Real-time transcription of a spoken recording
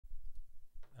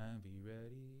and be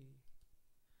ready.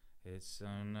 It's so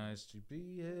nice to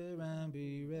be here and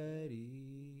be ready.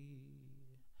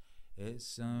 It's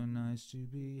so nice to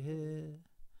be here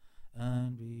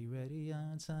and be ready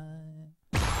on time.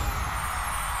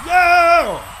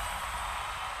 Yo!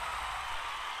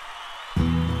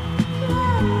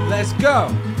 Let's go!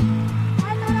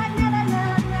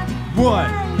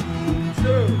 1,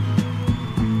 2.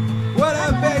 What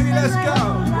up, baby? Let's go!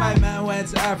 White man went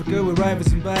to Africa with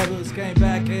rifles and Bibles. Came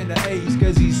back in the 80s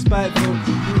cause he's spiteful.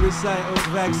 He recite all the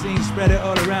vaccines, spread it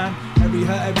all around. Every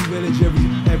hut, every village,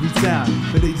 every town.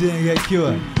 But they didn't get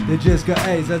cured. They just got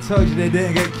AIDS. I told you they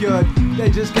didn't get cured. They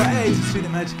just got AIDS. As soon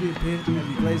as magically appeared in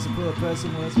every place a poor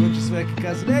person was. What you swear,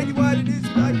 cousin? Anyone who's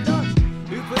like us.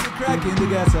 Who put the crack in the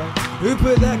ghetto? Who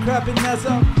put that crap in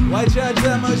Nassau? Why charge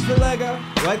that much for Lego?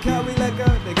 Why can't we let go?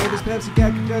 They gave us Pepsi,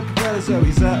 Coca-Cola, so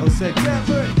we settled, said, yeah,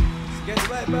 boy. So get the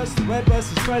white bus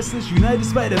is priceless. Unite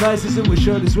despite devices, and we'll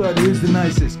show this world who's the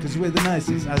nicest. Cause we're the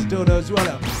nicest, as Dodo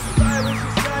Swallow. Virus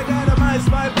is like dynamite,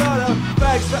 my photo.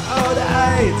 Bags for all the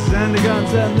AIDS. And the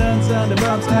guns and guns and the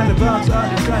bombs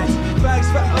on the trains.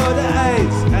 Bags for all the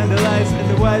AIDS. And the lights and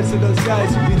the wives of those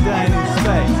guys who've been dying in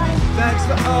space. Thanks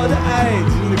for all the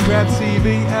AIDS and the crap TV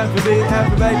and for me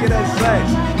and for making us safe.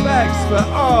 Thanks for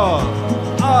all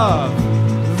of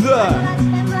the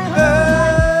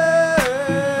AIDS.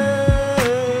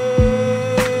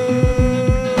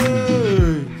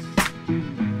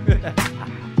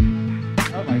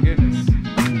 Oh my goodness.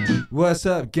 What's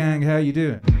up, gang? How you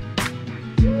doing?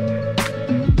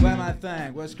 Where my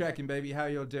thing? What's cracking, baby? How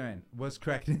y'all doing? What's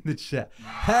cracking in the chat?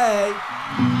 Hey!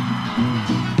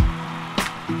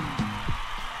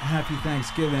 Happy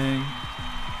Thanksgiving,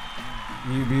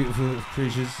 you beautiful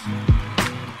creatures.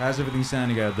 How's everything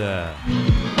sounding out there?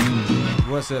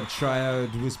 What's up,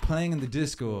 Triode? Was playing in the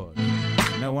Discord.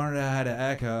 No wonder I had an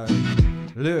echo.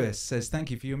 Lewis says,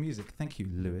 thank you for your music. Thank you,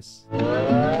 Lewis.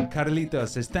 Carlito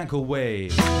says, thank you,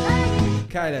 Wade.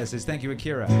 Kyla says, thank you,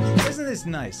 Akira. Isn't this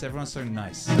nice? Everyone's so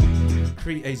nice.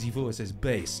 Crete AZ4 says,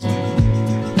 based.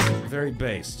 Very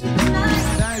based.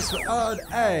 Thanks for all the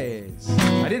A's.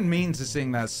 I didn't mean to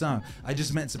sing that song. I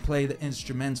just meant to play the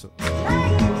instrumental.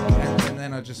 And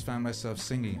then I just found myself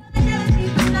singing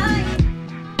it.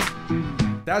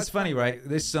 That's funny, right?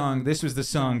 This was the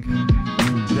song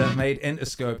that made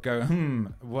Interscope go,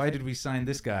 why did we sign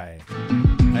this guy?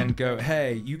 And go,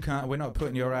 hey, we're not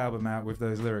putting your album out with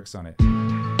those lyrics on it.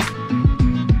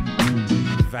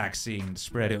 Vaccine,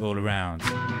 spread it all around.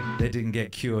 They didn't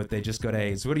get cured, they just got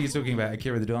AIDS. What are you talking about,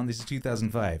 Akira the Don? This is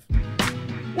 2005.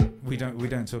 We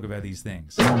don't talk about these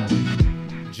things.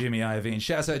 Jimmy Iovine.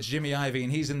 Shouts out to Jimmy Iovine,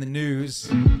 he's in the news.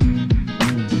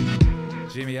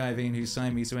 Jimmy Iovine, who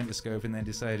signed me to Interscope and then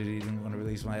decided he didn't want to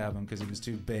release my album because it was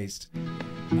too based.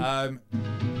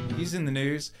 He's in the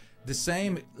news. The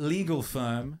same legal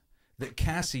firm that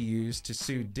Cassie used to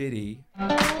sue Diddy,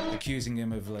 accusing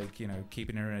him of,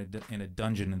 keeping her in a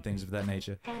dungeon and things of that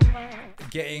nature,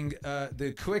 getting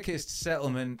the quickest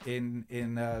settlement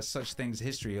in such things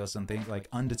history or something, like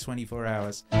under 24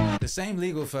 hours. The same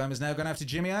legal firm is now going after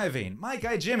Jimmy Iovine. My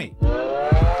guy Jimmy.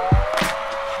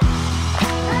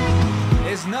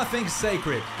 Is nothing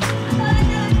sacred.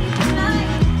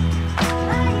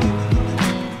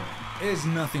 Is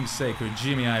nothing sacred,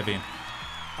 Jimmy Iovine.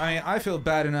 I mean, I feel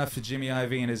bad enough for Jimmy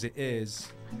Iovine as it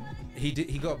is. He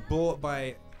got bought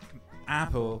by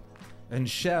Apple and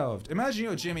shelved. Imagine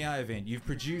you're Jimmy Iovine. You've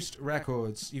produced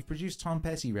records. You've produced Tom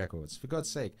Petty records, for God's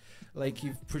sake. Like,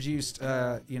 you've produced,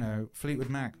 Fleetwood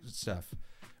Mac stuff,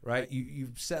 right?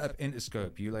 You've set up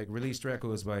Interscope. You, released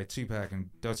records by Tupac and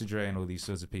Dr. Dre and all these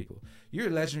sorts of people. You're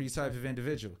a legendary type of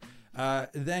individual.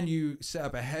 Then you set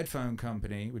up a headphone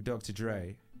company with Dr.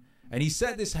 Dre. And he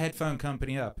set this headphone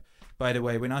company up. By the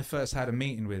way, when I first had a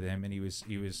meeting with him and he was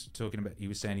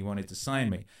saying he wanted to sign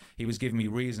me, he was giving me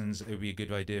reasons it would be a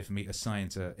good idea for me to sign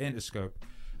to Interscope.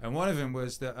 And one of them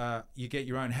was that you get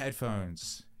your own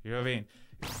headphones. You know what I mean?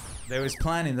 There was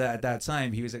planning that at that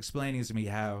time. He was explaining to me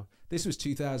how this was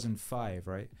 2005,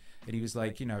 right? And he was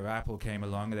like, Apple came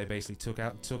along and they basically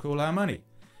took all our money.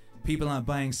 People aren't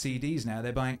buying CDs now,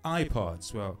 they're buying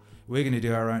iPods. Well, we're going to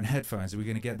do our own headphones and we're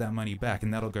going to get that money back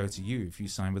and that'll go to you. If you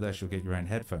sign with us, you'll get your own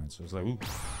headphones. So I was like, ooh.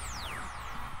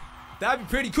 That'd be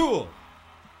pretty cool.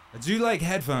 I do like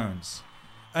headphones.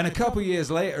 And a couple years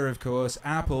later, of course,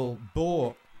 Apple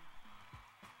bought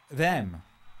them.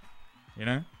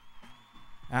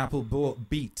 Apple bought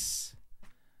Beats.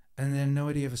 And then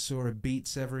nobody ever saw a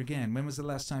Beats ever again. When was the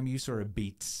last time you saw a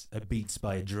Beats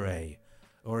by Dre?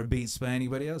 Or a Beats by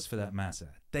anybody else for that matter?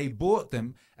 They bought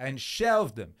them and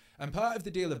shelved them. And part of the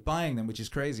deal of buying them, which is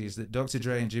crazy, is that Dr.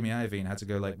 Dre and Jimmy Iovine had to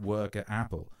go work at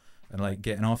Apple and like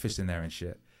get an office in there and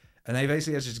shit. And they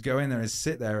basically had to just go in there and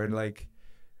sit there and like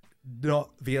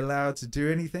not be allowed to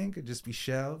do anything and just be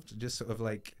shelved, just sort of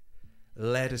like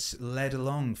led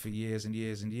along for years and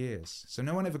years and years. So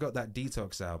no one ever got that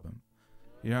Detox album.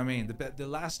 You know what I mean? The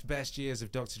last best years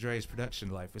of Dr. Dre's production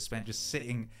life was spent just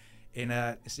sitting in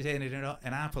an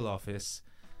Apple office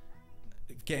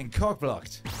getting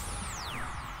cock-blocked.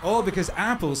 All because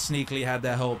Apple sneakily had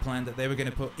their whole plan that they were going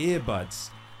to put earbuds.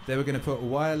 They were going to put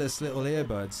wireless little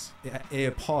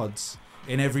earpods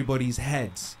in everybody's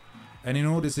heads. And in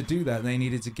order to do that, they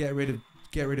needed to get rid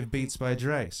of Beats by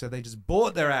Dre. So they just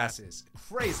bought their asses.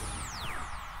 Crazy.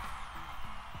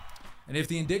 And if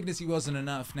the indignity wasn't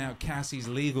enough, now Cassie's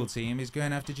legal team is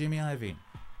going after Jimmy Iovine.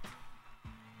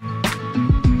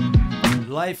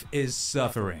 Life is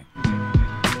suffering.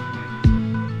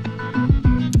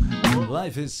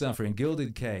 Life is suffering.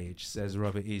 Gilded Cage, says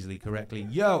Robert Easley correctly.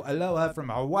 Yo, aloha from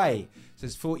Hawaii,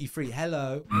 says 43.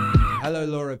 Hello. Hello,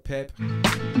 Laura Pip.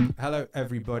 Hello,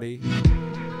 everybody.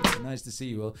 Nice to see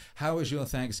you all. How was your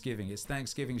Thanksgiving? It's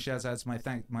Thanksgiving. Shout out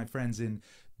to my friends in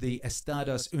the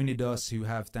Estados Unidos who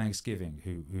have Thanksgiving,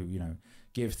 who you know,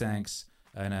 give thanks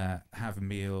and have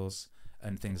meals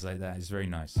and things like that. It's very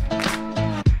nice.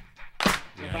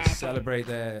 You know, celebrate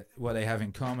what they have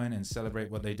in common and celebrate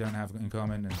what they don't have in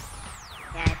common, and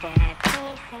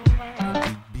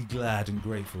be glad and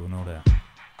grateful and all that.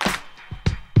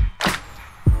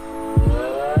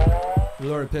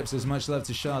 Laura Pip says, much love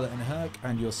to Charlotte and Herc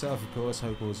and yourself, of course.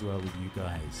 Hope all's well with you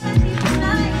guys.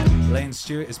 Lane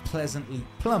Stewart is pleasantly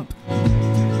plump.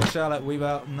 Charlotte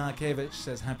Weebel Narkevich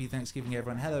says, happy Thanksgiving,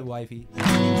 everyone. Hello, wifey.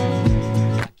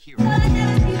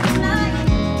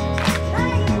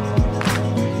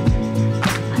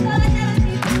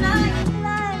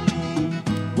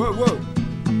 Whoa, whoa.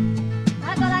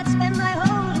 I thought I'd spend my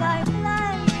whole life lying.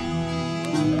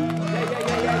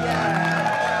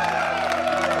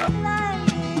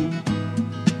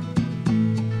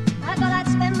 I thought I'd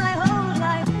spend my whole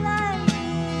life lying.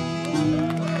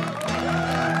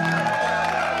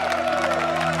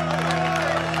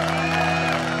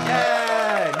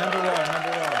 Yeah, number one.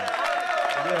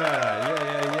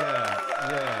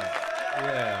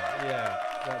 Yeah.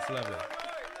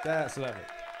 That's lovely.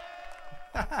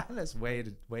 Let's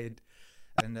Wade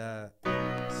and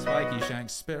Spikey Shank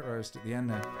spit roast at the end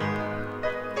there.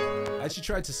 I actually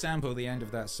tried to sample the end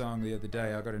of that song the other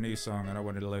day. I got a new song and I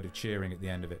wanted a load of cheering at the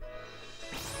end of it.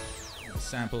 I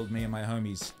sampled me and my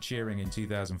homies cheering in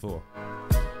 2004.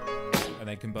 And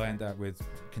they combined that with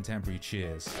contemporary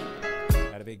cheers.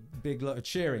 Had a big lot of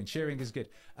cheering. Cheering is good.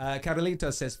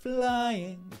 Carolita says,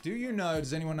 flying.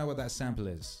 Does anyone know what that sample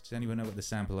is? Does anyone know what the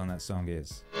sample on that song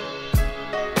is?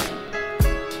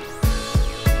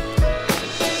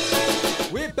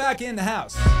 We're back in the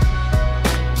house.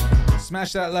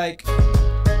 Smash that like.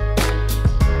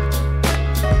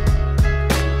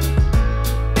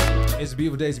 It's a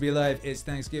beautiful day to be alive. It's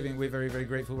Thanksgiving. We're very, very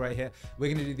grateful right here.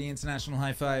 We're going to do the international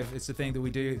high five. It's the thing that we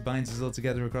do. It binds us all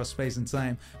together across space and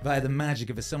time via the magic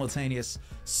of a simultaneous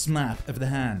snap of the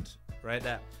hand. Right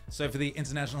there. So for the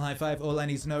international high five, all I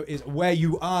need to know is where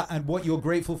you are and what you're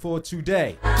grateful for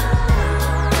today.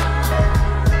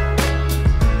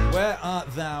 Where art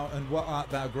thou and what art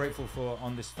thou grateful for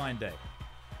on this fine day?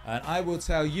 And I will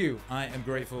tell you, I am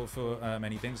grateful for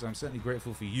many things. I'm certainly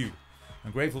grateful for you.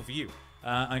 I'm grateful for you.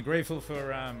 I'm grateful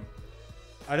for,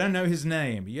 I don't know his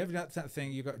name. You ever got that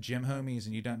thing, you got gym homies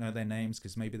and you don't know their names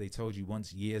because maybe they told you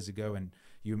once years ago and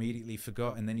you immediately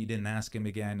forgot and then you didn't ask him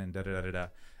again and da-da-da-da-da.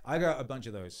 I got a bunch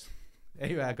of those.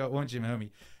 Anyway, I got one gym homie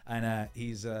and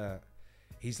he's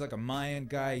like a Mayan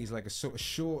guy. He's like a sort of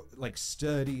short, like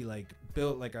sturdy, like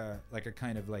built like a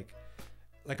kind of like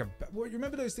a, well, you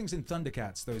remember those things in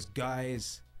Thundercats? Those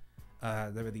guys,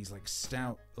 there were these like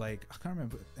stout, like, I can't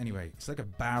remember. Anyway, it's like a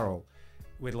barrel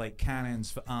with like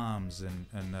cannons for arms and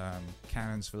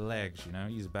cannons for legs, you know?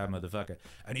 He's a bad motherfucker.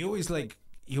 And he always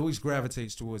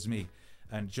gravitates towards me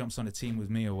and jumps on a team with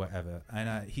me or whatever.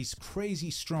 And he's crazy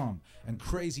strong and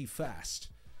crazy fast.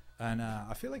 And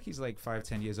I feel like he's like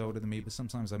 5-10 years older than me, but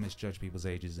sometimes I misjudge people's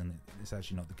ages and it's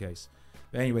actually not the case.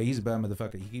 But anyway, he's a bad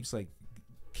motherfucker. He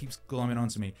keeps glomming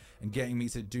onto me and getting me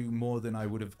to do more than I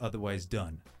would have otherwise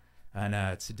done.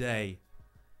 And today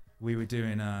we were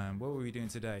doing, what were we doing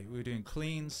today? We were doing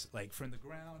cleans, like from the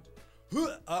ground,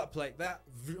 up like that,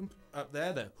 up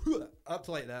there, up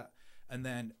like that, and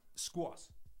then squats,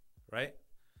 right?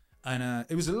 And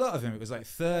it was a lot of them. It was like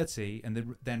 30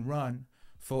 and then run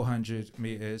 400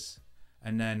 meters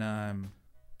and then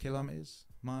kilometers,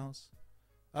 miles,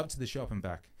 up to the shop and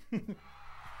back.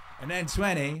 And then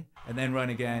 20 and then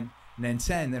run again. and then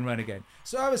 10, then run again.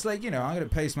 So I was like, I'm going to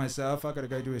pace myself. I got to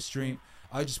go do a stream.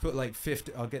 I just put like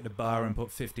 50. I'll get the bar and put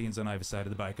 15s on either side of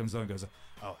the bike. Comes on and goes,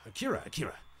 oh, Akira.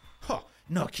 Oh,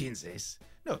 no 15.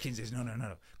 No 15.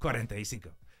 No. 45. And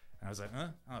I was like, huh?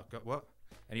 Oh, got what?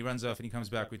 And he runs off and he comes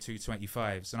back with two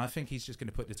 25s. And I think he's just going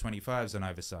to put the 25s on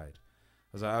either side.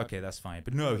 I was like, okay, that's fine.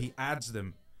 But no, he adds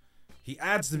them. He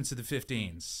adds them to the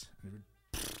 15s.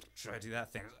 Try to do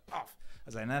that thing. I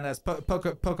was like, no, that's poco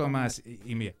más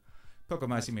y mío. Poco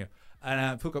más y mío.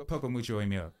 And poco mucho y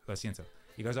mío. Lo siento.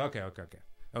 He goes, okay.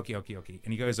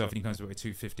 And he goes off and he comes back with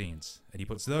two 15s. And he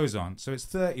puts those on. So it's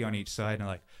 30 on each side. And I'm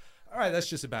like, all right, that's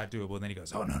just about doable. And then he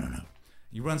goes, oh, no.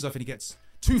 He runs off and he gets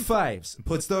two 5s and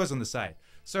puts those on the side.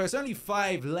 So it's only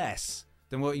 5 less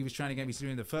than what he was trying to get me to do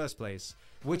in the first place,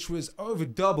 which was over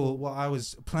double what I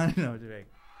was planning on doing.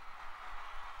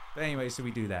 But anyway, so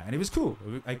we do that. And it was cool.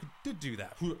 I did do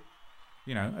that.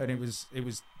 And it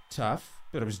was tough,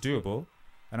 but it was doable.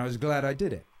 And I was glad I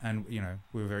did it. And,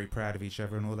 we were very proud of each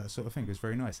other and all that sort of thing. It was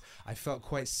very nice. I felt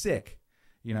quite sick,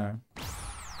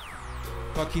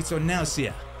 Poquito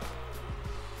náusea.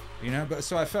 But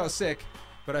so I felt sick,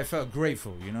 but I felt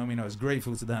grateful, I was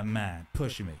grateful to that man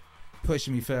pushing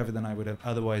me further than I would have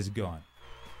otherwise gone.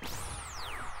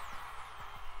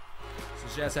 So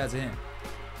shouts out to him.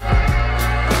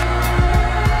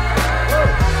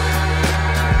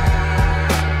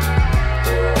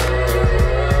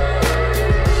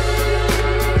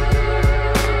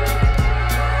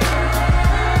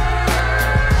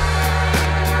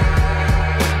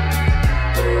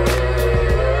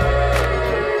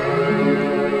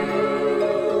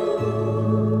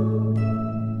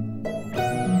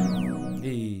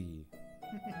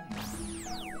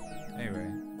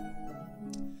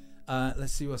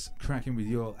 Let's see what's cracking with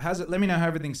you all. How's it? Let me know how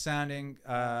everything's sounding.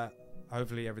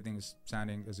 Hopefully everything's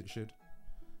sounding as it should,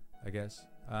 I guess.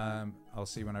 I'll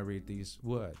see when I read these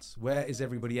words. Where is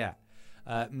everybody at?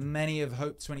 Many of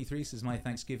Hope 23 says my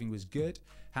Thanksgiving was good.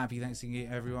 Happy Thanksgiving,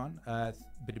 everyone.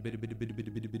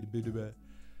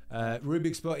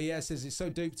 Rubik's Spot ES says it's so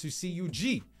dope to see you.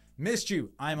 G. Missed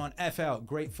you. I'm on FL.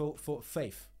 Grateful for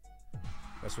faith.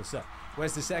 That's what's up.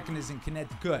 Where's the second is in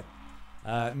Connecticut.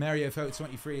 Mario Folk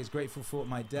 23 is grateful for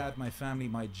my dad, my family,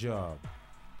 my job.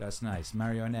 That's nice.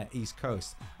 Marionette, East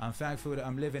Coast. I'm thankful that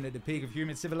I'm living at the peak of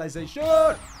human civilization.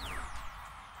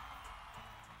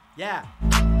 Yeah.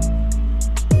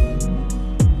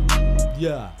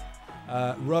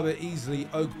 Robert Easley,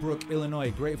 Oak Brook, Illinois.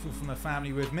 Grateful for my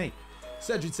family with me.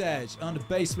 Cedric Edge, on the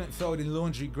basement, folding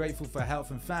laundry. Grateful for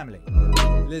health and family.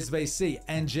 Lisbeth C,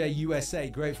 NJ USA.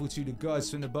 Grateful to the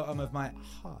gods from the bottom of my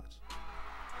heart.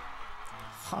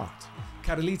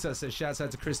 Carolita says shouts out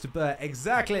to Christopher.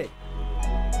 Exactly,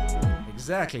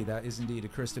 that is indeed a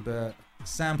Christopher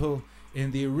sample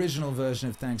in the original version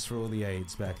of Thanks for All the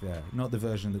AIDS back there, not the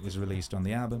version that was released on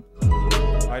the album.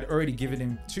 I'd already given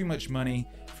him too much money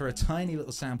for a tiny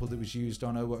little sample that was used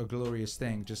on Oh What a Glorious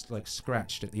Thing, just like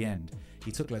scratched at the end.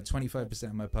 He took like 25%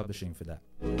 of my publishing for that,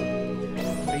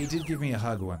 but he did give me a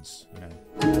hug once,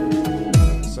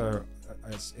 so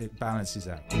it balances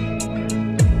out.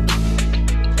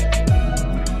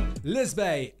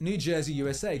 Lisbeth, New Jersey,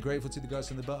 USA. Grateful to the gods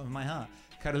from the bottom of my heart.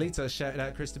 Carolito shouted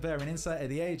out Christopher, an insight of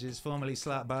the ages, formerly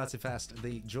Slat Bartifast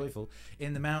the Joyful.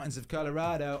 In the mountains of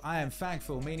Colorado, I am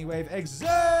thankful Meaning Wave exists!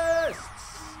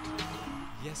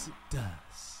 Yes, it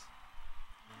does.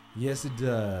 Yes, it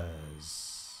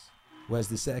does. Whereas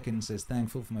the second says,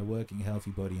 thankful for my working, healthy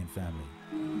body and family.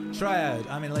 Triad,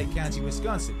 I'm in Lake County,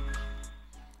 Wisconsin.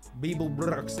 Beeble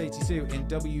Brooks 82 in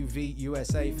WV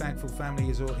USA. Thankful family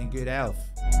is all in good health.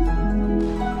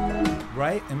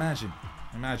 Right? Imagine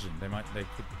they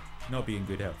could not be in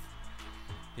good health.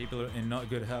 People are in not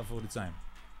good health all the time.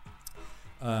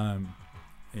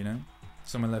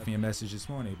 Someone left me a message this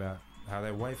morning about how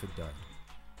their wife had died,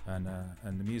 and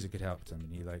the music had helped them.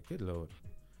 And you're like, good lord,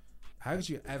 how could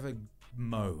you ever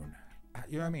moan?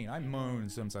 You know what I mean? I moan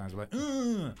sometimes, like,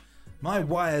 my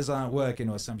wires aren't working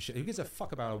or some shit. Who gives a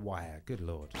fuck about a wire? Good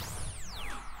lord.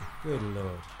 Good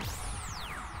lord.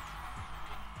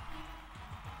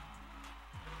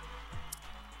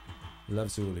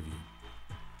 Love to all of you.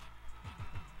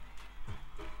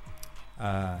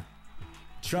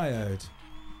 Triode.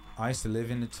 I used to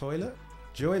live in the toilet.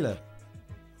 Joylet.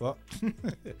 What?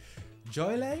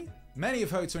 Joyle? Many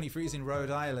of Ho 23s in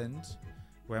Rhode Island,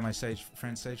 where my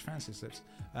friend Sage Francis lives.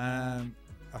 I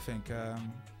think,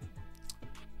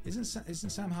 isn't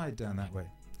Sam Hyde down that way?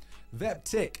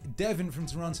 Veptic, Devon from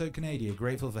Toronto, Canada.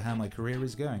 Grateful for how my career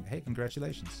is going. Hey,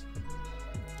 congratulations.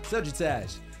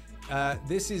 Sagittarius.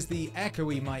 This is the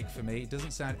echoey mic for me. It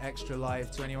doesn't sound extra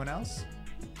live to anyone else.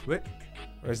 What?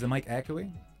 Or is the mic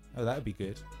echoey? Oh, that would be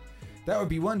good. That would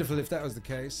be wonderful if that was the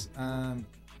case.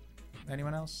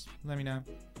 Anyone else? Let me know.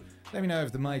 Let me know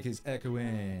if the mic is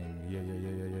echoing.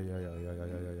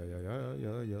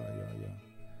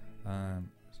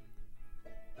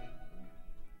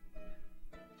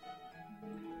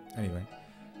 Anyway,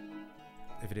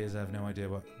 if it is, I have no idea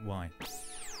why.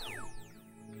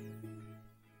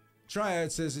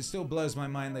 Triad says, it still blows my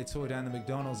mind they tore down the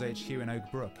McDonald's HQ in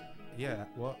Oak Brook. Yeah,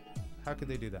 what? How could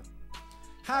they do that?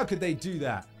 How could they do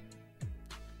that?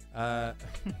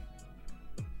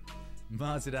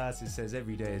 Martin Artist says,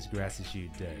 every day is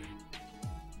gratitude day.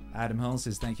 Adam Hull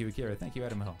says, thank you, Akira. Thank you,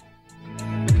 Adam Hull.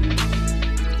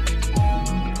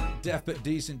 Deaf but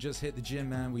decent, just hit the gym,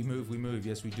 man. We move, we move.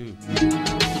 Yes, we do.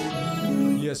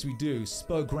 Yes, we do.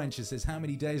 Spoke Wrencher says, how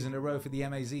many days in a row for the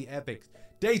MAZ Epic?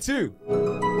 Day 2.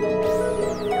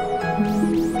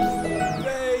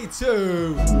 Day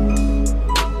 2.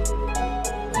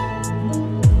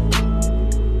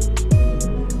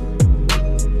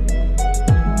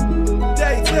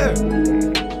 Day 2.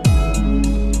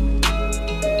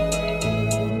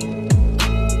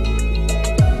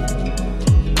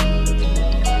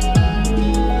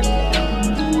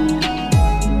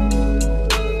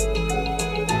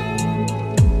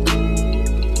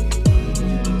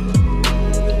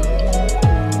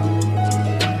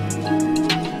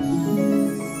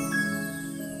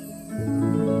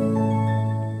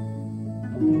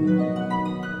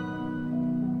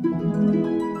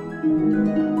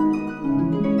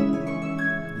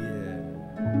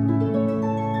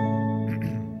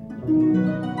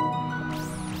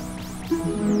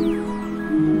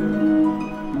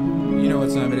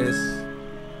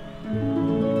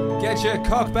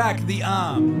 Cock back the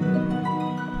arm.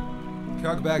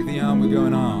 Cock back the arm, we're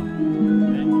going on.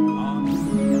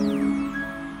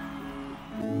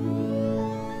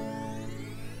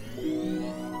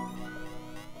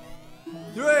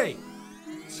 3,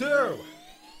 2,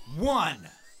 1.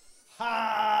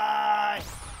 Hi.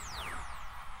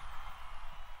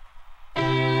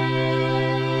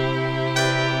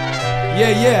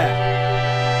 Yeah.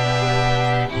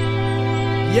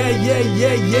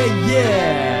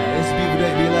 It's people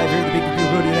that be alive here, the big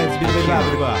people who that's been blah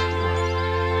blah blah.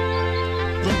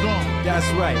 That's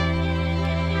right.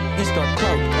 It's got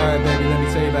coke. Alright, baby, let me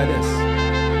tell you about this.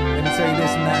 Let me tell you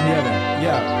this and that and the other.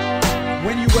 Yo.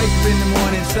 When you wake up in the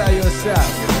morning, tell yourself,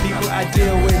 the people I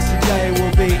deal with today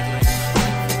will be.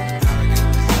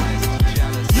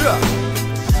 Yeah.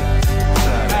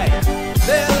 Hey,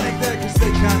 they're like that because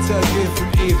they can't tell good from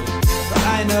evil. But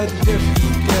I know the difference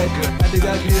from good. I did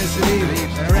ugliness and evil.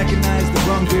 And I recognize the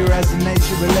wrongdoer as a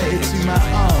nature related to my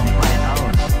own.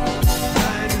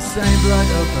 Not in the same blood,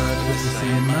 oh blood, with the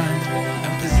same mind.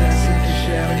 I'm possessing and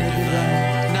sharing the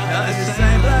divine. Not in the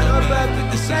same blood, oh blood,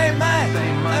 with the same mind.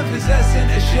 I'm possessing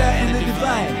and sharing the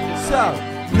divine. So,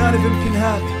 none of them can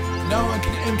hurt me. No one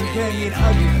can implicate me in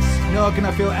ugliness. Nor can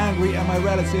I feel angry at my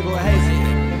relative or hate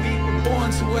it.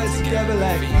 Born to work together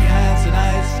like hands and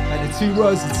eyes, like the 2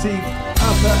 rows of teeth,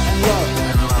 upper and lower.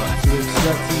 To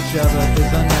obstruct each other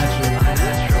is unnatural.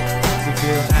 To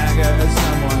feel anger at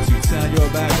someone, to turn your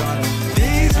back on them.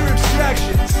 These are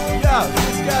abstractions. Yo,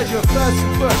 this guy's your first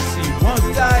book, so you won't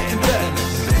die in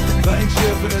bitterness. But in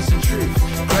cheerfulness and truth,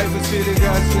 grateful to the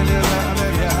gods to the bottom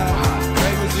of your heart.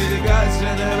 Grateful to the gods to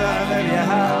the bottom of your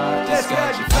heart. This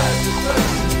guy's your first book,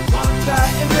 so you won't die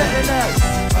in bitterness.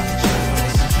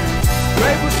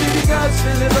 Grateful to the gods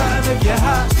from the bottom of your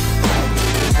heart.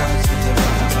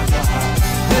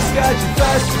 This guy's your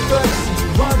first book, so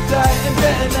you won't die in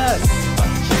bitterness.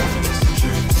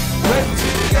 Grateful to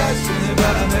the gods from the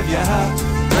bottom of your heart.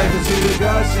 Grateful to the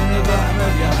gods from the bottom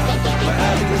of your heart.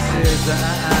 Whatever this is,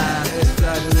 it's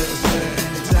like a little spirit in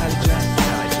intelligence.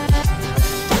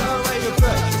 Throw away your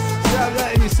books. Stop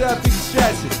letting yourself be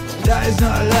distracted. That is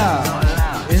not allowed.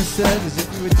 Instead, as if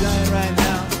you were dying right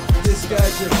now. This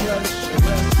guy's your crush, a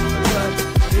rest of the blood,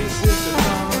 pieces of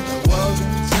bone, a woven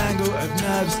tangle of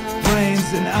nerves, brains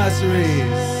and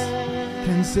arteries.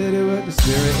 Consider what the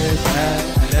spirit is at,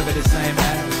 never the same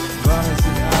as vomits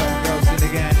and out, goes in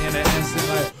again in an instant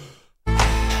like.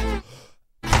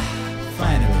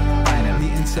 Finally,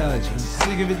 intelligence.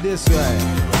 Think of it this way,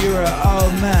 you're an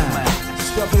old man.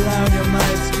 Stop allowing your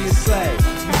mind to be a slave, to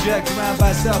be jerked around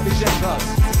by selfish impulse,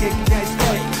 to kick against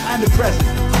fate and the present,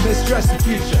 to mistrust the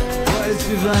future. What is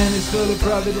divine is full of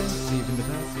providence, even the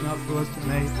best not forced to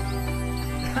make.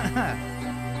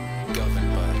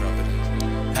 Governed by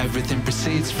providence. Everything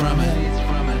proceeds from it.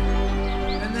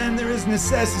 And then there is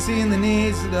necessity in the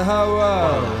needs of the whole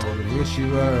world, of which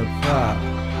you are a part.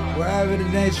 Whatever the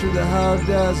nature of the whole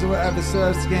does, or whatever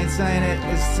serves to gain it,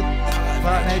 is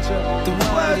part nature. The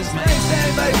world is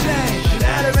maintained by change, and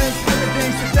elements,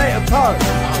 everything's to stay apart.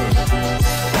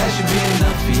 That should be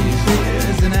enough for you. Treat it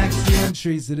as an axiom,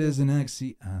 treats it as an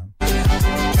axiom.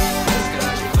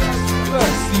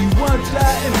 First, you want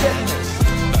that in bitterness,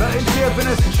 but in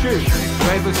cheerfulness and truth.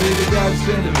 Grateful to the gods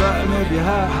in the bottom of your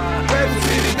heart. Grateful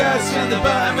to the gods in the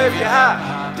bottom of your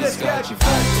heart. Discard your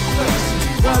first.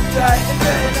 You want that in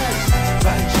bitterness,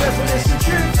 but in cheerfulness and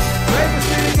truth. Grateful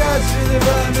to the gods in the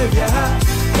bottom of your heart.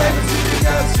 Grateful to the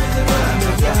gods in the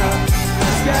bottom of your heart.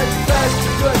 Discard your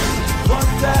first. You want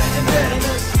that in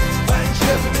bitterness, but in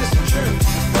cheerfulness and truth.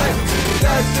 Grateful to the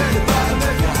gods in the bottom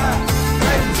of your heart.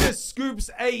 Grateful to Scoops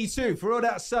 82 for all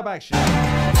that sub action.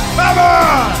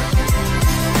 Baba!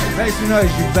 Make some noise,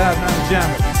 you bad man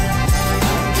jammers.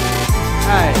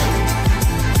 Hey.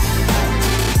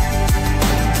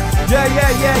 Yeah,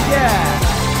 yeah, yeah, yeah.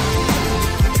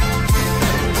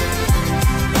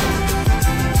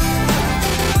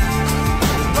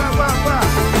 Wah, wah, wah.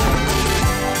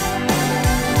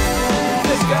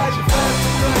 This guy's your first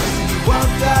choice. You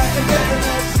want that in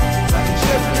bitterness, like a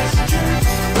cheerfulness and truth.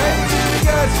 Grateful to the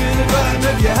gods in the bottom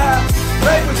of your heart.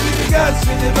 Grateful to the gods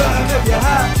in the bottom of your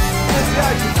heart. This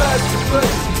guy's your first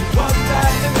choice. You want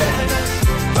that in bitterness,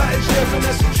 like a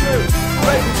cheerfulness and truth.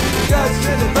 Grateful to the gods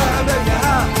in the bottom of your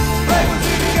heart. Grateful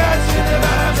to the gods in the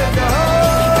bottom of your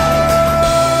heart.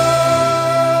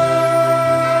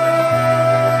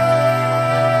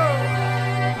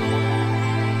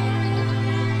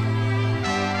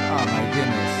 Oh my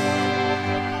goodness.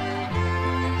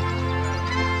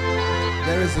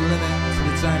 There is a limit to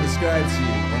the time ascribed to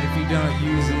you, and if you don't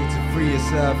use it to free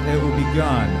yourself, it will be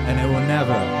gone, and it will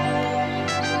never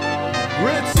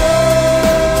return.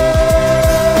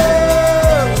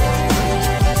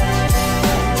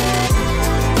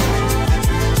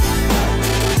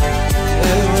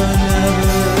 It will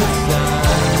never return.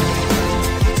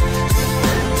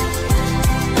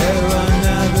 It will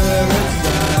never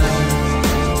return.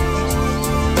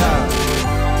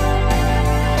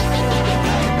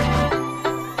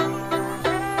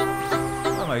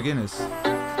 Oh my goodness.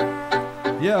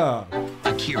 Yeah.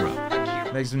 Akira.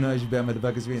 Make some noise, you bad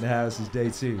motherfuckers. We in the house. It's day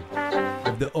 2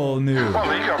 of the all new Well,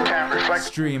 the ego can't reflect.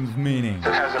 stream of meaning.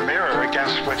 It has a mirror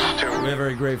against which to. We're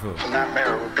very grateful. And that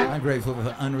mirror would be I'm grateful for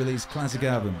the unreleased classic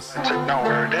albums. to know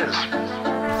where it is.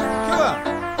 Come on.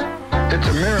 It's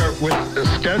a mirror with a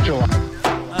schedule,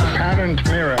 a patterned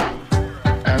mirror,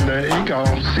 and the ego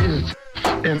sees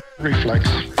it in reflex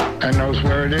and knows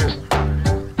where it is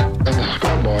on the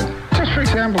scoreboard. Just for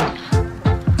example,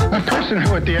 a person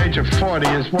who at the age of 40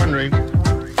 is wondering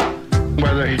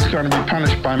whether he's going to be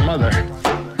punished by mother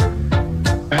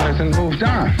and hasn't moved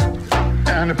on.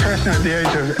 And a person at the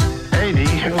age of 80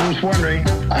 who's wondering,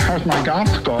 how's my golf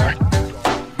score?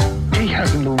 He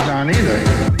hasn't moved on either.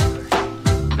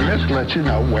 This lets you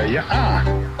know where you are.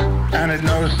 And it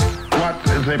knows what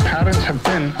the patterns have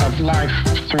been of life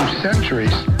through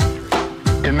centuries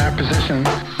in that position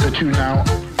that you now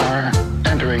are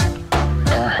entering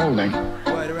or holding.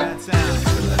 Right around town.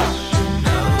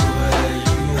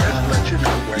 Let you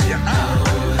know where you are.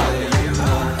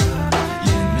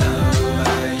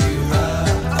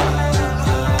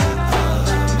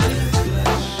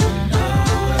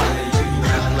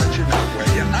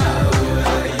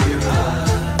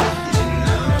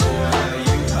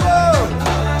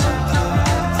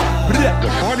 The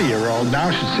 40-year-old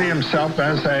now should see himself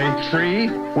as a free,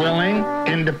 willing,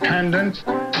 independent,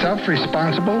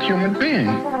 self-responsible human being.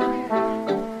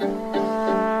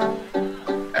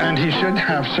 And he should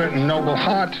have certain noble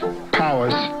heart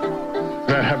powers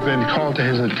that have been called to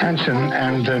his attention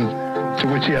and to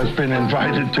which he has been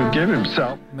invited to give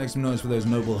himself. Make some noise for those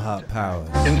noble heart powers.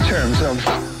 In terms of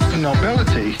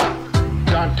nobility,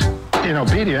 not in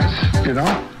obedience,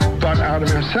 but out of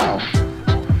himself.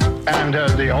 And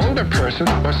the older person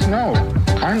must know,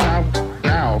 I'm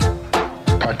now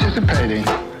participating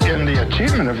in the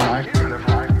achievement of life.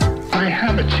 I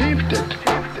have achieved it.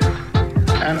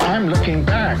 And I'm looking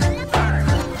back.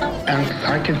 And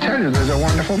I can tell you there's a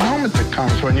wonderful moment that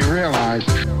comes when you realize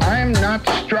I'm not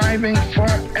striving for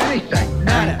anything.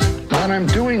 And what I'm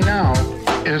doing now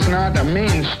is not a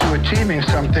means to achieving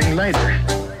something later.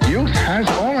 Youth has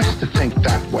always to think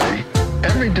that way.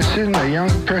 Every decision a young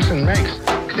person makes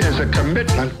is a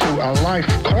commitment to a life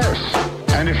course.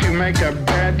 And if you make a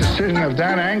bad decision of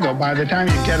that angle, by the time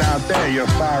you get out there, you're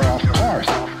far off course.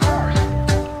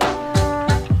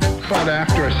 But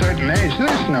after a certain age,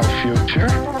 there's no future.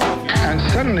 And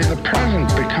suddenly the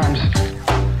present becomes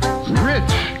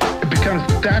rich. It becomes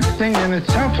that thing in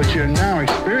itself which you're now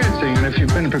experiencing. And if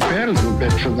you've been prepared a little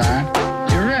bit for that,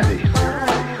 you're ready.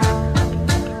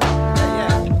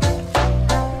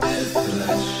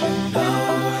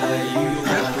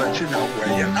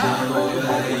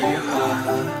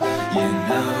 Just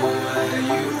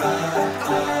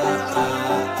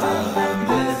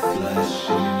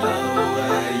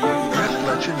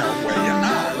let you know where you're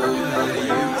not.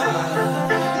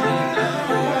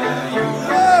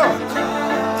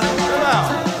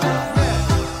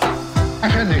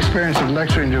 I've had the experience of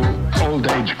lecturing to old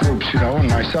age groups, you know, and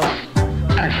myself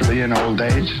actually in old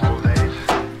age.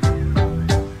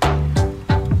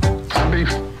 I'll be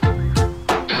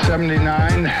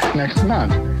 79 next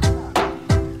month.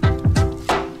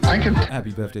 I can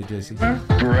Happy birthday, JC.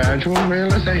 gradual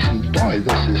realization. Boy,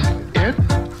 this is it.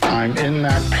 I'm in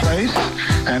that place,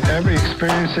 and every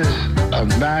experience is of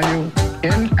value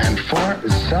in and for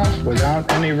itself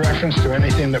without any reference to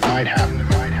anything that might happen.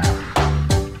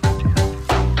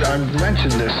 I've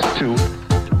mentioned this to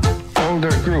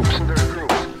older groups,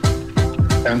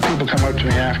 and people come up to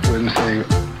me afterward and say,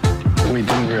 we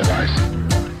didn't realize.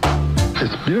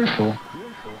 It's beautiful.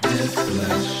 Just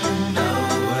let you know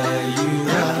where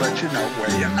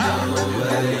you're not.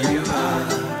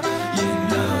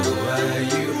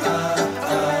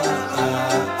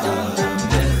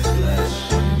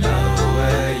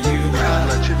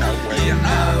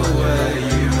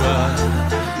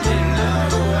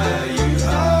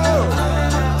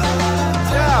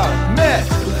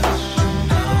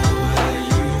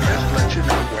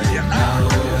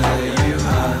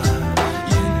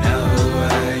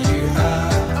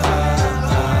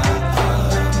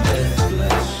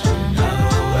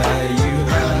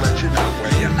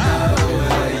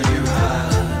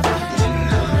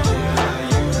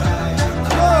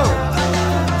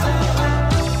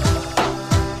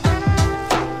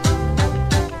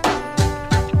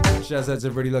 Shouts out to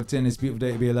everybody locked in. It's a beautiful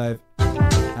day to be alive.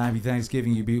 Happy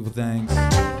Thanksgiving, you beautiful things.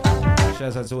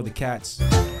 Shouts out to all the cats.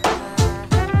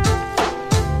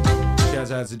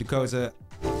 Shouts out to Dakota,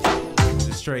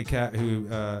 the stray cat who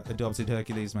adopted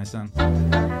Hercules, my son.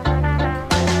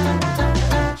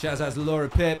 Shouts out to Laura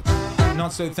Pip.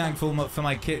 Not so thankful for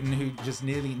my kitten who just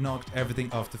nearly knocked everything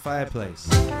off the fireplace.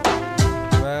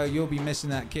 Well, you'll be missing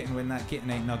that kitten when that kitten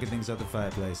ain't knocking things off the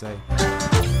fireplace, eh?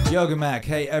 Yoga Mac,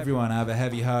 hey everyone, I have a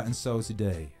heavy heart and soul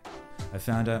today. I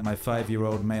found out my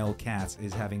 5-year-old male cat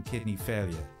is having kidney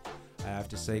failure. I have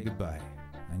to say goodbye.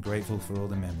 I'm grateful for all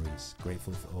the memories,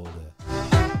 grateful for all the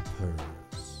purrs.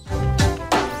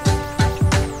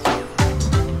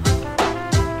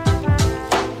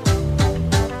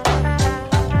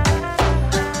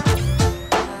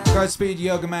 Godspeed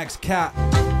Yoga Mac's cat.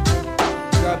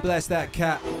 God bless that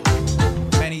cat.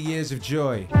 Many years of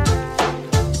joy.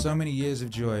 So many years of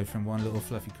joy from one little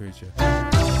fluffy creature. I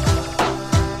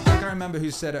can't remember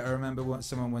who said it. I remember what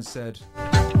someone once said.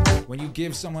 When you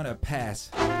give someone a pet,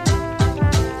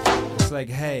 it's like,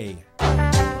 hey,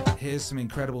 here's some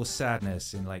incredible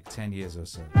sadness in like 10 years or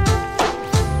so.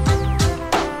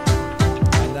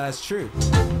 And that's true.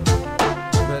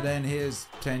 But then here's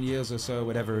 10 years or so,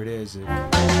 whatever it is,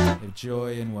 of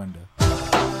joy and wonder.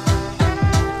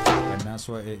 And that's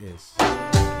what it is.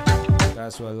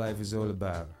 That's what life is all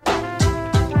about.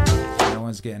 No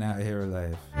one's getting out of here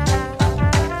alive.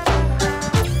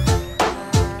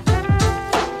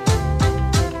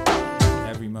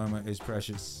 Every moment is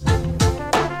precious.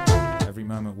 Every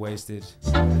moment wasted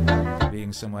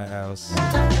being somewhere else.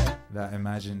 That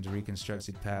imagined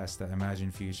reconstructed past, that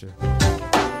imagined future.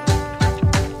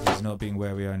 Is not being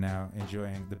where we are now,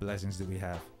 enjoying the blessings that we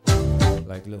have,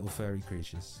 like little furry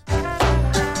creatures.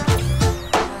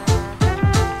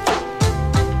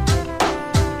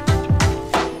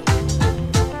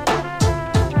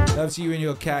 Love to you and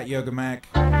your cat, Yoga Mac.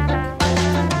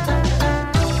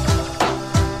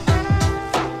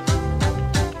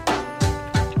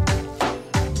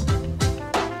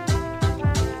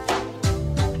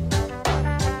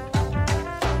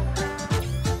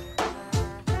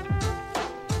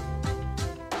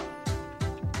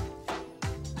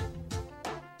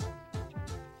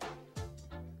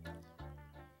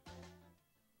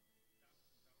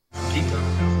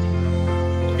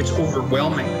 It's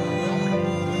overwhelming.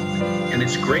 And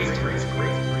it's great.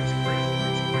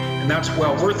 And that's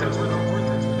well worth it.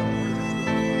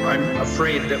 I'm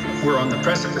afraid that we're on the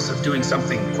precipice of doing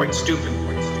something quite stupid.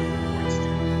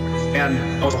 And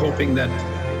I was hoping that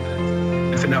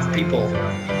if enough people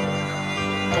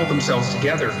pull themselves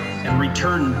together and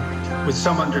return with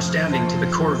some understanding to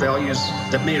the core values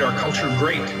that made our culture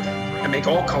great and make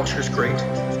all cultures great,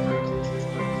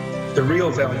 the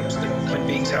real values that human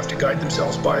beings have to guide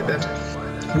themselves by, that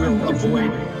will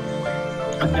avoid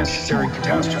unnecessary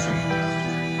catastrophe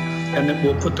and that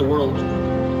will put the world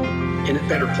in a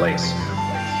better place.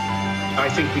 I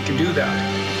think we can do that.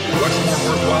 What's more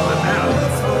worthwhile than that?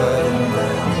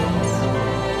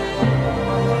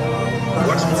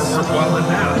 What's more worthwhile than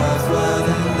that?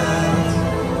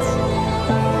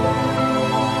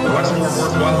 What's more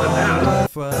worthwhile than that?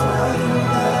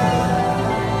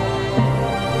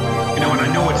 You know, and I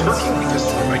know it's working because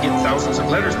I get thousands of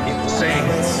letters of people saying,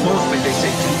 mostly they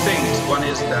say two things. One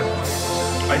is that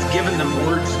I've given them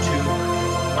words to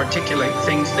articulate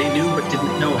things they knew but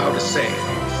didn't know how to say.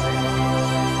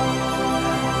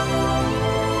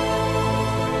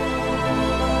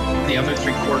 The other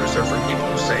 3/4 are for people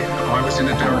who say, oh, I was in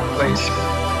a dark place.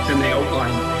 Then they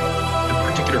outline a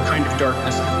particular kind of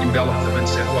darkness that enveloped them and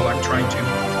said, well, I'm trying to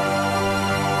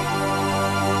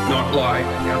not lie.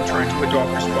 I'm trying to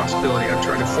adopt responsibility. I'm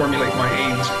trying to formulate my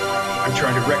aims. I'm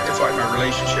trying to rectify my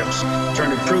relationships. I'm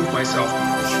trying to improve myself.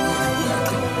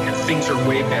 And things are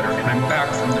way better. And I'm back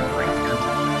from the brink.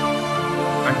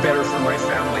 And I'm better for my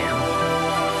family. And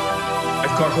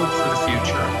I've got hope for the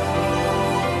future.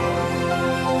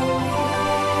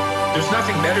 There's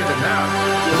nothing better than that.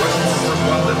 What's more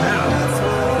worthwhile than that?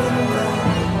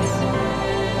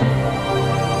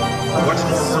 What's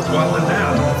more worthwhile than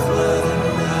that?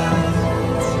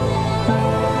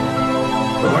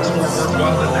 What's more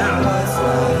worthwhile than that?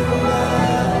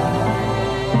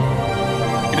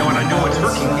 You know, and I know it's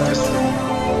working because,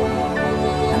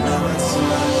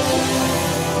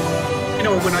 you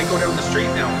know, when I go down the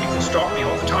street now, people stop me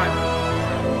all the time.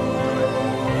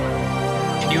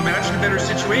 Can you imagine a better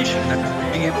situation than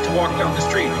being able to walk down the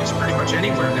street? It's pretty much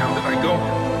anywhere now that I go.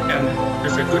 And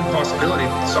there's a good possibility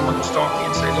that someone will stop me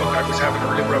and say, look, I was having a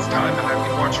really rough time and I've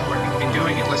been watching what you've been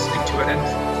doing and listening to it. And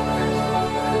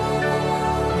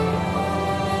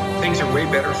things are way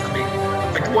better for me.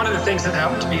 Like one of the things that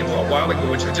happened to me a little while ago,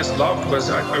 which I just loved, was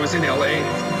I was in LA,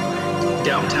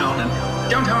 downtown, and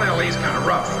downtown LA is kind of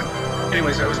rough. And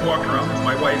anyways, I was walking around with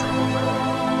my wife.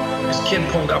 This kid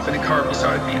pulled up in a car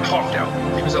beside me and hopped out.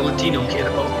 He was a Latino kid,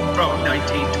 about probably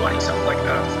 19, 20, something like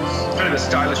that. Kind of a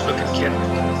stylish looking kid.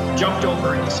 Jumped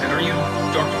over and he said, are you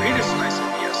Dr. Peterson? I said,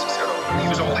 yes. He said, oh. And he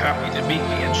was all happy to meet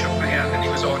me and shook my hand and he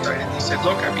was all excited. He said,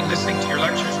 look, I've been listening to your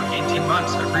lectures for 18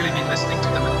 months. I've really been listening to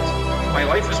them. And my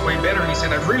life is way better. And he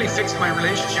said, I've really fixed my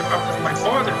relationship up with my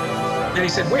father. Then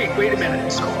he said, wait a minute.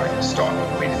 So I stopped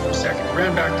and waited for a second.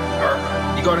 Ran back to the car.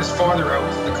 He got his father out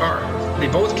of the car. They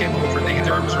both came over and they had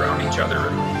their arms around each other.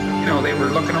 And, you know, they were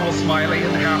looking all smiley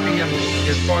and happy. And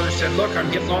his father said, look, I'm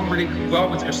getting along really well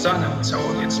with your son. And so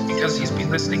it's because he's been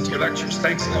listening to your lectures.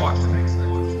 Thanks a lot.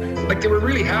 Like they were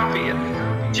really happy.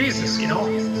 And Jesus, you know,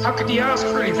 how could you ask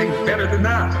for anything better than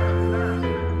that?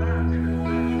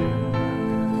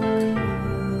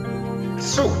 It's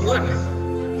so good.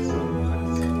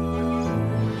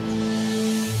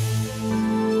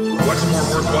 What's more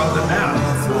worthwhile than that?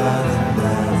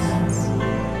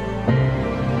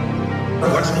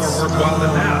 What's more worthwhile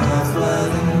than that?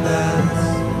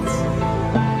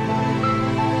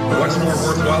 What's more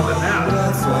worthwhile than that?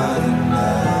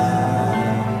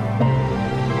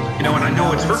 You know, and I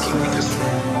know it's working because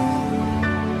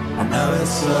I know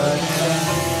it's working.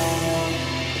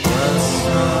 What's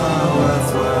more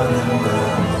worthwhile than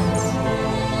that?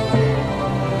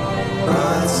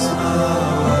 What's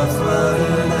more worthwhile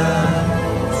than that?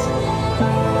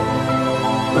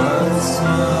 What's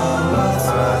more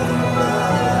worthwhile than that?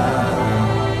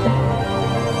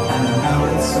 And I know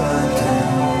it's working.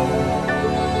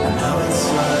 I know it's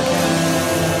working.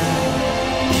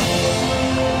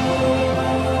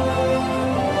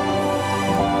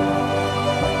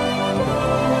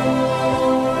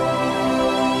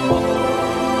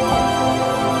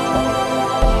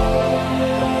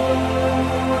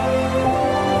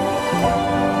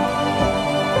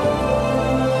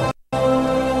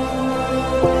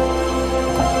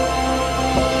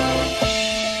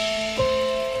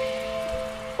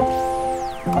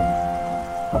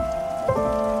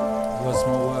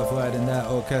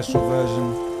 Orchestral version.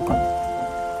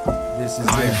 This is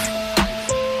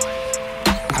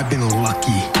I've been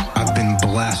lucky. I've been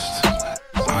blessed.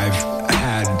 I've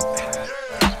had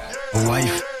a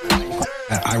life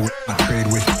that I would not trade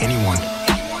with anyone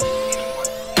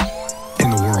in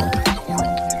the world.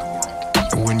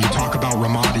 When you talk about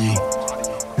Ramadi,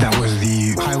 that was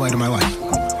the highlight of my life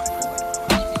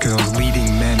because I was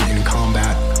leading men in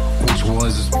combat, which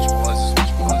was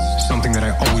something that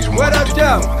I always wanted to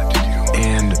do.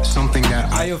 And something that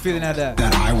how you feeling at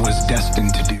that I was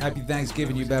destined to do. Happy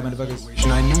Thanksgiving, you bad motherfuckers.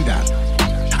 And I knew that.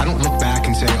 I don't look back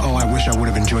and say, oh, I wish I would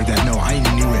have enjoyed that. No, I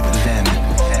knew it then.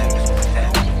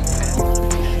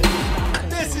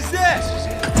 This is it.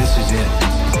 This is it.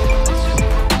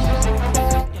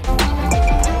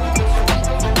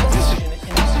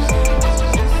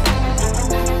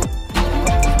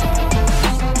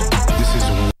 This is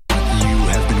what you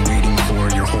have been waiting for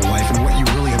your whole life and what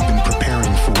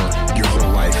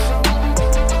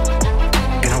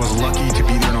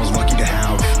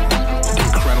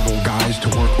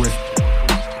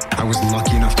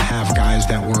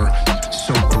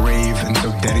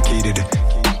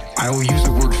I will use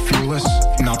the word fearless,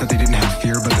 not that they didn't have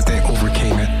fear, but that they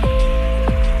overcame it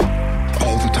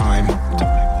all the time.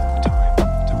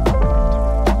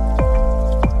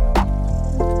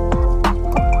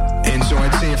 And so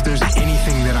I'd say if there's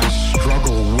anything that I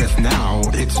struggle with now,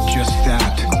 it's just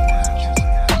that.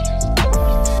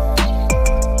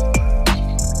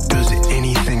 Does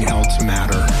anything else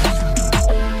matter?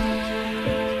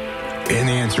 And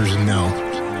the answer is no.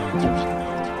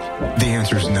 The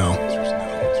answer is no.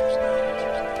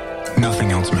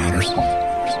 Nothing else matters.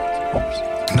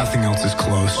 Nothing else is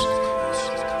close.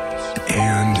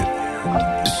 And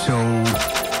so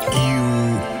you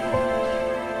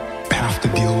have to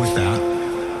deal with that.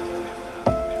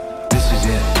 This is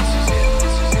it.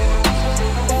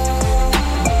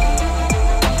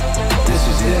 This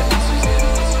is it.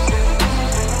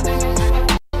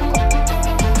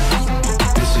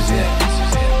 This is it.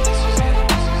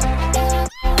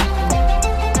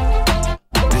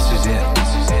 This is it.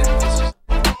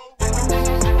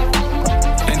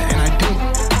 And I don't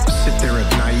sit there at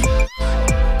night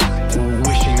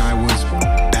wishing I was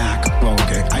back. Well,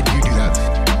 okay, I do that.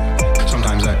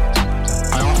 Sometimes I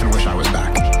often wish I was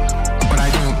back, but I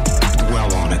don't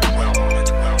dwell on it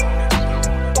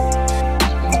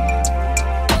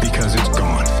because it's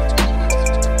gone.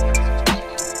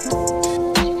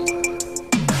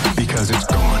 Because it's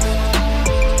gone.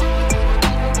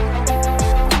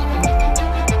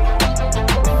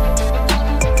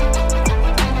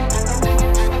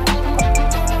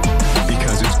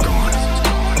 Because it's gone.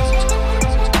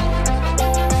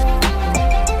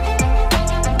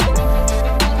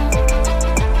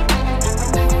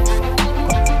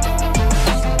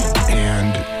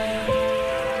 And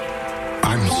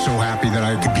I'm so happy that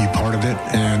I could be part of it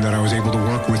and that I was able to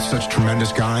work with such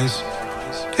tremendous guys.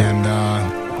 And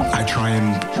I try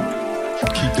and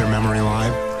keep their memory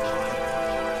alive.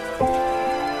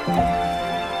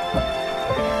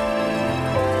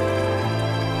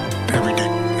 Every day,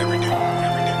 every day,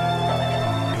 every day.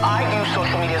 I view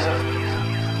social media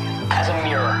as a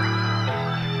mirror.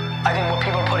 I think what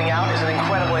people are putting out is an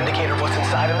incredible indicator of what's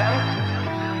inside of them.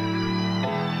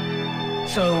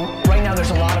 So right now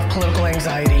there's a lot of political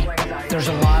anxiety. There's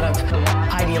a lot of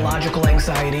ideological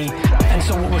anxiety. And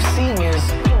so what we're seeing is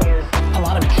a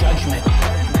lot of judgment.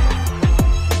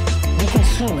 We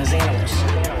consume as animals.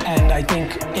 And I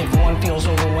think if one feels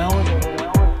overwhelmed,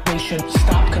 they should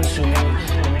stop consuming.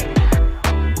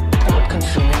 Stop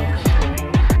consuming.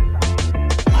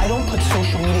 I don't put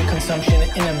social media consumption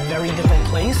in a very different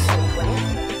place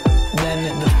than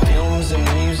the films and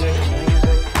music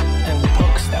and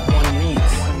books that one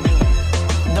reads.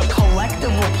 The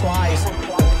collective replies to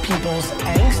people's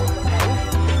angst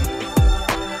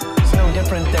is no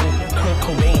different than Kurt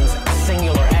Cobain's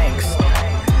singular angst.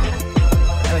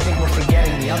 And I think we're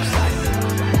forgetting the upside.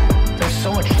 There's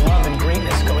so much love and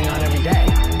greatness going on every day.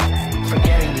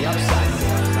 Forgetting the upside.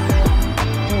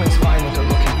 Humans find what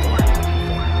they're looking for.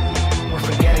 We're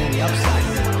forgetting the upside.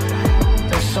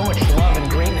 There's so much love and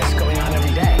greatness going on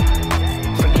every day.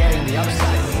 Forgetting the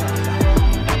upside.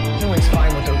 Humans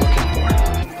find what they're looking for.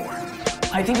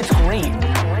 I think it's great.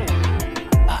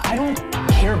 I don't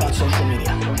care about social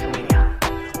media.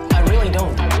 I really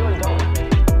don't.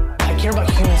 I care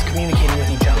about humans communicating with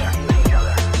each other.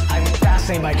 I'm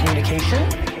fascinated by communication,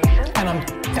 and I'm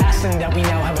fascinated that we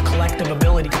now have a collective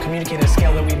ability to communicate at a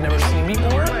scale that we've never seen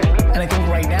before. And I think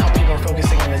right now people are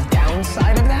focusing on the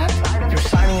downside of that. You're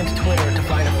signing into Twitter to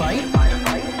find a fight,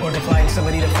 or to find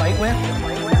somebody to fight with,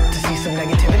 to see some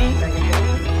negativity.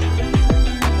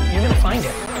 You're gonna find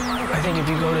it. I think if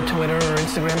you go to Twitter or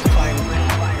Instagram to find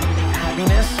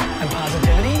happiness and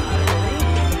positivity,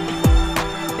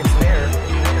 it's there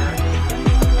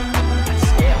at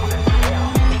scale.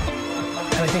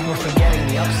 And I think we're forgetting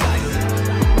the upside.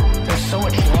 There's so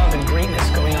much love and greatness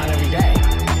going on every day.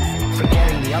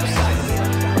 Forgetting the upside.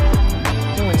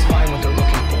 Humans find what they're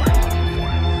looking for.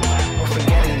 We're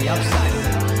forgetting the upside.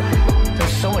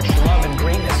 There's so much love and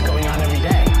greatness going on every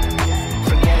day.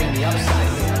 Forgetting the upside.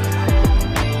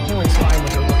 Humans find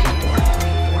what they're looking for.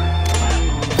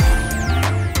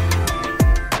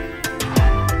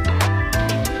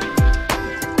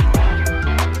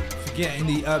 Forgetting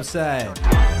the upside.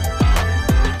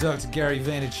 Dr. Gary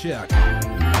Vaynerchuk.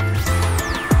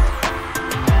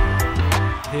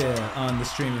 Here on the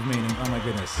Stream of Meaning. Oh my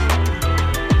goodness.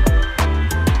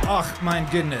 Ach, mein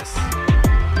goodness.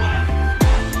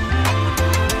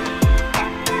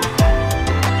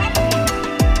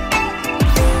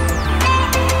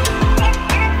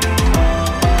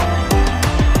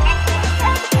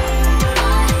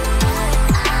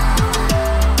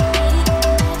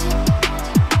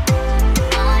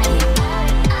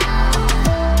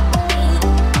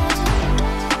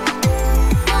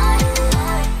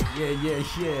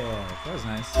 That was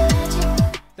nice.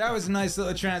 That was a nice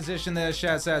little transition there.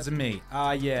 Shouts out to me.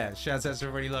 Yeah. Shouts out to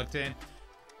everybody locked in.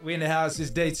 We in the house. It's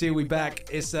day 2. We back.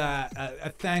 It's a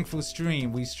thankful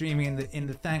stream. We streaming in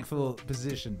the thankful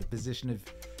position, the position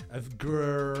of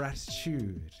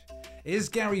gratitude. Is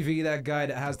Gary V that guy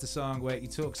that has the song where he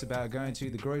talks about going to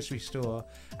the grocery store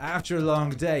after a long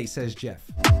day, says Jeff.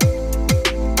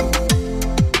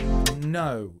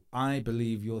 No, I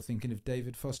believe you're thinking of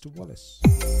David Foster Wallace.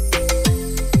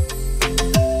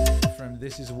 From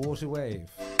This Is Water Wave.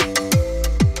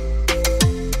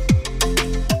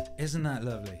 Isn't that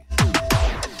lovely?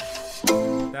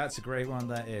 That's a great one,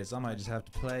 that is. I might just have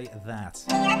to play that.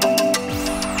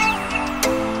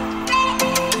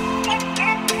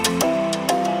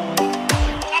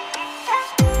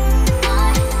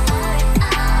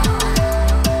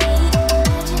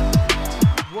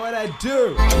 What I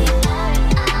do?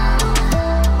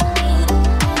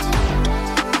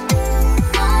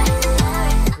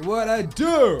 What I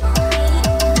do?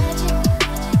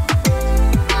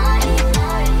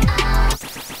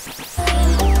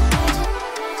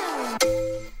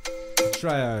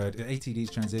 Triad. ATD's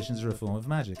transitions are a form of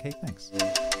magic. Hey, thanks.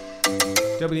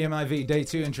 WMIV, day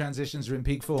 2 and transitions are in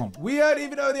peak form. We don't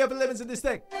even know the upper limits of this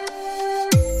thing.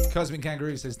 Cosmic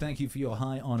Kangaroo says, thank you for your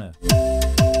high honor.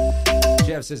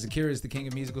 Jeff says, Akira is the king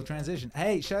of musical transition.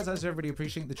 Hey, shout out to everybody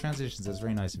appreciating the transitions. That's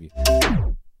very nice of you.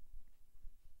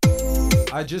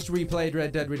 I just replayed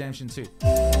Red Dead Redemption 2.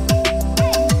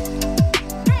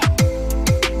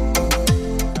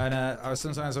 And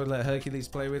sometimes I would let Hercules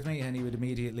play with me, and he would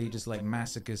immediately just like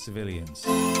massacre civilians.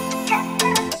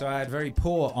 So I had very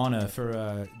poor honor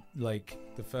for like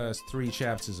the first 3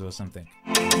 chapters or something.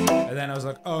 And then I was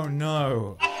like, oh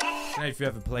no. I don't know if you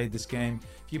ever played this game.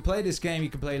 If you play this game, you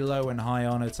can play low and high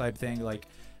honor type thing. Like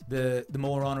the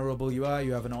more honorable you are,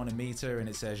 you have an honor meter, and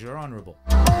it says you're honorable.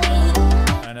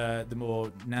 And the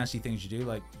more nasty things you do,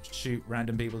 like shoot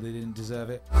random people that didn't deserve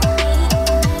it,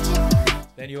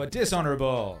 then you are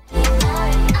dishonorable.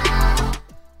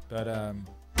 But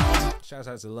shout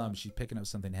out to Lum. She's picking up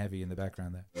something heavy in the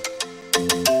background there.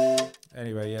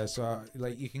 Anyway, yeah. So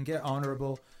like you can get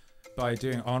honorable by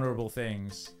doing honorable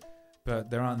things,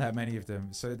 but there aren't that many of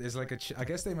them. So there's like I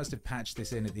guess they must have patched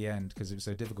this in at the end because it was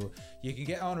so difficult. You can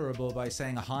get honorable by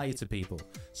saying hi to people.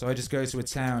 So I just go to a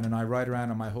town and I ride around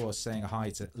on my horse saying hi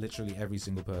to literally every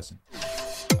single person.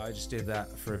 I just did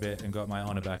that for a bit and got my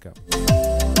honor back up.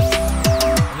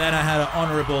 And then I had an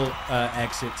honorable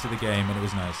exit to the game, and it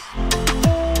was nice.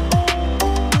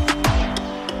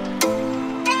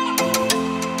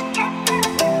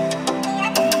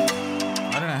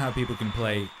 I don't know how people can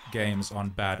play games on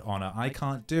bad honor. I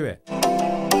can't do it.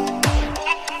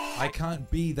 I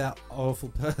can't be that awful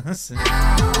person.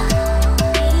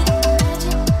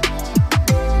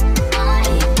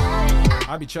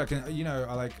 I'd be chucking, you know,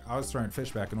 I was throwing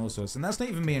fish back and all sorts, and that's not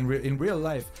even me in real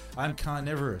life. I'm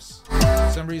carnivorous.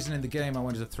 For some reason in the game, I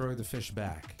wanted to throw the fish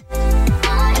back.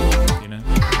 You know?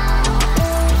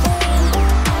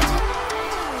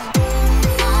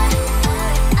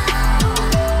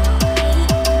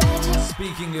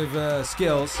 Speaking of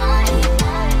skills,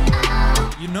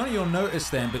 you'll notice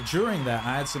then, but during that,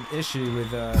 I had some issue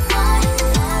with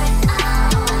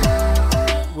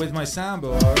my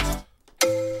soundboard.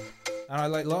 And I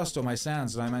lost all my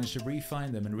sounds, and I managed to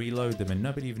re-find them and reload them, and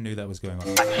nobody even knew that was going on.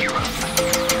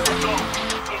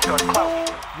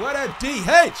 What a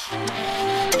DH!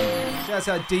 Shouts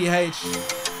out DH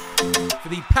for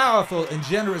the powerful and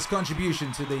generous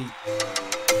contribution to the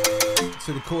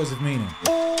cause of meaning.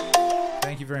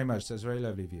 Thank you very much. That's very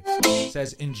lovely of you. It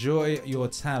says, enjoy your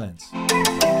talent.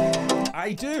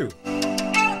 I do.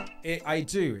 I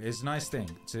do. It's a nice thing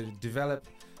to develop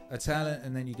a talent,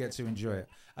 and then you get to enjoy it.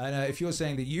 And if you're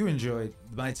saying that you enjoyed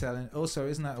my talent, also,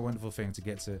 isn't that a wonderful thing to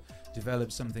get to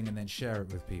develop something and then share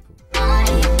it with people?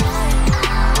 That's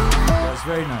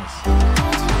very nice.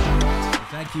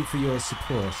 Thank you for your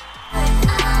support.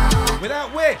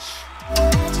 Without which,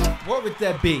 what would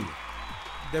there be?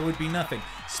 There would be nothing.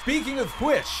 Speaking of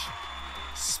which,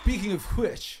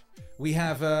 we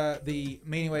have the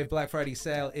Meaning Wave Black Friday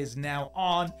sale is now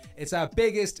on. It's our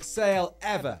biggest sale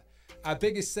ever. Our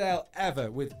biggest sale ever.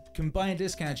 With combined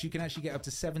discounts, you can actually get up to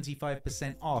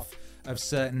 75% off of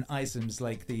certain items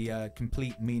like the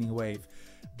complete Meaning Wave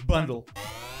bundle.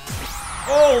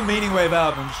 All Meaning Wave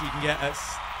albums you can get at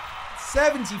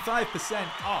 75%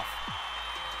 off.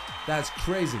 That's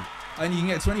crazy. And you can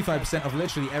get 25% off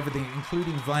literally everything,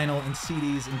 including vinyl and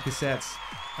CDs and cassettes.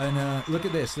 And look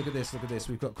at this.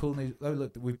 We've got cool news. Oh,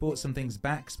 look, we've bought some things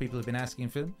back because people have been asking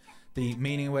for them. The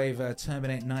Meaning Wave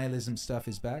Terminate Nihilism stuff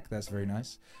is back. That's very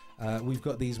nice. We've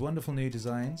got these wonderful new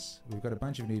designs. We've got a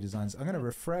bunch of new designs. I'm going to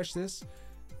refresh this.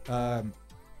 Hey,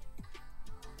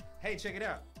 check it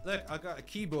out. Look, I got a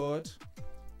keyboard.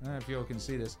 I don't know if you all can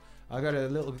see this. I got a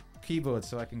little keyboard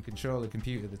so I can control the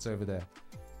computer that's over there.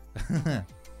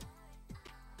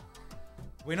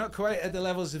 We're not quite at the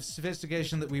levels of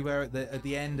sophistication that we were at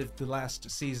the end of the last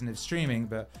season of streaming,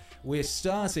 but we're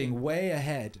starting way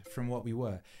ahead from what we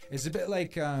were. It's a bit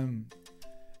like,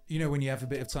 you know, when you have a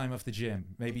bit of time off the gym.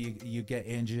 Maybe you get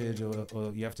injured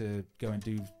or you have to go and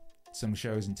do some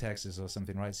shows in Texas or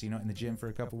something, right? So you're not in the gym for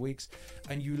a couple of weeks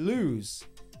and you lose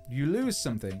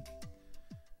something,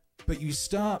 but you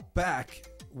start back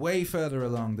way further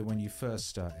along than when you first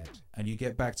started, and you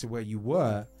get back to where you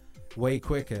were way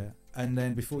quicker, and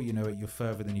then before you know it, you're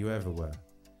further than you ever were.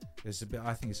 It's a bit,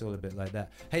 I think it's all a bit like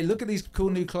that. Hey, look at these cool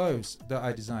new clothes that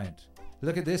I designed.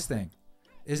 Look at this thing.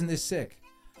 Isn't this sick?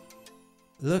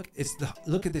 Look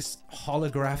at this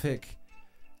holographic.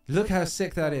 Look how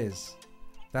sick that is.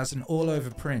 That's an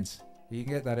all-over print. You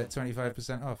can get that at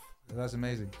 25% off. That's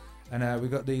amazing. And we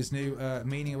got these new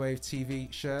Meaning Wave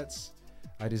TV shirts.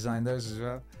 I designed those as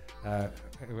well.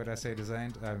 What did I say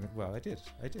designed? Well, I did.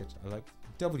 I like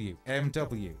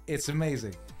WMW. It's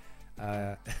amazing.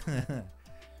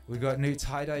 We got new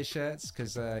tie-dye shirts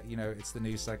because you know, it's the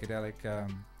new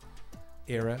psychedelic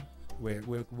era.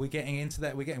 We're getting into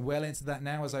that. We're getting well into that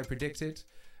now, as I predicted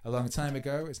a long time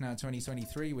ago. It's now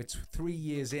 2023. We're 3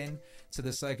 years in to the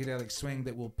psychedelic swing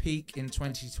that will peak in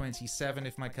 2027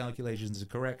 if my calculations are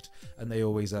correct, and they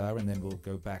always are. And then we'll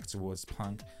go back towards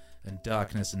punk and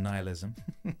darkness and nihilism.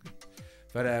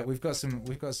 But we've got some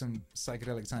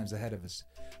psychedelic times ahead of us.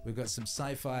 We've got some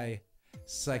sci-fi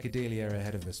psychedelia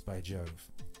ahead of us by Jove.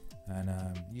 And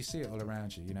you see it all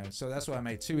around you, you know. So that's why I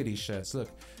made 2 of these shirts.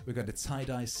 Look, we've got the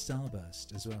tie-dye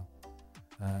starburst as well.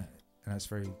 And that's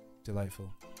very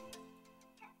delightful.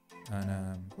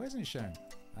 And where's it shown?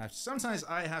 Sometimes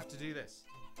I have to do this.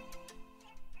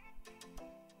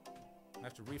 I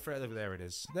have to refresh. There it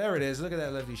is. There it is. Look at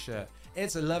that lovely shirt.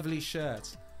 It's a lovely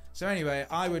shirt. So anyway,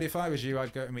 if I was you,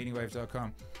 I'd go to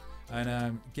meaningwave.com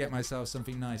and get myself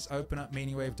something nice. Open up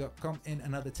meaningwave.com in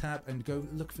another tab and go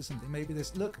look for something. Maybe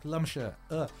this. Look, Lum shirt.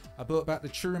 I bought back the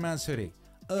True Romance hoodie.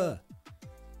 You know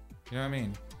what I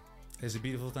mean? It's a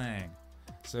beautiful thing.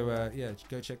 So yeah,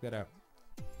 go check that out.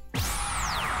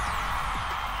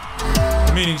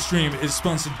 The Meaning Stream is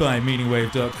sponsored by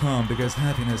meaningwave.com because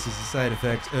happiness is a side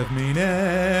effect of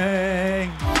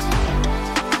meaning.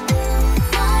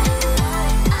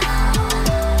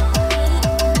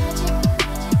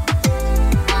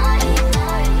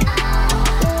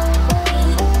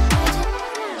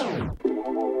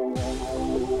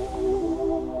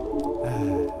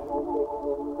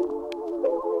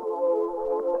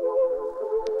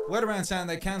 Word around town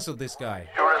they cancelled this guy.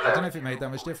 I don't know if it made that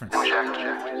much difference.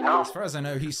 As far as I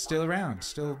know, he's still around,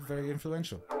 still very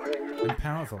influential and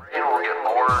powerful.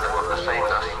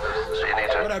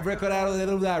 What up, Rick? What out a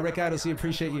little Rick Adelson,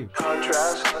 appreciate you.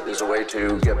 Contrast is a way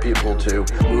to get people to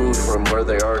move from where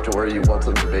they are to where you want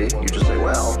them to be. You just say,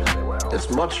 well, it's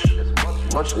much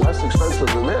less expensive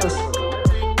than this.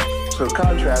 So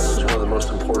contrast is one of the most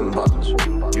important buttons.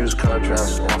 Use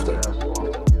contrast often.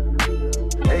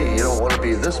 Hey, you don't want to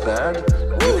be this bad,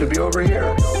 you could be over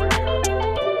here.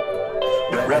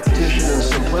 Repetition and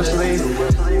simplicity,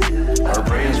 our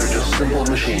brains are just simple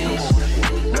machines.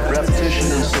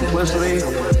 Repetition and simplicity,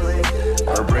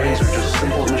 our brains are just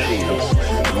simple machines.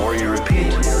 The more you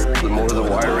repeat, the more the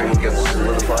wiring gets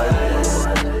solidified.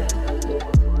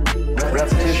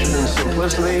 Repetition and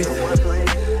simplicity,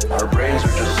 our brains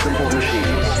are just simple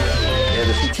machines. And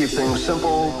if you keep things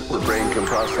simple, the brain can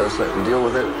process it and deal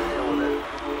with it.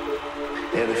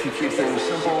 And if you keep things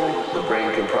simple, the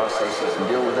brain can process it and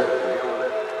deal with it.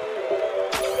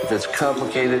 If it's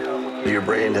complicated, your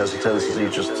brain has a tendency to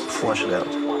just flush it out.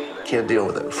 Can't deal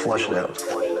with it, flush it out.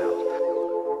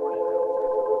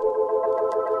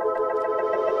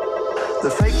 The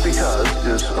fake because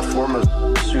is a form of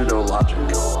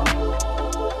pseudo-logic.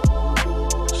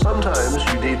 Sometimes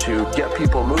you need to get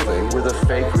people moving with a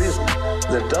fake reason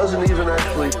that doesn't even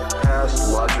actually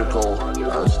pass logical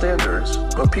standards,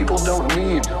 but people don't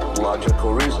need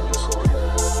logical reasons.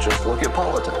 Just look at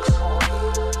politics.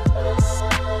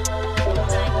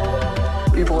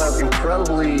 People have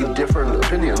incredibly different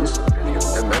opinions,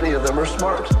 and many of them are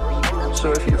smart.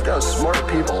 So if you've got smart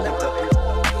people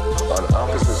on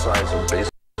opposite sides of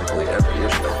basically every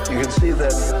issue, you can see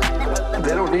that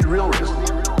they don't need real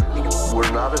reasons.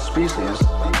 We're not a species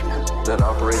that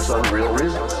operates on real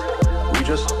reasons. We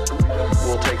just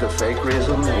We'll take a fake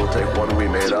reason, we'll take one we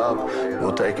made up,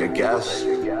 we'll take a guess,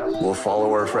 we'll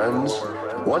follow our friends.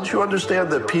 Once you understand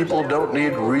that people don't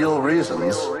need real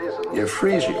reasons, it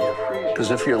frees you. Because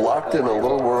if you're locked in a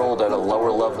little world at a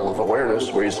lower level of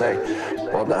awareness where you say,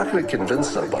 well, I'm not going to convince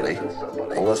somebody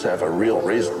unless I have a real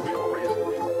reason.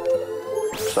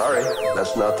 Sorry,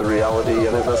 that's not the reality any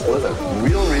of us live in.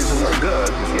 Real reasons are good.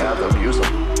 If you have them, use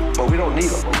them. But we don't need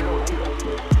them.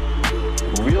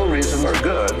 Real reasons are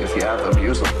good. If you have them,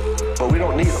 use them. But we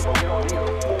don't need them.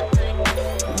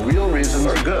 Real reasons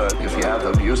are good. If you have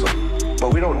them, use them.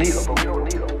 But we don't need them.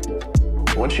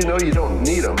 Once you know you don't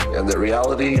need them and that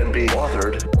reality can be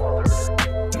authored,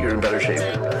 you're in better shape.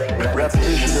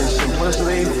 Repetition and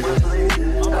simplicity,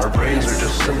 our brains are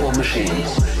just simple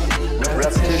machines.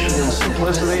 Repetition and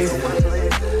simplicity,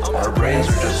 our brains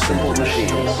are just simple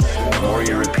machines. The more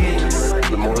you repeat,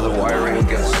 the more the wiring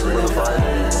gets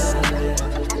solidified.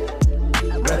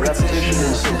 Repetition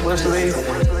and simplicity,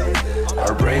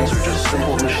 our brains are just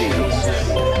simple machines.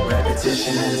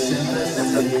 Repetition and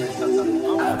simplicity,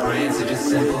 our brains are just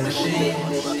simple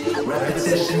machines.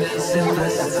 Repetition and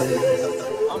simplicity,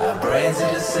 our brains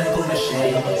are just simple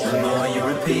machines. The more you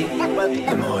repeat,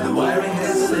 the more the wiring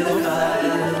gets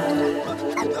solidified.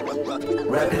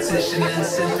 Repetition and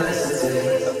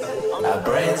simplicity, our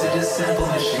brains are just simple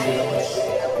machines.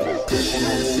 Repetition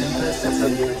and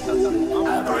simplicity,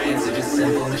 our brains are just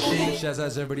simple machines. Shouts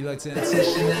out to everybody locked in.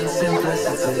 Repetition and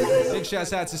simplicity. Big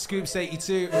shouts out to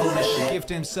Scoops82. Gift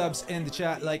him subs in the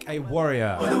chat like a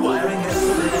warrior. The wiring gets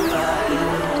solidified.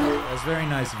 That's very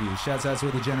nice of you. Shouts out to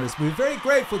all the generous. We're very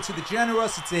grateful to the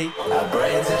generosity Our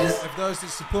brains are just of those that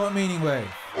support Meaning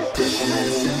Wave. repetition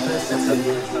and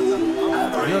simplicity.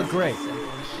 Our brains You're great.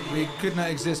 We could not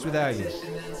exist without you.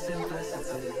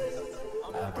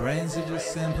 Our brains are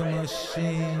just simple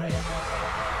machines.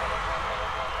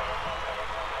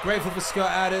 Grateful for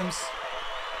Scott Adams,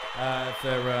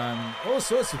 for all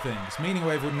sorts of things. Meaning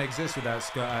Wave wouldn't exist without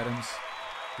Scott Adams.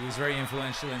 He was very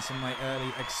influential in some of my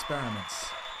early experiments.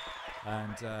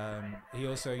 And he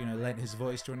also, lent his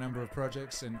voice to a number of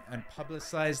projects and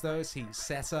publicized those. He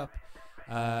set up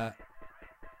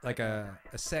like a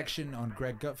section on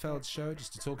Greg Gutfeld's show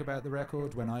just to talk about the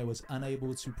record when I was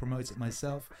unable to promote it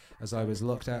myself as I was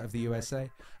locked out of the USA.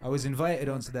 I was invited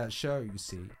onto that show, you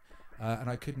see, and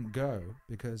I couldn't go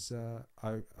because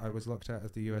I was locked out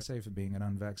of the USA for being an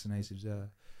unvaccinated,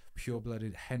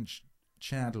 pure-blooded hench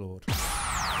Chadlord.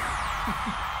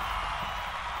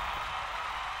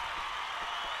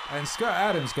 And Scott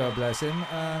Adams, God bless him,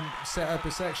 set up a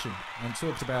section and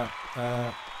talked about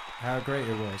how great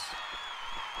it was.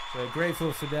 So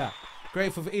grateful for that.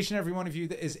 Grateful for each and every one of you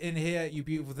that is in here, you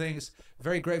beautiful things.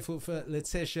 Very grateful for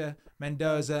Leticia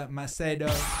Mendoza Macedo,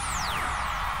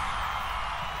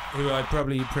 who I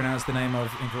probably pronounced the name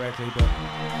of incorrectly, but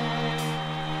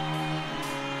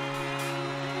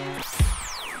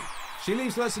she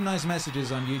leaves lots of nice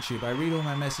messages on YouTube. I read all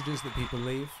my messages that people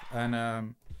leave, and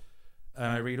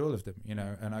I read all of them,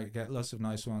 and I get lots of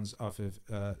nice ones off of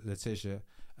Leticia.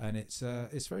 And it's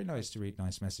very nice to read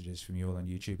nice messages from you all on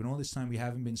YouTube. And all this time we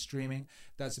haven't been streaming.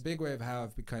 That's a big way of how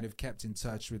I've kind of kept in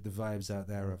touch with the vibes out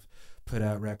there of put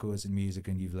out records and music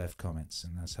and you've left comments.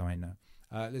 And that's how I know.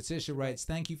 Leticia writes,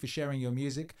 thank you for sharing your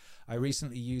music. I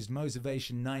recently used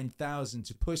Motivation 9000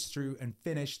 to push through and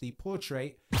finish the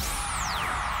portrait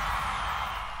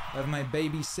of my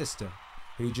baby sister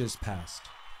who just passed.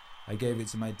 I gave it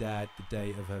to my dad the day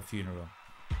of her funeral.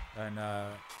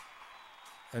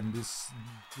 And this,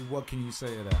 what can you say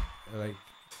to that? Like,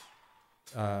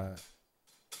 what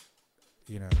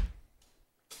can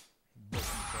you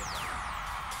say?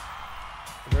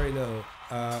 Very little.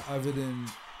 Other than,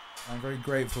 I'm very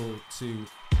grateful to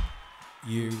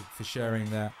you for sharing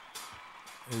that.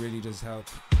 It really does help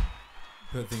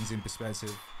put things in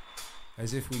perspective.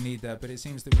 As if we need that, but it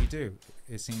seems that we do.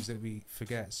 It seems that we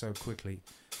forget so quickly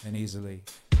and easily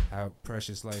how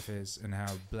precious life is and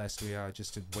how blessed we are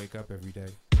just to wake up every day,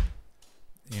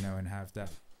 and have that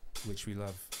which we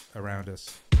love around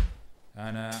us.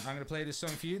 And I'm going to play this song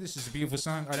for you. This is a beautiful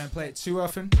song. I don't play it too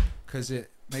often because it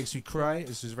makes me cry.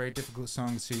 This is a very difficult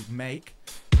song to make,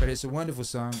 but it's a wonderful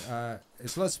song.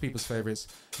 It's lots of people's favorites.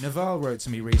 Naval wrote to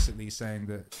me recently saying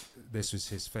that this was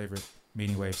his favorite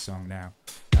Meaning Wave song now,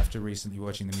 after recently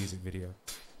watching the music video.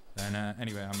 And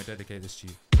anyway, I'm going to dedicate this to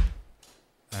you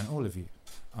and all of you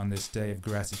on this day of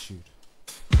gratitude.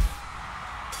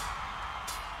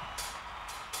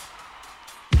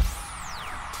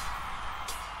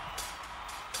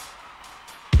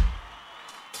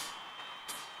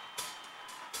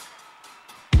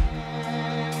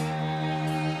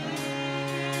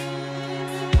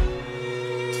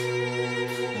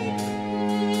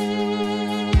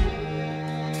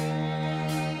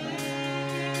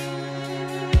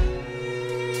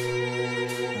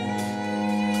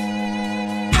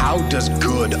 How does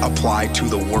good apply to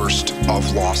the worst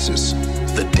of losses,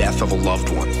 the death of a loved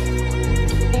one?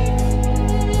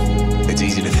 It's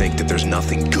easy to think that there's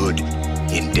nothing good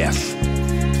in death.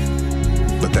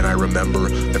 But then I remember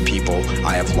the people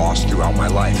I have lost throughout my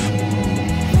life.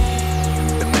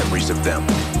 The memories of them,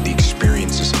 the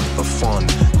experiences of fun,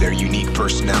 their unique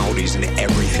personalities, and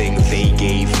everything they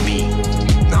gave me,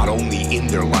 not only in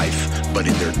their life, but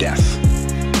in their death.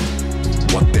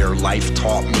 What their life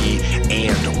taught me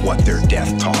and what their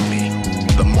death taught me.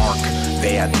 The mark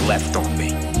they had left on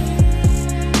me.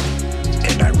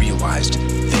 And I realized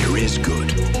there is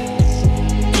good.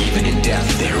 Even in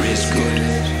death, there is good.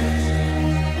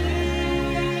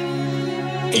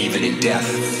 Even in death,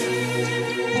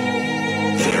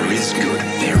 there is good.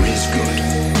 There is good.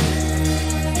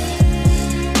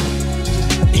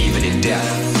 Even in death,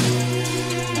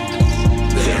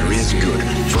 there is good.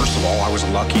 First of all, I was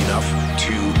lucky enough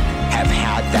to have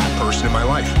had that person in my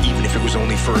life, even if it was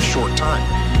only for a short time.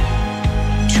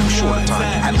 Too short a time.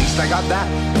 At least I got that.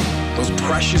 Those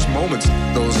precious moments,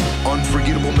 those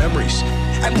unforgettable memories.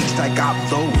 At least I got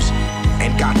those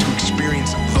and got to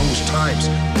experience those times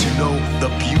to know the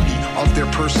beauty of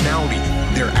their personality,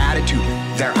 their attitude,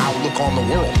 their outlook on the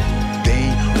world.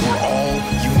 They were all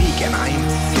unique, and I am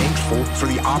thankful for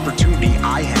the opportunity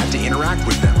I had to interact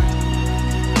with them.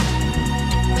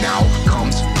 Now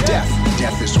comes death.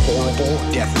 Death is horrible,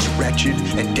 death is wretched,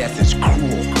 and death is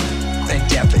cruel. And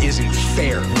death isn't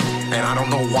fair. And I don't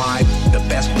know why the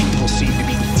best people seem to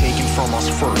be taken from us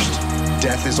first.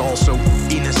 Death is also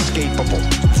inescapable.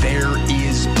 There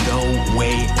is no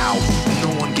way out.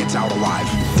 No one gets out alive.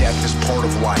 Death is part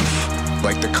of life,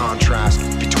 like the contrast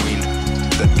between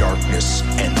the darkness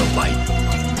and the light.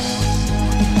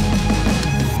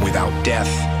 Without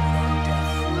death,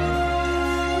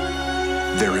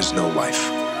 there is no life.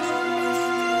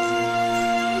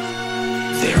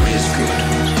 There is good.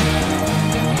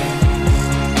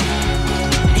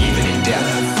 Even in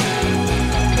death,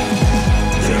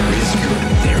 there is good.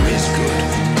 There is good.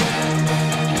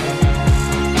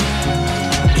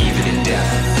 Even in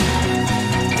death,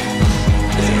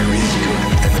 there is good.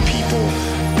 And the people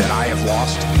that I have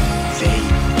lost, they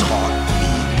taught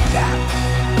me that.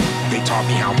 They taught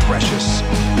me how precious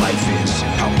life is,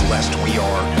 how blessed we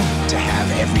are to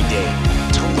have every day,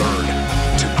 to learn,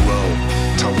 to grow,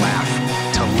 to laugh,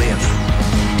 to live,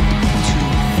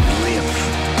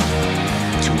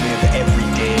 to live every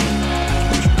day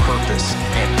with purpose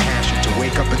and passion, to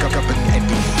wake up and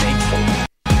be thankful.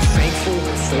 Thankful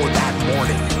for that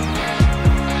morning.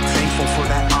 Thankful for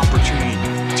that opportunity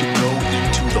to go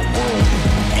into the world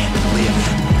and live.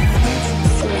 Live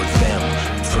for them,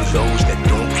 for those that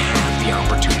don't have the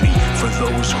opportunity, for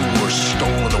those who were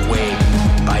stolen away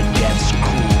by death's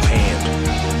cruel hand.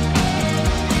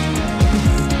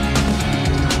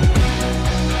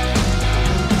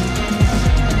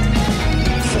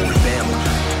 For them,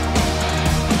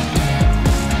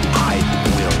 I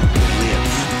will live.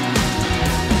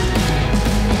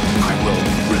 I will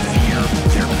revere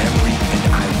their memory, and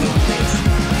I will live.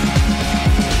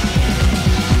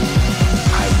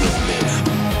 I will live.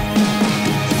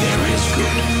 There is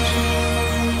good.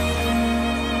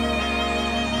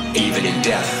 Even in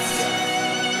death,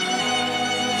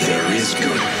 there is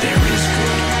good. There is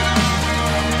good.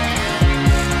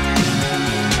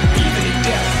 Even in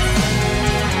death,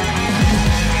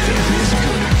 there is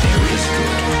good. There is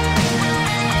good.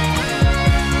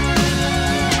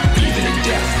 Even in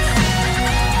death,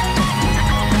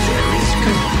 there is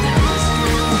good. There is good.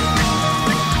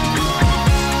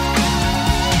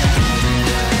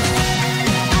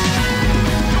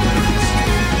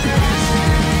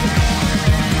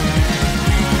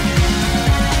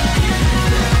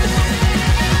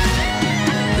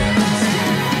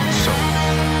 So,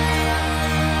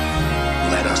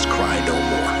 let us cry no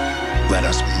more. Let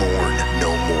us mourn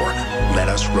no more. Let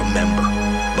us remember,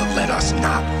 but let us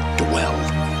not dwell.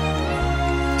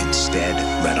 Instead,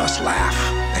 let us laugh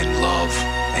and love,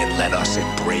 and let us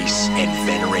embrace and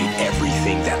venerate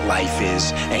everything that life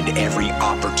is and every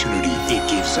opportunity it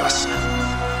gives us.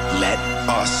 Let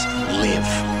us live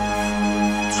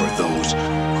for those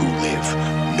who live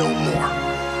no more.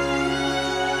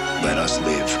 Let us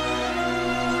live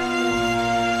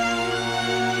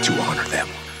to honor them.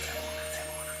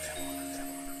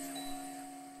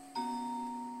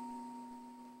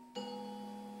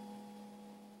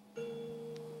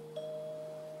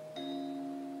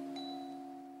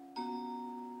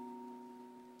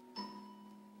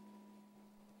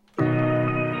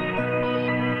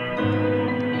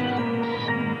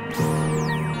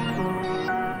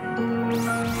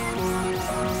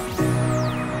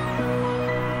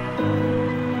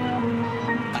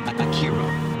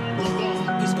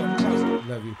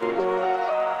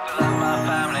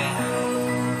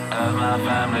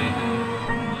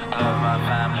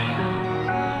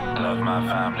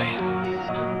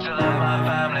 family. To love my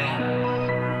family.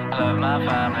 Love my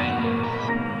family.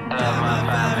 Love my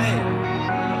family.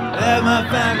 Love my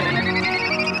family.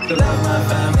 To love my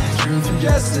family. Truth and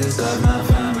justice. Love my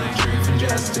family. Truth and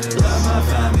justice. Love my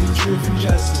family. Truth and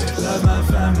justice. Love my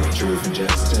family. Truth and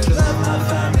justice. Love my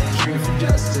family. Truth and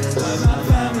justice. Love my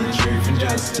family. Truth and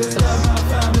justice. Love my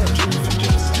family. Truth and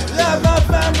justice. Love my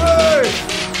family.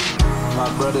 My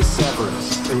brother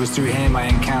Severus, it was through him I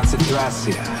encountered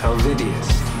Thracia, Helvidius,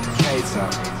 Cato,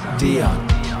 Dion,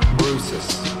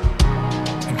 Brutus,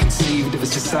 and conceived of a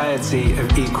society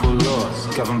of equal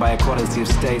laws, governed by equality of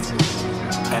status,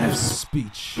 and of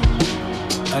speech,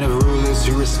 and of rulers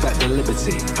who respect the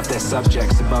liberty of their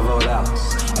subjects above all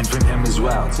else, and from him as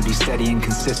well to be steady and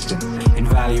consistent in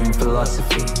valuing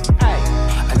philosophy,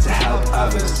 and to help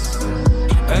others.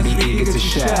 And be eager to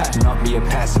share, not be a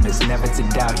pessimist, never to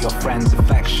doubt your friend's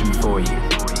affection for you.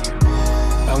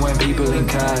 And when people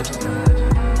incurred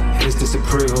his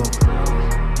disapproval,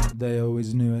 they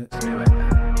always knew it.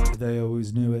 They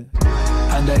always knew it.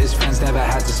 And that his friends never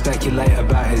had to speculate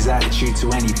about his attitude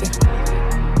to anything.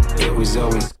 It was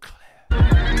always clear.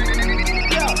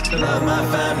 Love my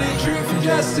family, truth and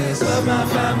justice. Love my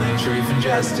family, truth and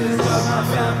justice. Love my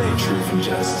family, truth and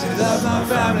justice. Love my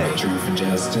family, truth and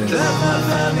justice. Love my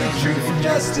family, truth and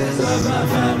justice. Love my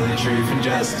family, truth and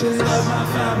justice. Love my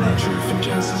family, truth and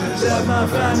justice. Love my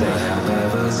family, to help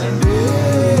others and be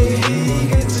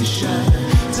eager to shine.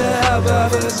 To help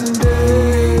others and be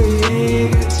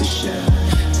eager to shine.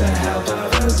 To help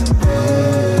others and be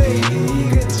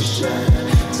eager to shine.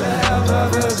 To help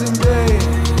others and be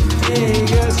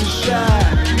eager to shine.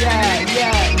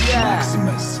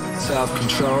 Maximus,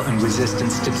 self-control and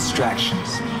resistance to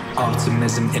distractions,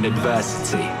 optimism in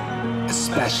adversity,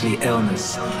 especially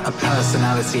illness, a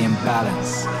personality in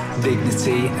balance,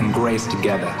 dignity and grace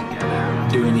together,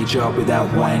 doing your job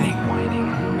without whining.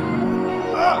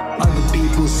 Other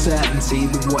people's certainty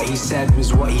that what he said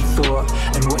was what he thought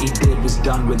and what he did was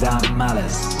done without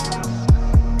malice.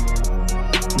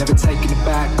 Never taken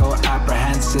aback or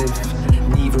apprehensive,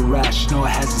 neither rash nor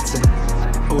hesitant,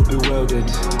 or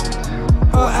bewildered,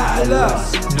 or at a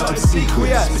loss, not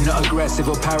obsequious, but not aggressive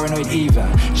or paranoid either.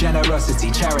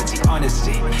 Generosity, charity,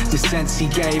 honesty, the sense he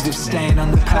gave of staying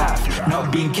on the path,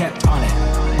 not being kept on it,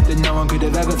 that no one could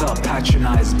have ever felt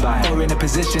patronized by, or in a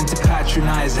position to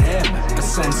patronize him, a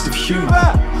sense of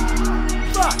humor.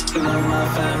 Love my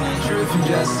family, truth and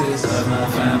justice. Love my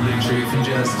family, truth and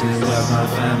justice. Love my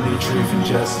family, truth and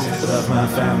justice. Love my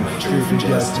family, truth and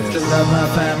justice. Love my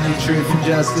family, truth and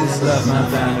justice. Love my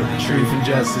family, truth and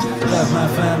justice. Love my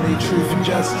family, truth and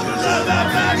justice. Love my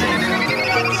family,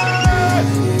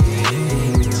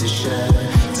 eager to share.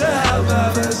 To help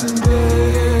others and be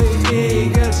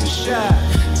eager to share.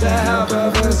 To help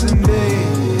others and be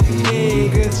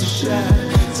eager to share.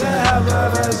 To help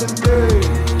others and be.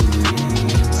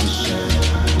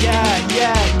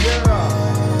 Yeah, girl.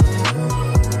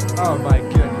 Oh my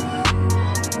goodness.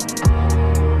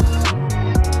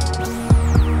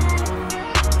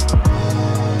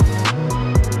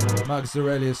 Marcus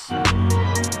Aurelius. Here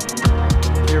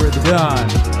at the dawn.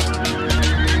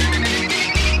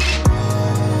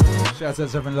 Shout out to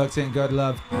everyone locked in. God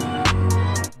love.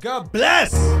 God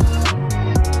bless.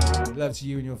 Love to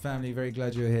you and your family. Very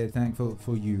glad you're here. Thankful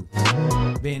for you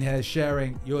being here,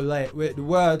 sharing your light with the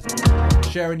world,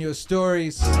 sharing your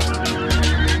stories.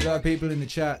 A lot of people in the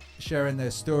chat sharing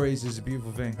their stories is a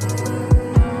beautiful thing.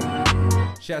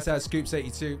 Shout out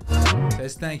Scoops82.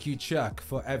 Says thank you, Chuck,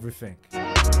 for everything.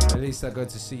 At least I got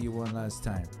to see you one last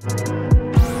time.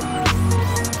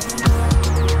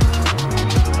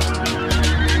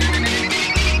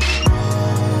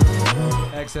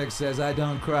 XX says, I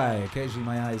don't cry. Occasionally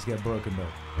my eyes get broken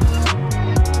though.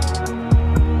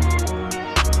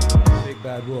 Big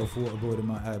bad wolf waterboarding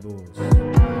my eyeballs.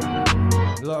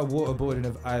 A lot of waterboarding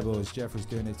of eyeballs. Jeff was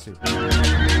doing it too.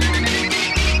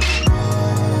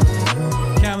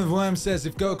 Cam of Worm says,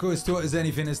 if Goku has taught us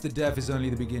anything, it's that death is only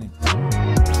the beginning.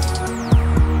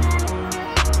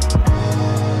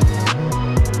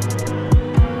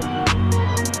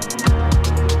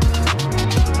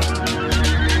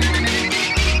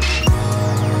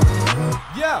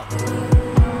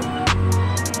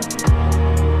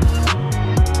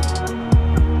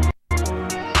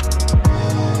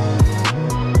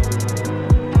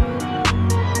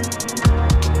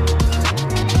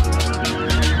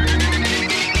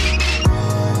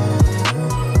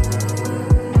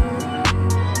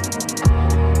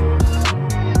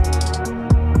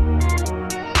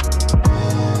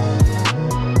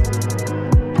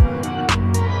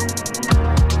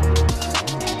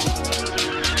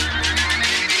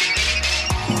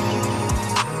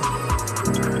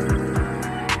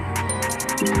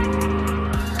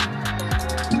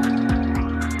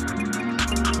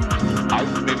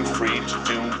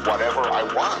 whatever I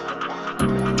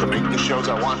want, to make the shows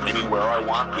I want, anywhere I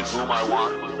want, with whom I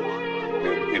want,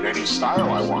 in any style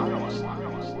I want.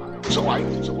 So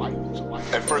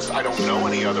at first I don't know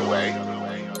any other way,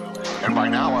 and by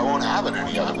now I won't have it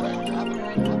any other way.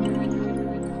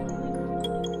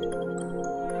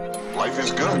 Life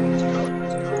is good.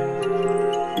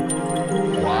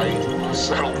 Why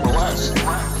settle for less?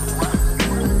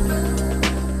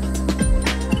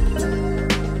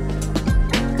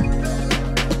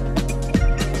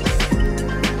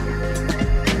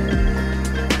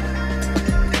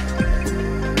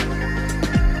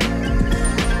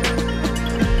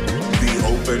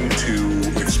 To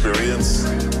experience,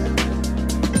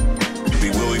 be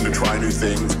willing to try new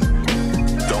things,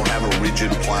 don't have a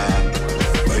rigid plan,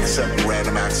 accept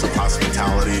random acts of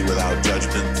hospitality without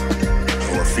judgment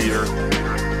or fear.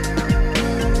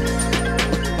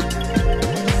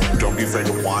 Don't be afraid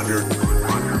to wander,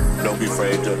 don't be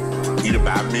afraid to eat a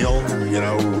bad meal. You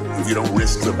know, if you don't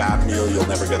risk the bad meal, you'll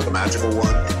never get the magical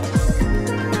one.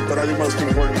 But I think most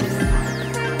important,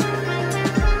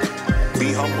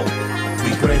 be humble.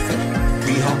 Be grateful,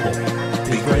 be humble,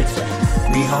 be grateful,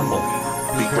 be humble,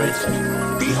 be grateful,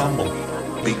 be humble,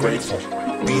 be grateful,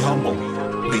 be humble,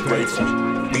 be grateful,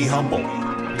 be humble,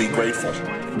 be grateful,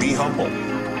 be humble,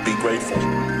 be grateful,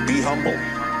 be humble,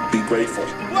 be grateful,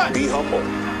 be humble,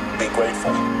 be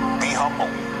grateful, be humble,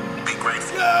 be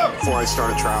grateful. Before I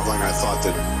started traveling, I thought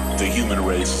that the human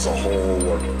race as a whole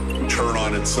would turn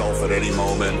on itself at any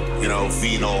moment, you know,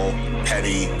 venal,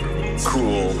 petty,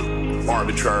 cruel,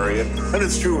 arbitrary, and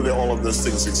it's true that all of those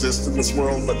things exist in this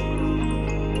world, but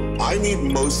I meet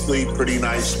mostly pretty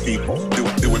nice people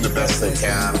doing the best they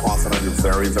can, often under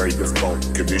very, very difficult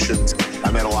conditions. I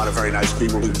met a lot of very nice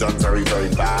people who've done very, very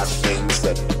bad things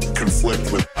that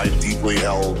conflict with my deeply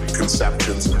held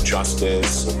conceptions of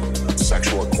justice, and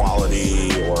sexual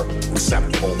equality, or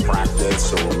acceptable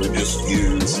practice, or religious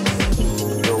views.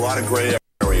 There are a lot of gray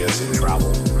areas in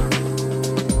travel.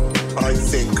 But I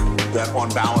think that on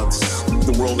balance,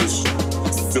 the world is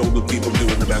filled with people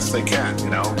doing the best they can, you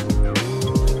know?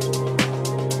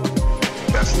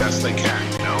 Best they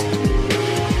can, you know?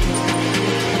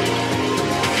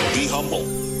 Be humble,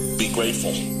 be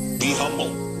grateful, be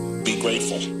humble, be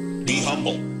grateful, be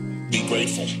humble, be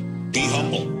grateful, be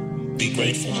humble, be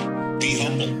grateful, be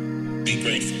humble, be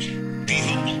grateful, be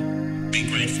humble, be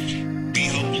grateful, be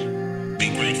humble, be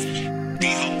grateful,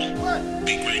 be humble,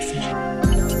 be grateful.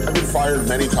 I've been fired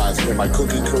many times in my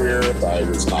cooking career. I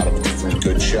was not a particularly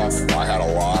good chef. I had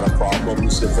a lot of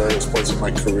problems at various points in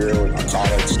my career and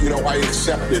narcotics. You know, I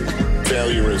accepted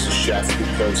failure as a chef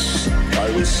because I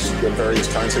was at various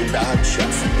times a bad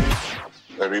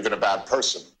chef, or even a bad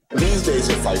person. These days,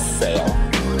 if I fail,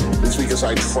 it's because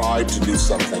I tried to do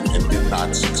something and did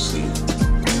not succeed,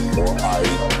 or I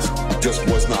just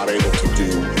was not able to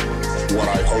do what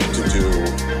I hoped to do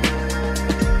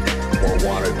or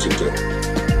wanted to do.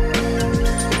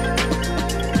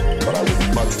 But I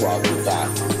would much rather that.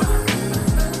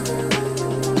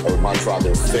 I would much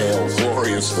rather fail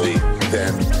gloriously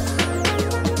than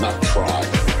not try,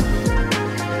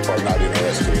 or not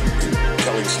interested in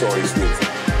telling stories with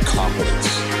competence.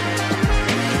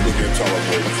 We can tell them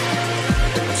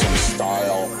with some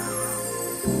style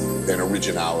and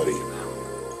originality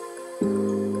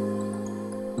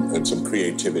and some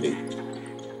creativity.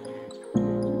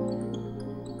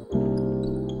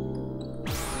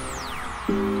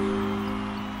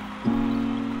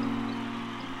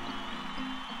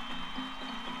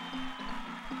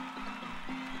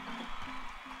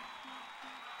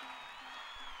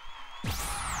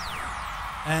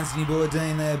 Anthony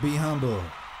Bourdain there, be humble,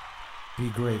 be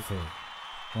grateful.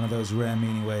 One of those rare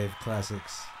Meaning Wave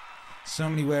classics. So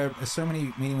many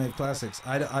Meaning Wave classics.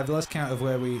 I've lost count of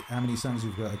how many songs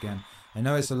we've got again. I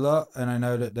know it's a lot, and I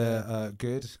know that they're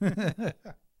good. There's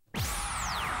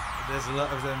a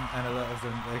lot of them, and a lot of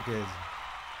them are good.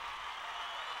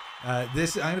 I'm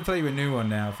gonna play you a new one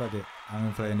now. Fuck it, I'm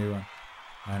gonna play a new one.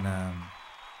 And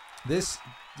this,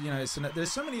 you know,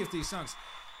 there's so many of these songs.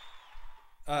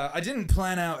 I didn't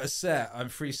plan out a set. I'm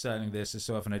freestyling this as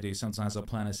so often I do. Sometimes I'll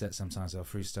plan a set, sometimes I'll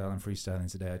freestyle. I'm freestyling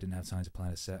today. I didn't have time to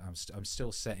plan a set. I'm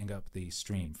still setting up the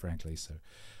stream, frankly. So,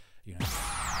 you know,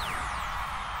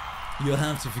 you'll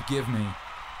have to forgive me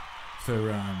for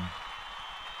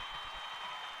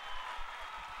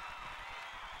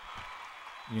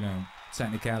you know,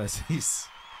 technicalities,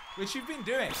 which you've been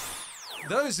doing.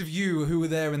 Those of you who were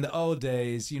there in the old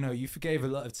days, you know, you forgave a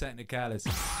lot of technicalities.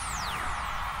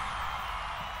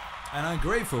 And I'm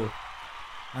grateful.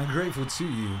 I'm grateful to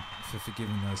you for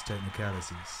forgiving those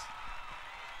technicalities.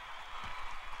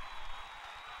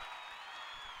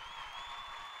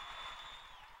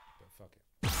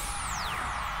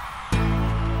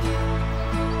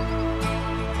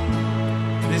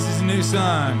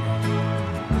 song.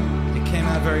 It came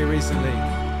out very recently.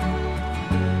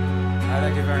 I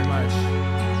like it very much.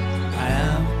 I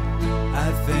am, I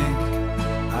think,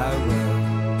 I will.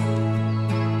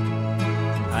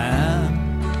 I am,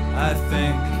 I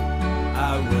think,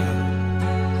 I will.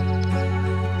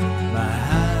 My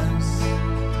hands,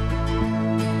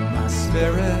 my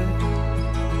spirit,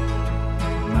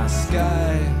 my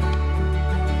sky,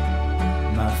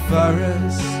 my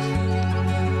forest,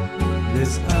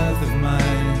 this earth of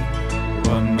mine.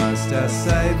 What must I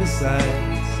say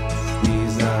besides?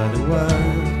 These are the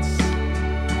words,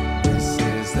 this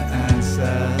is the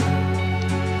answer.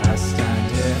 I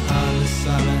stand here on the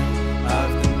summit of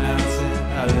the mountain.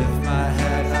 I lift my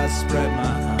head, I spread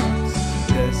my arms.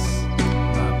 This,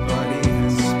 my body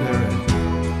and spirit.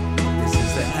 This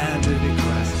is the end of the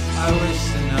quest. I wish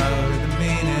to know the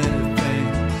meaning of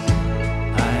things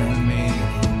I am meaning.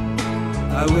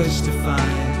 I wish to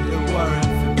find a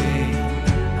warrant for me.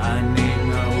 I need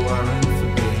no warrant for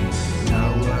me. No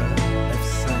word of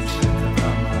sanction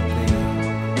upon my being.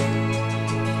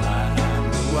 I am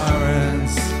the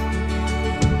warrants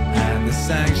and the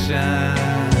sanction.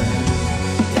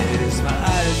 It is my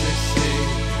eyes which see,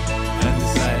 and the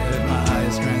sight of my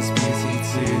eyes grants beauty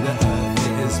to the earth.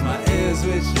 It is my ears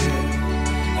which hear,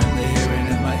 and the hearing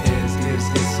of my ears gives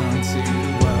its song to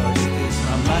the world. It is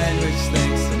my mind which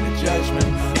thinks, and the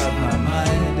judgment of my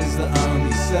mind is the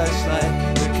only searchlight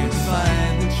that can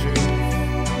find the truth.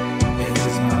 It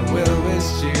is my will which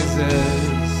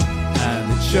chooses, and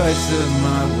the choice of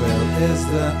my will is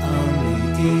the only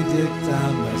edict I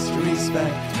must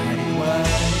respect. Any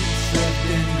words have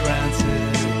been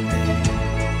granted me,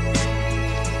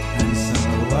 and some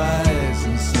are wise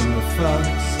and some are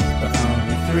false, but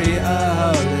only 3 are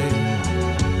holy.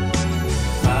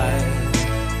 I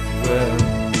will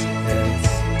it.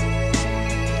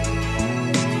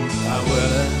 I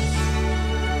will it.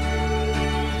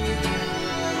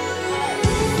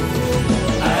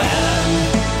 I am,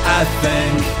 I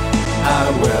think, I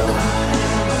will.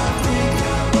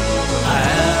 I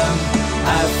am,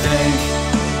 I think,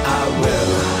 I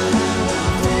will.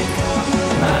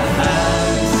 My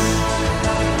hands,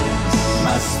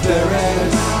 my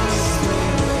spirit,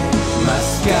 my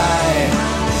sky,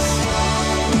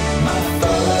 my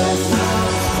forest.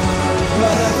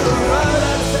 Whatever road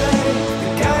I take, the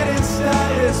guiding star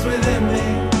is within me.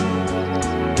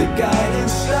 The guiding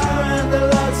star and the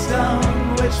lodestone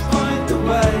which point the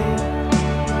way.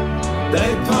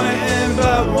 They point in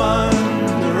but one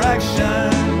direction.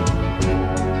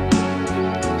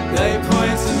 They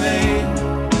point to me.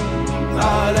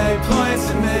 Oh, they point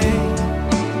to me.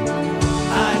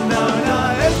 I know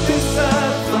not if this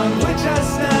earth on which I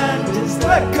stand is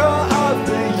the core of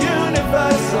the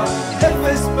universe, or if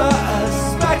it's but a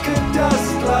speck of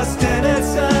dust lost in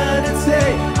eternity.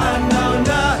 I know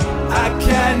not, I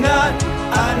cannot,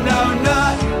 I know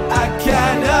not, I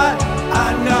cannot,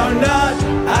 I know not,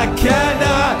 I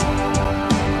cannot.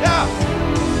 Yeah.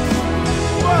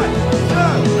 1,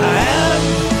 2. I am,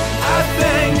 I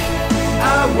think,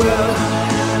 I will.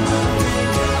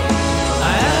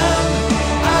 I am,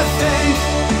 I think,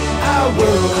 I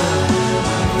will.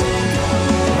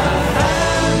 My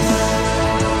hands,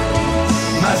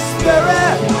 my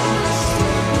spirit,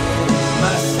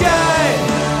 my sky,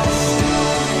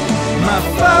 my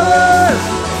forest.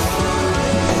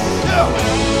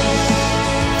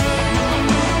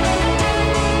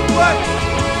 What?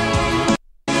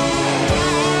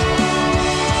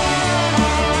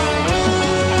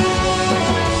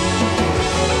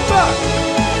 Fuck!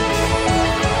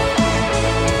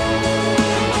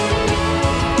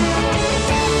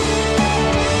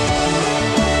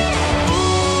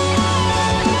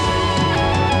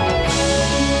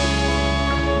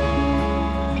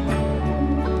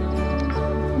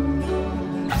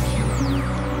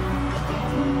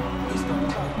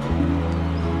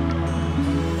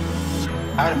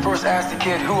 I had first asked the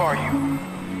kid, who are you?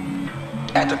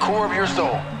 At the core of your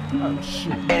soul. Oh,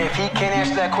 shit. And if he can't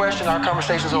answer that question, our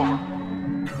conversation's over.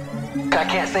 I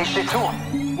can't say shit to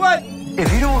him. What?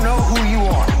 If you don't know who you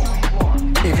are,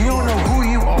 if you don't know who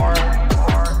you are,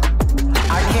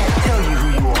 I can't tell you who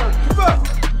you are. Fuck!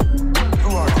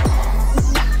 Who are you?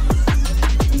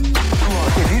 Who are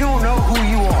you? If you don't know who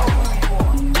you are,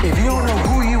 if you don't know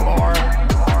who you are,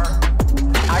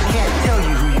 I can't tell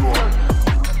you who you are.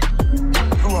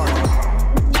 Who are you?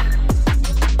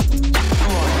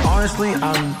 Who are you? Honestly,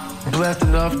 I'm blessed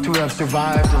enough to have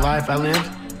survived the life I lived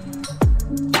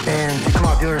and to come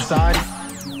out the other side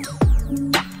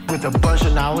with a bunch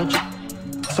of knowledge.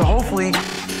 So hopefully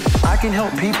I can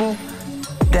help people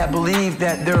that believe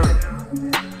that they're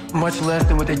much less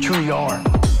than what they truly are.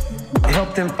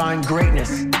 help them find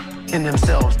greatness in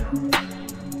themselves.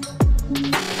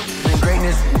 And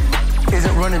greatness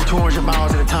isn't running 200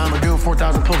 miles at a time or doing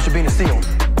 4,000 pull-ups or being a SEAL.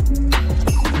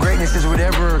 Greatness is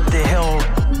whatever the hell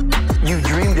you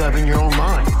dreamed of in your own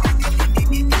mind.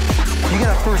 You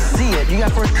gotta first see it. You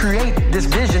gotta first create this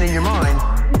vision in your mind.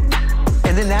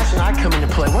 And then that's when I come into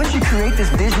play. Once you create this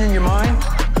vision in your mind,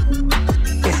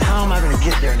 it's how am I gonna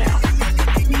get there now?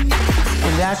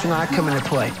 And that's when I come into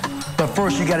play. But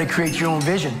first you gotta create your own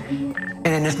vision.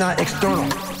 And it's not external.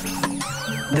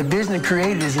 The vision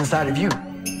created is inside of you.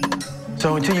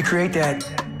 So until you create that,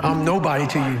 I'm nobody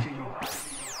to you.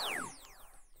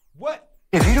 What?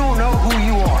 If you don't know who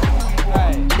you are,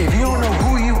 if you don't know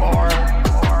who you are,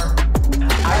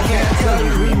 I can't tell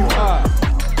you who you are.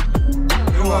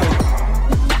 Who are you?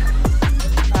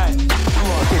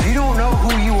 If you don't know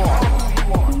who you are,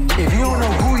 if you don't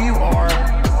know who you are,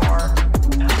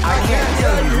 I can't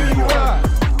tell you who you are.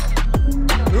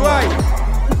 Who are you?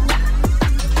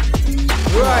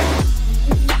 Who are you?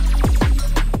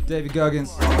 David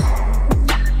Goggins.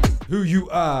 Who You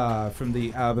Are from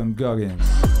the album Goggins.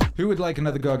 Who would like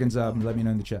another Goggins album? Let me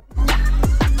know in the chat.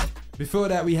 Before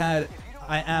that we had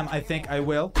I Am, I Think I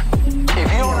Will. If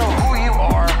you don't know who you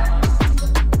are,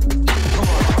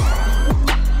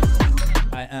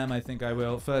 I Am, I Think I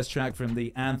Will. First track from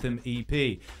the Anthem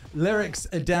EP. Lyrics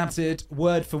adapted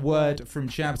word for word from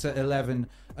chapter 11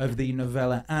 of the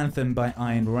novella Anthem by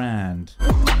Ayn Rand.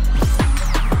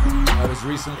 I was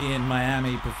recently in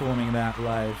Miami performing that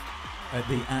live at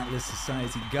the Atlas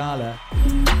Society Gala.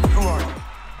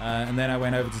 And then I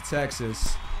went over to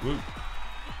Texas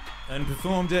and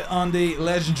performed it on the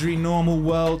legendary Normal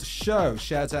World show.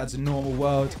 Shout out to Normal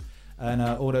World and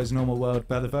all those Normal World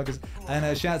motherfuckers.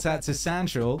 And shout out to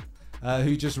Sanchel,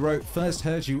 who just wrote First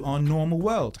Heard You on Normal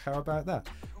World. How about that?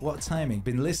 What timing.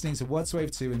 Been listening to What's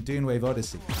Wave 2 and Dune Wave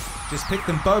Odyssey. Just picked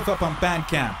them both up on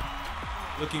Bandcamp.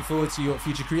 Looking forward to your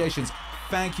future creations.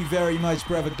 Thank you very much,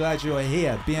 brother. Glad you're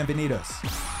here. Bienvenidos.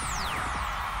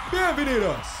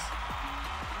 Bienvenidos.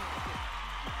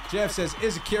 Jeff says,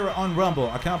 is Akira on Rumble?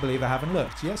 I can't believe I haven't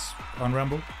looked. Yes, on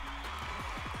Rumble.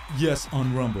 Yes,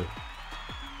 on Rumble.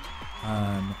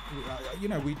 You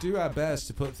know, we do our best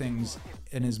to put things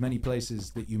in as many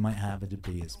places that you might have it to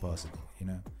be as possible, you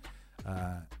know.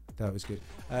 That was good.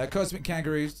 Cosmic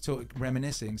Kangaroo,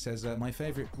 reminiscing, says, my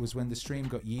favorite was when the stream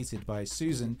got yeeted by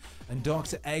Susan and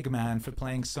Dr. Eggman for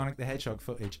playing Sonic the Hedgehog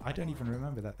footage. I don't even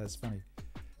remember that. That's funny.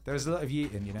 There was a lot of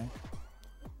yeeting, you know.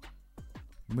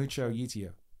 Mucho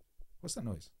yeetio. What's that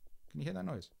noise? Can you hear that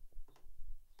noise?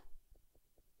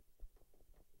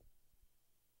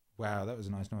 Wow, that was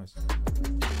a nice noise.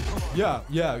 Yeah.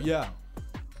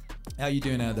 How you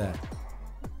doing out there?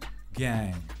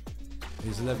 Gang.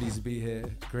 It's lovely to be here.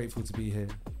 Grateful to be here.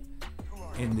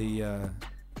 In the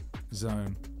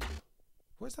zone.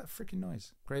 What's that freaking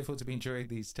noise? Grateful to be enjoying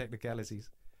these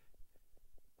technicalities.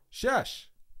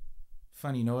 Shush!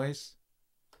 Funny noise.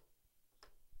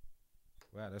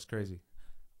 Wow, that's crazy.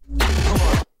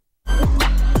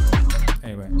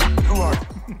 Anyway.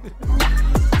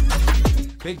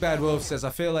 Big Bad Wolf says,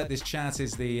 I feel like this chat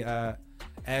is the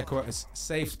air quotes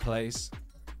safe place,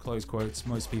 close quotes,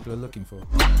 most people are looking for.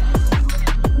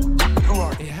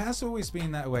 It has always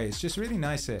been that way. It's just really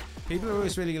nice here. People are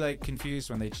always really like confused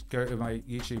when they go to my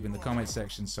YouTube in the comment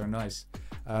section. So nice.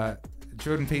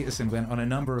 Jordan Peterson went on a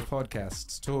number of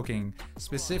podcasts talking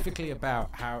specifically about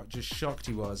how just shocked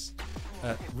he was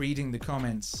at reading the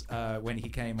comments when he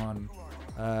came on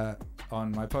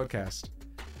my podcast,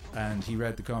 and he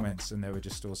read the comments and they were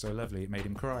just all so lovely it made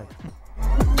him cry.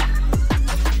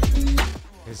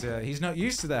 He's not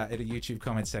used to that in a YouTube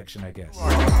comment section, I guess.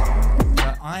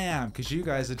 But I am, because you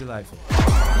guys are delightful.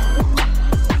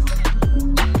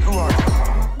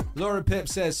 Laura Pip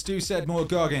says, Stu said more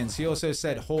Goggins. He also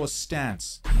said horse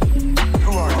stance.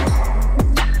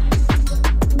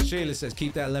 Sheila says,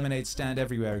 keep that lemonade stand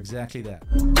everywhere. Exactly that.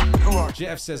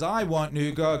 Jeff says, I want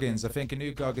new Goggins. I think a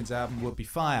new Goggins album would be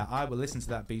fire. I will listen to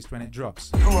that beast when it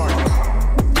drops.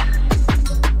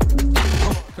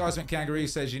 Cosmic Kangaroo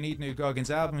says, you need new Goggins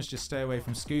albums. Just stay away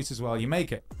from scooters while you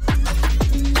make it.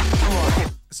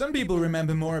 Some people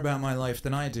remember more about my life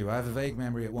than I do. I have a vague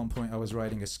memory at one point I was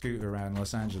riding a scooter around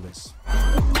Los Angeles.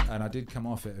 And I did come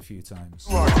off it a few times.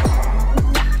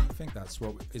 I think that's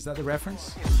what... Is that the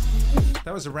reference?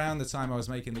 That was around the time I was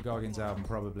making the Goggins album,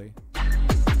 probably.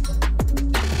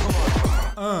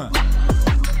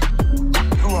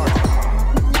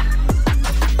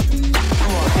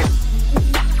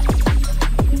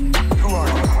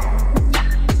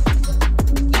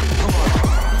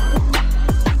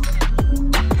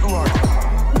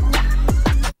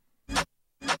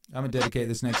 I'm going to dedicate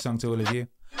this next song to all of you.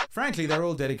 Frankly, they're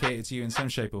all dedicated to you in some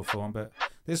shape or form, but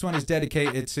this one is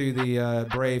dedicated to the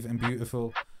brave and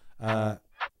beautiful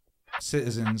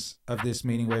citizens of this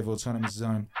Meaning Wave Autonomous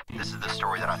Zone. This is the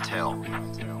story that I tell.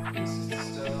 This is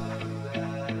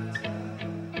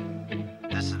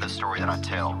the story that I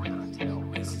tell.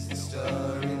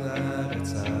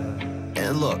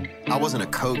 And look, I wasn't a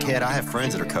cokehead. I have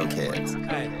friends that are cokeheads.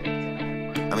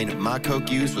 I mean, my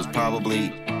coke use was probably,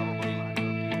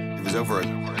 it was over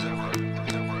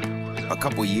a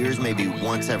couple years, maybe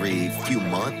once every few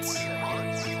months.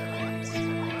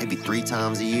 Maybe 3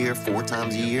 times a year, 4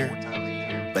 times a year.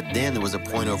 But then there was a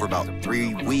point over about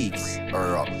 3 weeks,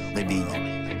 or maybe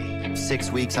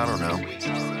 6 weeks, I don't know,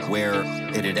 where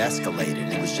it had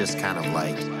escalated. It was just kind of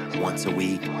like once a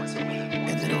week,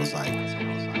 and then it was like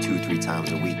 2 or 3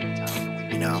 times a week,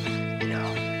 you know?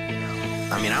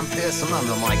 I mean, I'm pissed. Sometimes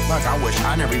I'm like, fuck, I wish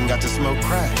I never even got to smoke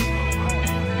crack.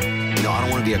 You know, I don't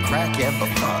want to be a crackhead, but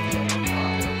fuck.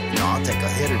 You know, I'll take a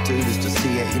hit or two just to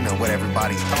see it, you know, what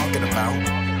everybody's talking about.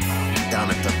 Down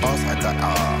at the bus,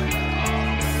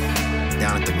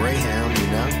 down at the Greyhound, you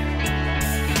know?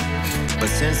 But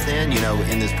since then, you know,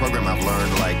 in this program I've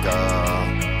learned, like,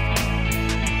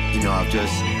 you know, I don't feel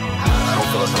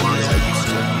as alone as I used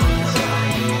to.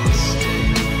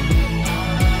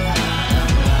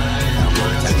 I'm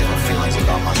really protecting my feelings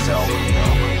about myself.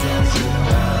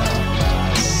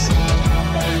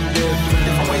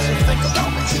 Different ways to think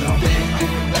about myself.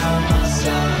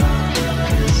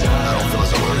 I don't feel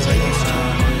as alone as I used to.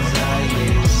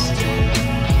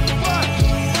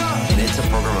 And it's a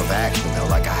program of action, though.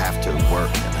 Like, I have to work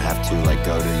and I have to, like,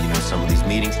 go to, you know, some of these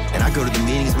meetings. And I go to the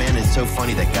meetings, man, it's so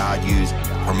funny that God used,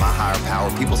 or my higher power.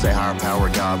 People say higher power,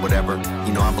 God, whatever.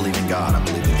 You know, I believe in God. I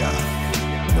believe in God.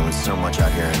 You know, there's so much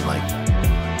out here in, like,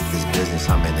 this business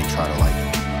I'm in. They try to, like,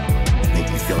 make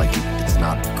you feel like it's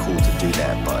not cool to do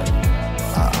that, but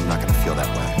I'm not going to feel that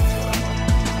way.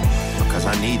 Because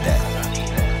I need that.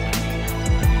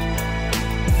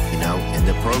 You know, and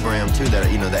the program, too,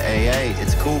 that, you know, the AA,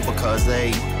 it's cool because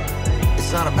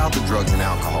it's not about the drugs and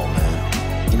alcohol,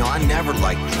 man. You know, I never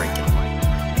liked drinking.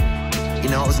 You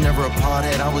know, I was never a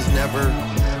pothead.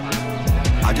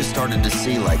 I just started to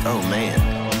see, like, oh, man,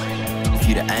 if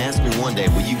you'd have asked me one day,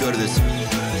 will you go to this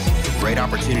great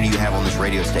opportunity you have on this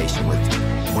radio station with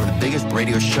one of the biggest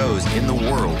radio shows in the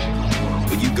world,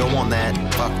 will you go on that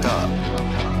fucked up?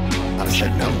 I'd have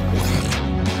said no way.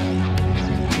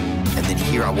 And then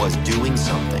here I was doing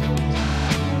something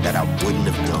that I wouldn't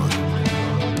have done.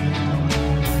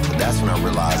 But that's when I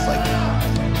realized, like,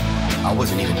 I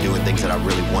wasn't even doing things that I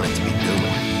really wanted to be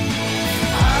doing.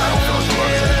 I don't feel as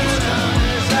alone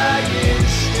as I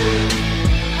used to.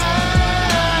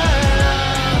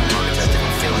 I'm learning to have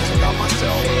different feelings about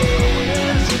myself.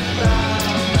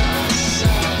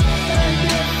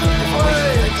 Different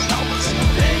ways to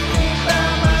think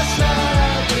about myself.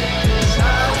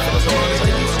 I don't feel as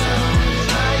alone as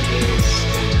I used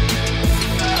to.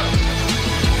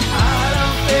 I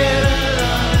don't feel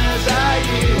alone as I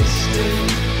used to.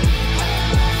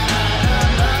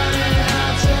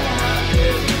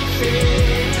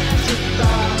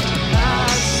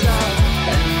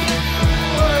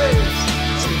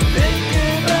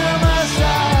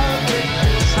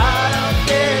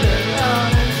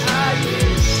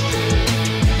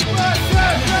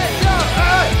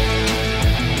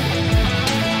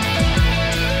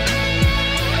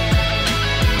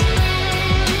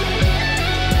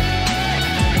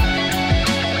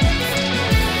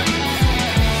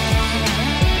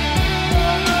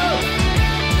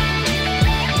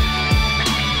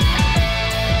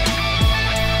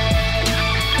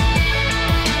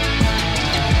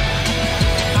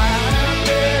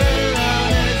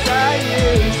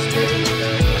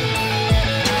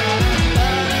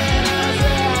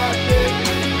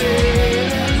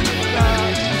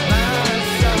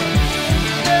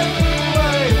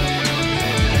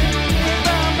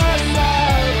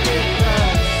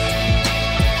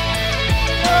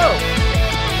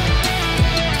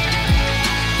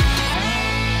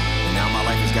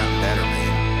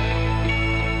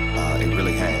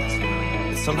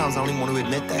 Sometimes I don't even want to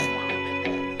admit that.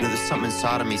 You know, there's something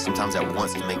inside of me sometimes that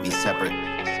wants to make me separate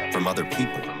from other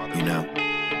people, you know?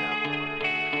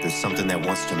 There's something that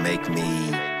wants to make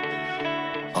me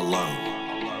alone.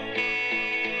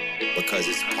 Because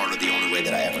it's part of the only way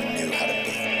that I ever knew how to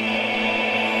be.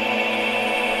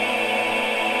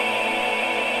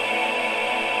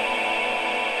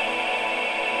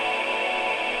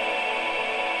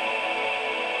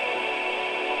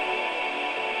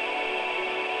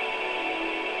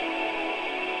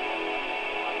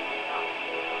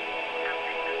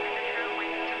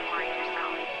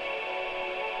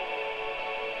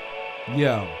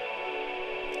 Yo.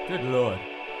 Good lord.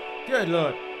 Good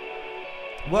lord.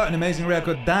 What an amazing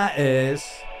record that is.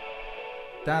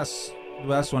 That's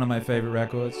one of my favorite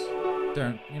records. I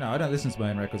don't listen to my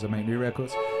own records, I make new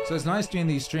records. So it's nice doing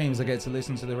these streams, I get to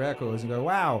listen to the records and go,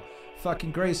 wow,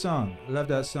 fucking great song. Love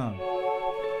that song.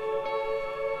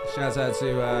 Shouts out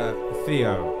to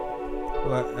Theo.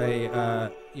 What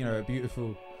a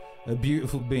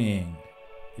beautiful being,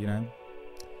 you know?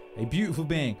 A beautiful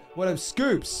being. What up,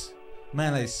 Scoops?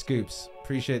 Manly Scoops.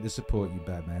 Appreciate the support, you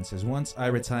bad man. Says, once I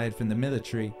retired from the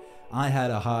military, I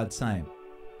had a hard time.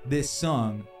 This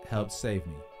song helped save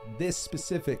me. This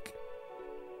specific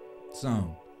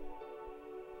song.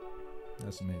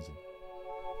 That's amazing.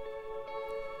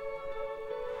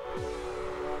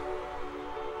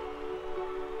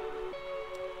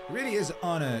 It really is an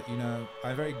honor, you know.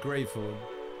 I'm very grateful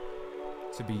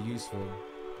to be useful,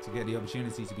 to get the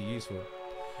opportunity to be useful.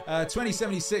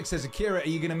 2076 says, Akira, are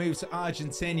you going to move to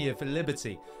Argentina for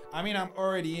liberty? I mean, I'm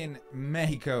already in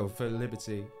Mexico for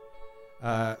liberty.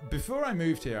 Before I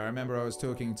moved here, I remember I was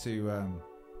talking to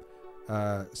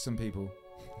some people.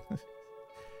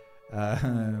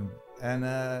 The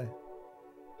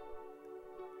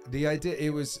idea,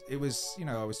 it was, you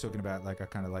know, I was talking about, like, I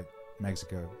kind of like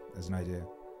Mexico as an idea.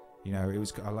 You know, it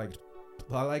was, I liked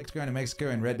going to Mexico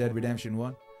in Red Dead Redemption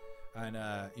 1. And,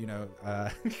 you know,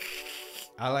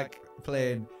 I like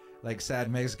playing, like,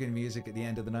 sad Mexican music at the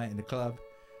end of the night in the club.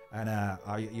 And,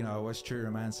 I watched True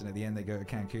Romance, and at the end they go to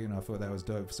Cancun. I thought that was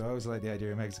dope. So I always liked the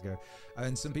idea of Mexico.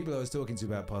 And some people I was talking to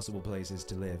about possible places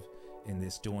to live in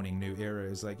this dawning new era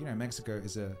is like, you know, Mexico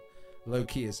is a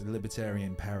low-key, it's a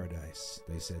libertarian paradise,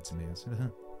 they said to me. I said, huh.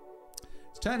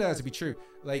 It's turned out to be true.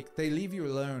 Like, they leave you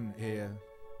alone here.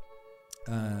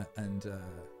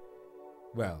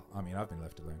 Well, I mean, I've been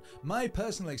left alone. My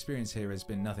personal experience here has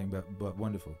been nothing but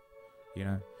wonderful, you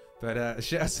know. But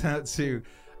shouts out to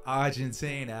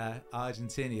Argentina.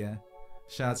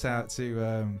 Shouts out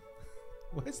to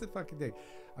what's the fucking thing?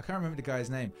 I can't remember the guy's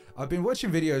name. I've been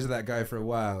watching videos of that guy for a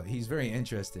while. He's very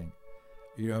interesting.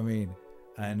 You know what I mean?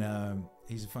 And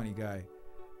he's a funny guy.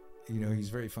 You know, he's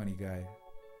a very funny guy.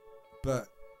 But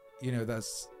you know,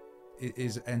 it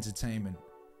is entertainment.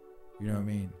 You know what I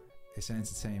mean? It's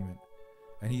entertainment.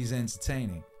 And he's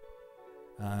entertaining.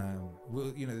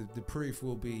 You know, the proof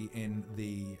will be in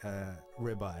the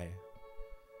ribeye.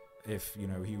 If, you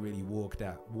know, he really walked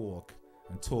that walk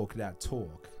and talked that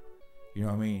talk. You know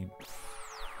what I mean?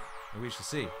 We shall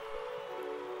see.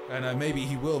 And maybe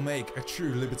he will make a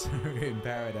true libertarian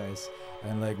paradise.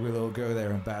 And, like, we'll all go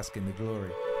there and bask in the glory.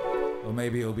 Or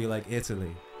maybe it'll be like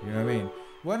Italy. You know what I mean?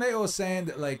 Weren't they all saying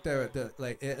that, like,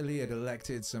 like Italy had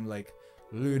elected some, like,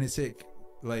 lunatic,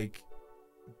 like,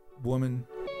 woman?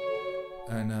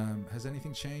 And has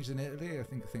anything changed in Italy? I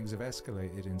think things have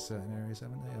escalated in certain areas,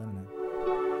 haven't they? I don't know.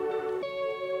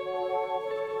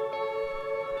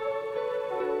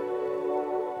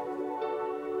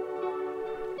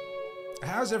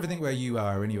 How's everything where you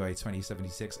are anyway,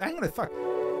 2076? I'm gonna fuck.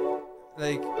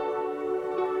 Like,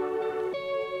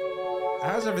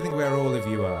 how's everything where all of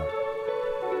you are?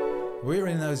 We're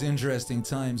in those interesting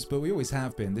times, but we always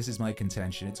have been. This is my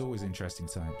contention. It's always interesting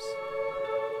times.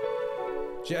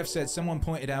 Jeff said, someone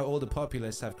pointed out all the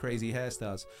populists have crazy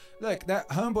hairstyles. Look, that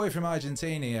homeboy from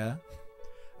Argentina,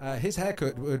 his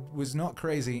haircut was not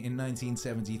crazy in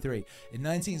 1973. In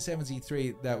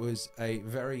 1973, that was a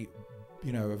very,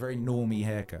 you know, a very normie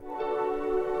haircut.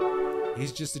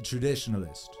 He's just a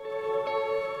traditionalist.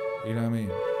 You know what I mean?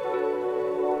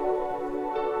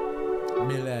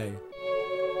 Millet.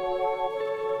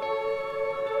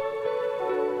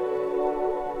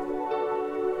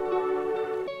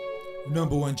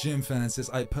 Number one gym fan says,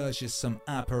 I purchased some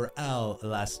apparel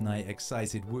last night.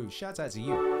 Excited. Woo. Shout out to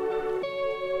you.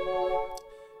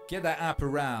 Get that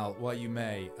apparel while you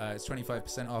may. It's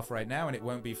 25% off right now, and it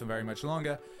won't be for very much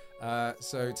longer.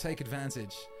 So take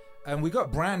advantage. And we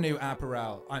got brand new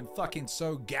apparel. I'm fucking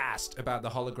so gassed about the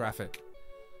holographic.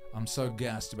 I'm so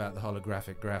gassed about the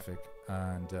holographic graphic.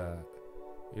 And,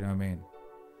 you know what I mean?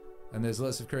 And there's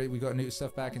lots of we got new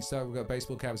stuff back in stock. We got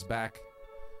baseball caps back.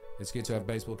 It's good to have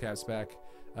baseball caps back.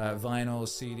 Vinyls,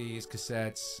 CDs,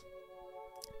 cassettes,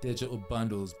 digital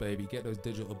bundles, baby. Get those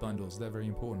digital bundles. They're very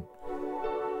important.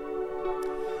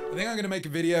 I think I'm going to make a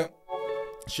video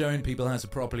showing people how to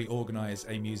properly organize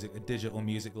a digital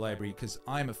music library, because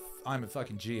I'm a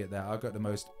fucking G at that. I've got the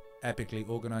most epically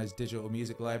organized digital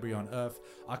music library on earth.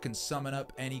 I can summon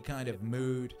up any kind of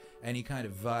mood, any kind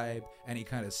of vibe, any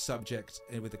kind of subject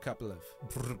with a couple of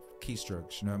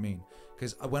keystrokes, you know what I mean?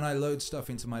 Because when I load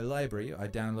stuff into my library, I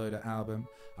download an album,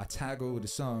 I tag all the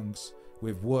songs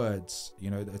with words, you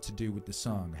know, that are to do with the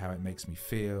song, how it makes me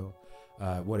feel,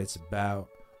 what it's about,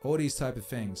 all these type of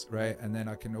things, right? And then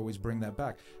I can always bring that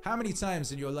back. How many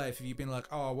times in your life have you been like,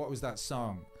 oh, what was that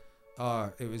song?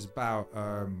 It was about,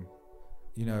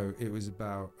 it was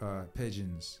about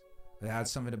pigeons. It had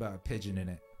something about a pigeon in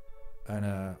it. And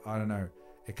I don't know,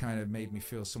 it kind of made me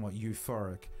feel somewhat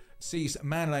euphoric. See, a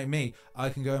man like me, I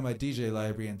can go in my DJ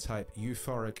library and type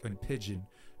euphoric and pigeon,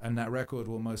 and that record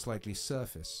will most likely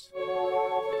surface.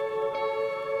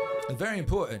 And very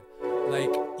important, like,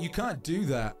 you can't do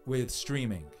that with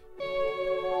streaming.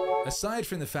 Aside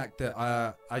from the fact that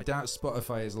I doubt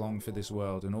Spotify is long for this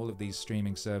world, and all of these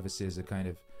streaming services are kind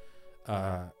of,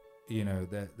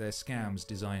 they're scams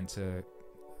designed to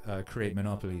create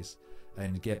monopolies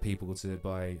and get people to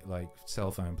buy like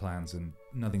cell phone plans and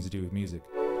nothing to do with music.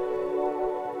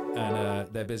 And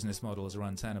their business models are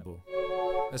untenable.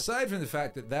 Aside from the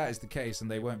fact that that is the case and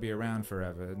they won't be around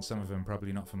forever, and some of them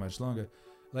probably not for much longer,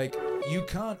 like, you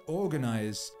can't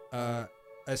organize a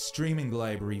streaming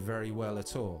library very well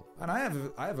at all. And I have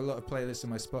a lot of playlists on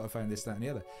my Spotify and this, that, and the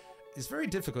other. It's very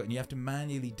difficult, and you have to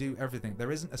manually do everything.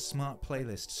 There isn't a smart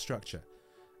playlist structure.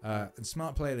 And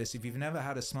smart playlists, if you've never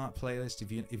had a smart playlist,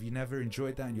 if you never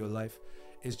enjoyed that in your life,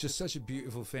 it's just such a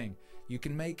beautiful thing. You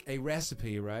can make a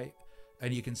recipe, right?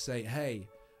 And you can say, hey,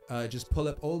 just pull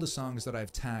up all the songs that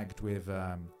I've tagged with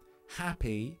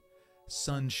happy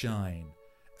sunshine.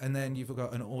 And then you've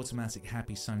got an automatic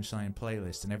happy sunshine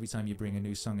playlist. And every time you bring a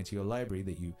new song into your library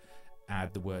that you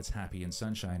add the words happy and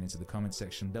sunshine into the comment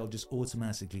section, they'll just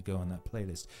automatically go on that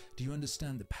playlist. Do you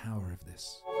understand the power of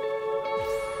this?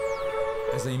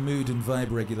 As a mood and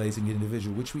vibe regulating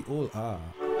individual, which we all are.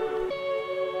 You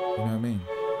know what I mean?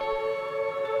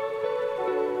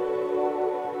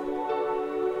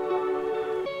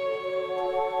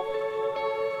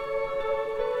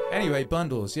 Anyway,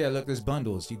 bundles. Yeah, look, there's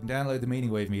bundles. You can download the Meaning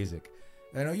Wave music.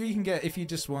 And you can get, if you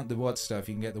just want the What stuff,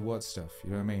 you can get the What stuff.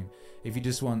 You know what I mean? If you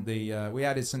just want the, we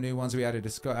added some new ones. We added a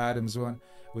Scott Adams one.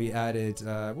 We added,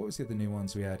 what was the other new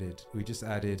ones we added? We just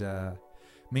added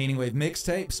Meaning Wave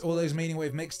mixtapes. All those Meaning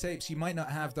Wave mixtapes, you might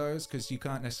not have those because you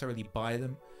can't necessarily buy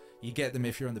them. You get them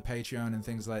if you're on the Patreon and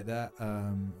things like that,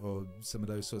 or some of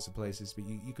those sorts of places. But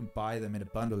you can buy them in a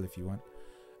bundle if you want.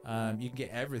 You can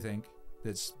get everything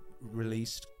that's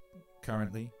released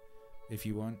currently if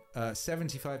you want.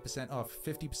 75% off,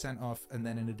 50% off, and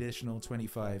then an additional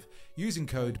 25 using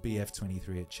code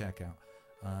BF23 at checkout.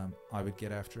 I would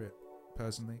get after it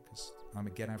personally because I'm a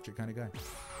get after it kind of guy.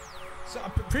 So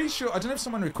I'm pretty sure, I don't know if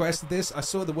someone requested this. I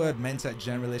saw the word Mentat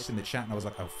Generalist in the chat and I was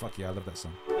like, oh fuck yeah, I love that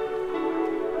song.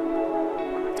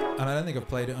 And I don't think I've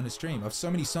played it on a stream. I've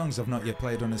so many songs I've not yet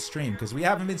played on a stream because we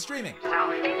haven't been streaming. So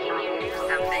thinking you knew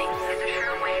something is a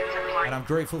sure way to blind. And I'm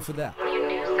grateful for that. You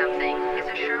knew something is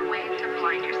a sure way to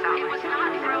blind yourself. It was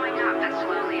not growing up that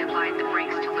slowly applied the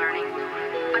brakes to learning,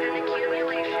 but an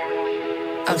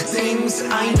accumulation of things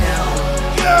I know.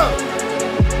 Yo!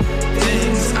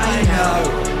 Things I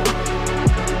know.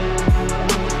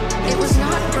 It was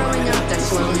not growing up that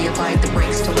slowly applied the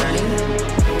brakes to learning,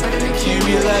 but an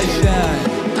accumulation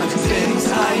of things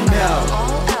I know.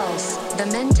 All else, the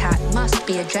Mentat must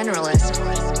be a generalist,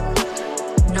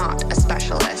 not a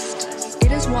specialist.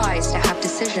 It is wise to have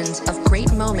decisions of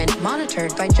great moment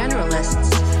monitored by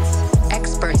generalists.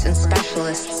 Experts and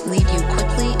specialists lead you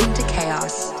quickly into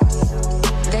chaos.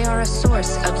 They are a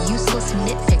source of useless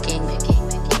nitpicking,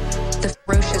 the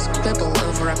ferocious quibble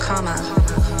over a comma.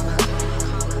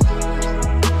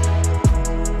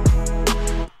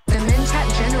 The Mentat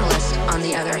generalist, on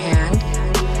the other hand,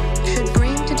 should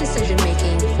bring to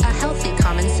decision-making a healthy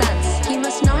common sense. He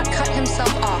must not cut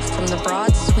himself off from the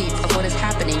broad sweep of what is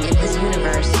happening in his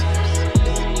universe.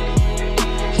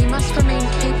 He must remain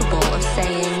capable of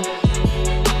saying,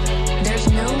 there's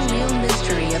no real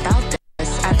mystery about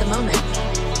this at the moment.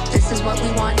 This is what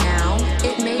we want now.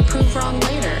 It may prove wrong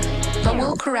later, but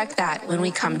we'll correct that when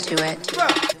we come to it.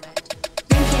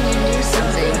 Thinking you knew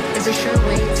something is a sure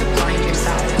way to blind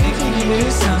yourself. Thinking you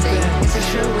knew something is a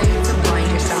sure way to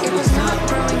blind yourself. It was not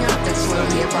growing up that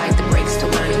slowly applied the brakes to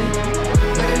learning,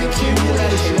 but an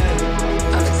accumulation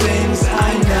of things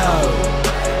I know.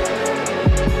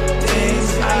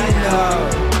 Things I know.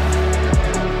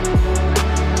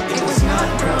 It was not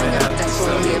growing up that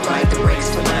slowly applied the brakes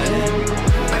to learning,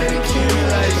 but an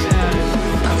accumulation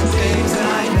of things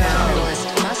I know. The journalist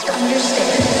must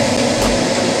understand that anything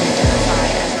which we can identify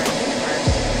as our universe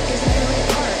is merely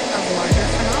part of larger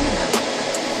phenomena.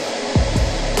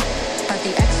 But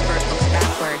the expert looks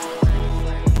backward.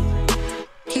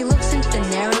 He looks into the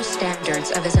narrow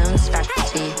standards of his own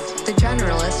specialty. The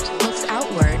generalist looks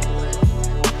outward.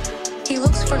 He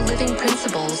looks for living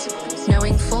principles,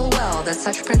 knowing full well that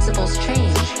such principles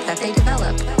change, that they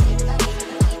develop.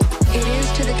 It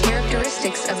is to the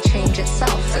characteristics of change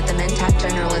itself that the mentat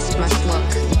generalist must look.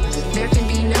 There can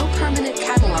be no permanent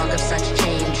catalog of such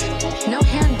change, no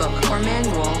handbook or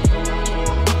manual.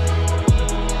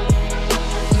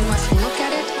 You must look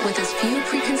at it with as few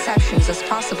preconceptions as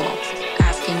possible,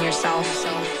 asking yourself,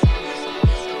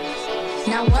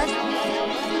 now what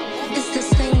is this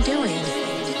thing doing?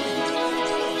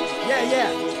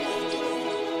 Yeah.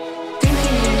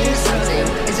 Thinking you knew something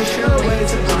is a sure way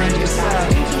to blind yourself.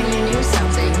 Thinking you knew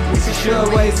something is a sure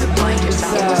way to blind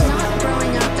yourself. It was not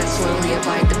growing up that slowly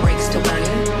applied the brakes to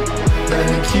learning, but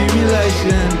an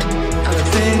accumulation of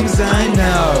things I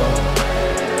know.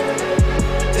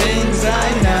 Things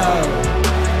I know.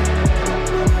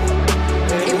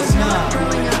 It was not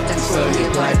growing up that slowly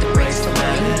applied the brakes to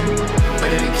learning, but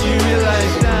an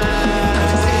accumulation of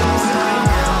things I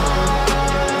know.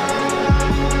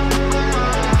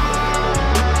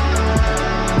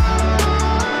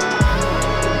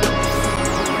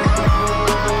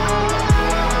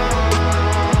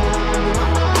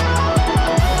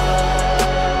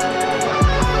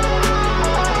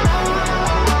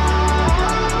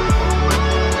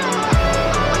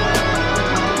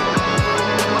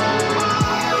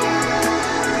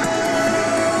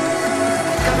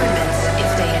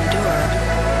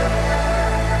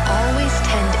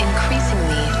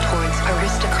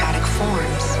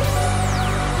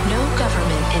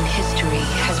 In history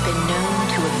has been known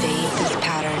to evade this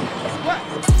pattern.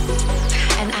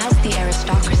 And as the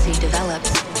aristocracy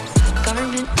develops,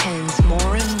 government tends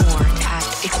more and more to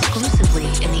act exclusively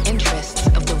in the interests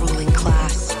of the ruling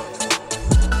class.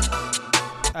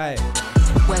 Aye.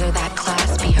 Whether that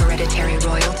class be hereditary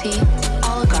royalty,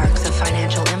 oligarchs of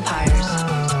financial empires,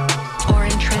 or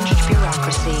entrenched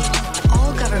bureaucracy,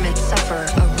 all governments suffer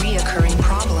a reoccurring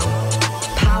problem.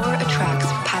 Power attracts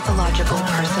pathological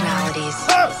personalities.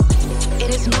 It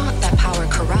is not that power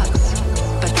corrupts,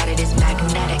 but that it is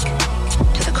magnetic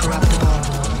to the corruptible.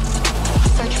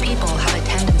 Such people have a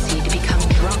tendency to become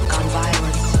drunk on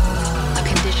violence, a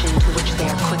condition to which they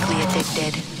are quickly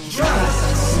addicted.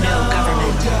 Trust no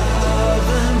government.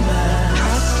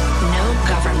 Trust no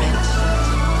government.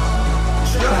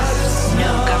 Trust no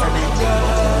government.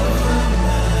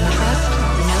 Trust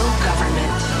no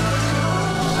government.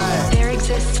 There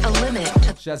exists a limit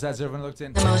to Shouts out to everyone looked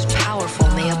in. the most powerful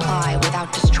may apply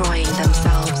without destroying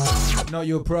themselves. Not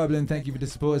your problem. Thank you for the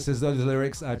support. Says those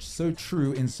lyrics are so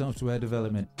true in software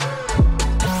development.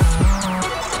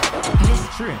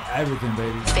 True in everything,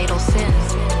 baby. Fatal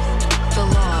sins. The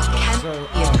law can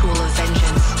be a tool of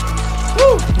vengeance.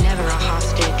 Never a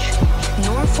hostage,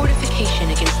 nor fortification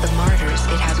against the martyrs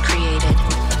it has created.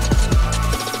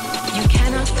 You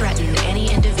cannot threaten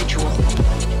any individual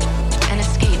and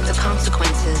escape the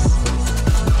consequences.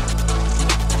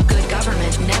 Good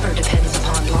government never depends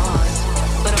upon laws,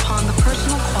 but upon the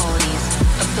personal qualities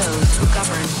of those who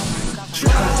govern.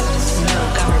 Trust no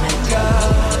government.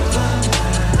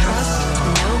 Trust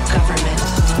no government.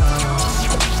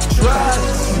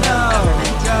 Trust no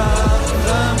government.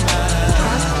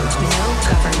 Trust no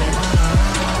government.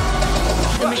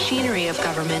 The machinery of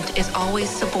government is always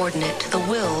subordinate to the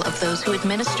will of those who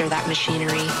administer that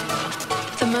machinery.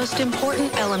 The most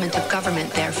important element of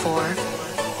government, therefore,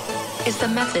 is the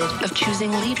method of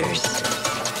choosing leaders.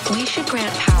 We should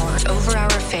grant power over our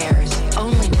affairs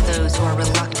only to those who are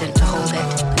reluctant to hold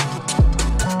it.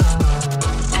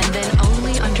 And then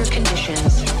only under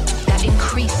conditions that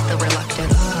increase the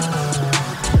reluctance.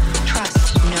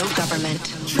 Trust no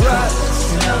government.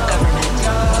 Trust no government.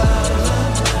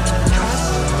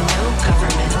 Trust no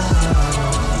government.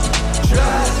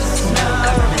 Trust no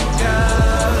government.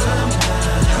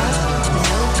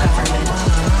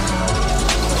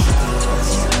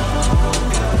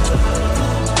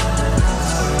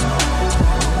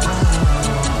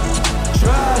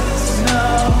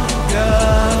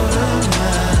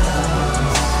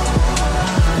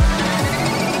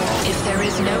 If there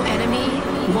is no enemy,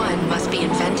 one must be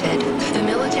invented. The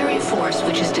military force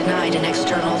which is denied an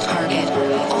external target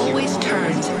always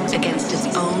turns against its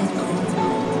own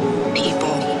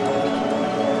people.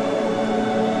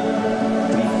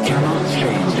 We cannot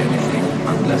change anything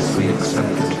unless we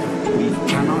accept it. We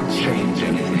cannot change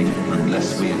anything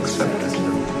unless we accept it.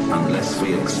 Unless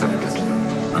we accept it.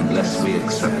 Unless we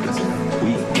accept it.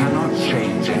 We cannot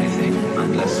change anything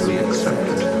unless we accept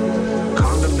it.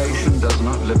 Condemnation does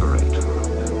not liberate.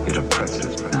 It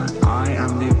oppresses. I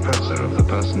am the oppressor of the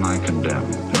person I condemn,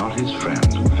 not his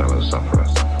friend and fellow sufferer.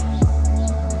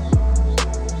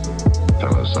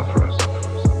 Fellow sufferers.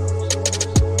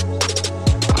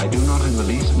 I do not in the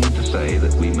least mean to say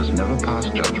that we must never pass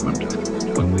judgment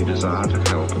when we desire to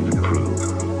help and improve.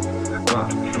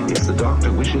 But if the doctor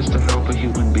who wishes to help a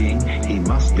human being, he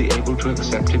must be able to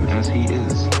accept him as he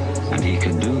is. And he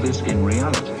can do this in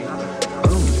reality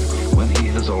only when he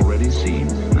has already seen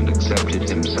and accepted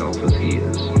himself as he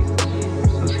is.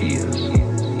 As he is.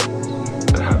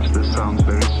 Perhaps this sounds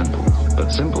very simple,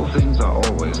 but simple things are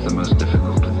always the most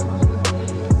difficult.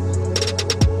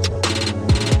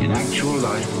 In actual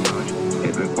life,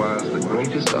 it requires the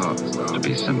greatest art to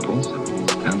be simple,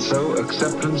 and so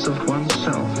acceptance of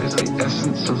oneself is the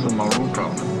essence of the moral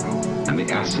problem and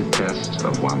the acid test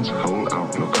of one's whole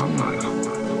outlook on life.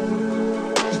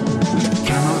 We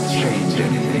cannot change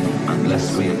anything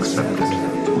unless we accept it.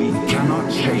 We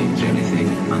cannot change anything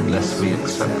unless we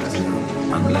accept it.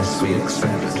 Unless we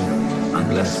accept it.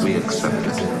 Unless we accept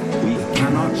it. We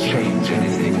cannot change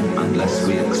anything unless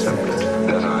we accept it.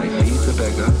 That I feed the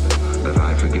beggar, that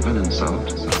I forgive an insult,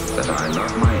 that I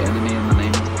love my enemy in the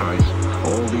name of Christ,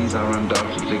 all these are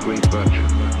undoubtedly great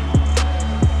virtues.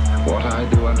 What I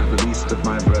do unto the least of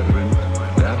my brethren,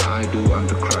 that I do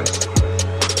unto Christ.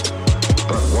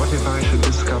 But what if I should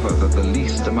discover that the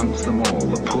least amongst them all,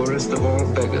 the poorest of all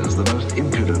beggars, the most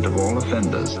impudent of all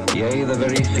offenders, yea, the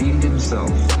very fiend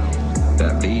himself,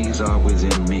 that these are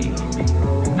within me,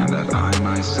 and that I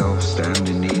myself stand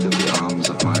in need of the arms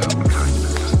of my own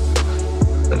kindness?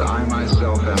 That I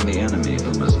myself am the enemy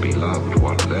who must be loved,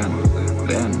 what then?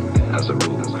 Then, as a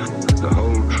rule, the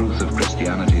whole truth of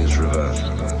Christianity is reversed.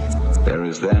 There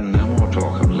is then no more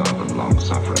talk of love and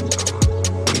long-suffering.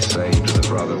 We say to the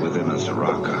brother within us,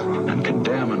 Raka, and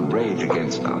condemn and rage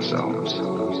against ourselves.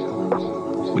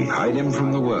 We hide him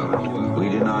from the world. We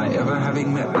deny ever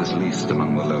having met this least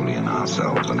among the lowly in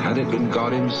ourselves, and had it been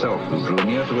God himself who drew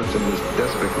near to us in this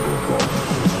despicable form,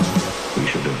 we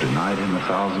should have denied him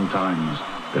 1,000 times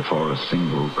before a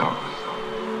single cock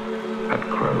had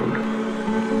crowed.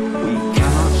 We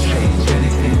cannot change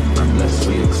anything unless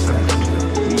we accept it.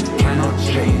 We cannot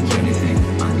change anything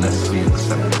unless we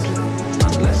accept it.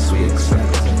 Unless we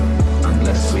accept it.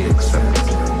 Unless we accept it.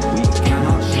 We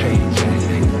cannot change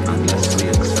anything unless we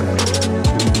accept it.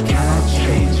 We cannot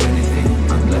change anything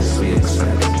unless we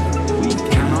accept it. We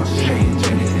cannot change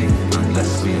anything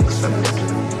unless we accept it.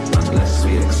 Unless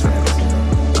we accept it.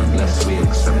 Unless we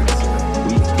accept it.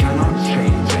 We cannot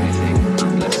change anything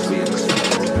unless we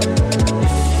accept it.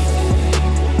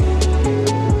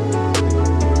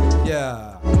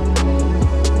 Yeah.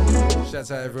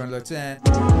 Shouts out everyone looked in.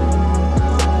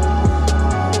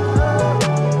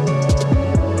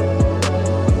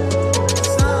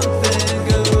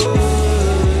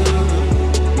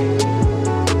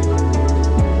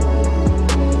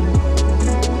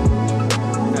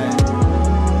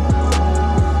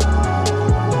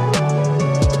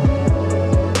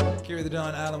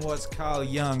 Carl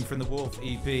Young from the Wolf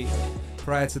EP.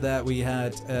 Prior to that, we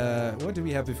had, what did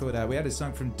we have before that? We had a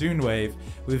song from Dunewave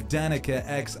with Danica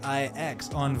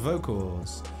XIX on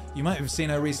vocals. You might have seen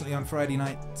her recently on Friday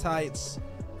Night Tights,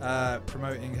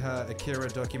 promoting her Akira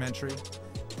documentary.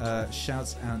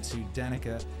 Shouts out to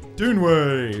Danica.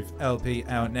 Dunewave LP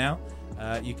out now.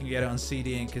 You can get it on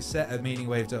CD and cassette at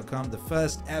meaningwave.com. The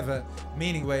first ever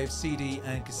Meaningwave CD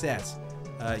and cassette.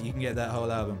 You can get that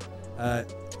whole album.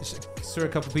 Saw a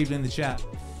couple people in the chat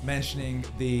mentioning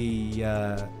the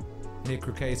Nick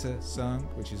Ricata song,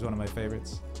 which is one of my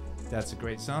favorites. That's a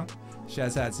great song.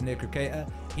 Shouts out to Nick Ricata.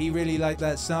 He really liked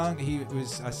that song.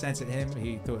 I sent it him.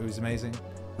 He thought it was amazing.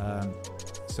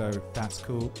 So that's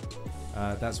cool.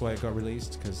 That's why it got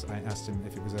released, because I asked him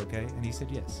if it was okay, and he said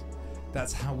yes.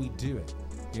 That's how we do it.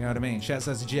 You know what I mean? Shouts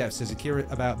out to Jeff. Says Akira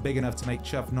about big enough to make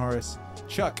Chuck Norris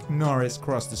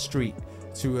cross the street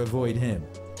to avoid him.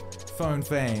 Phone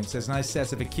Fame says, nice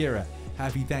set of Akira.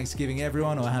 Happy Thanksgiving,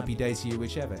 everyone, or happy day to you,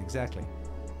 whichever. Exactly.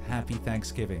 Happy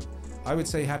Thanksgiving. I would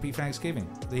say happy Thanksgiving.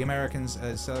 The Americans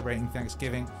are celebrating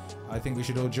Thanksgiving. I think we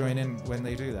should all join in when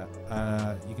they do that.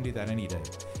 You can do that any day.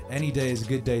 Any day is a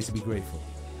good day to be grateful,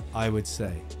 I would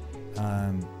say.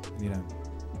 You know.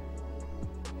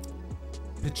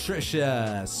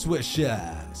 Patricia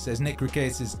Swisher says, Nick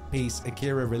Ricata's piece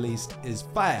Akira released is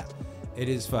fire. It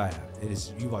is fire. It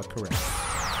is. You are correct.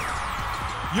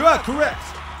 You are correct.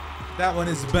 That one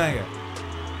is a banger.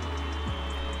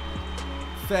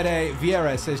 Fede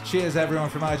Vieira says, cheers everyone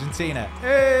from Argentina.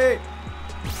 Hey!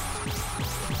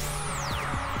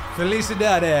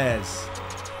 Felicidades.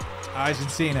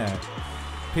 Argentina.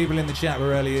 People in the chat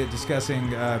were earlier discussing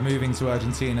moving to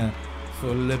Argentina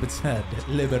for libertad.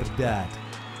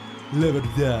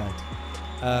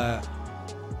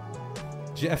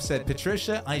 Jeff said,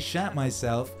 Patricia, I shat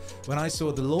myself when I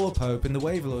saw the Law Pope and the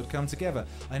Wave Lord come together.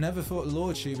 I never thought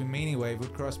Lordship and Meaning Wave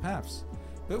would cross paths.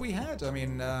 But we had. I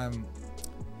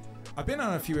I've been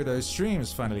on a few of those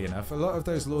streams, funnily enough. A lot of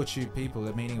those LawTube people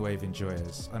are Meaning Wave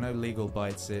enjoyers. I know Legal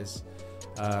Bites is.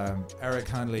 Eric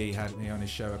Hunley had me on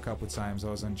his show a couple times. I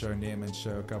was on Joe Neerman's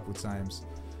show a couple times.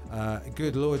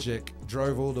 Good Logic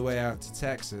drove all the way out to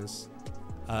Texas.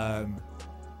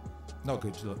 Not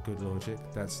Good Logic.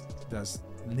 That's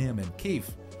Neerman.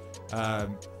 Keith.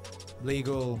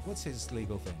 Legal. What's his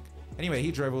legal thing? Anyway,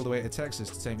 he drove all the way to Texas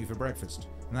to take me for breakfast,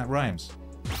 and that rhymes.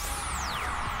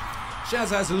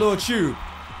 Shouts out to LawTube.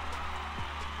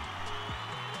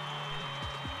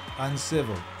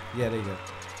 Uncivil. Yeah, there you go.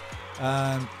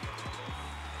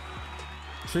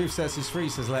 Truth Sets Us Free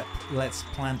says, let's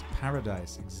plant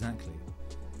paradise.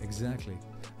 Exactly.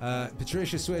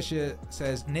 Patricia Swisher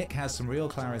says, Nick has some real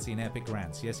clarity in epic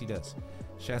rants. Yes, he does.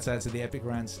 Shout out to the epic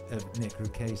rants of Nick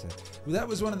Rukata. Well, that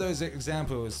was one of those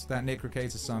examples, that Nick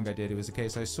Rukata song I did. It was a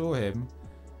case I saw him.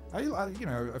 I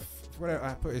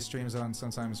put his streams on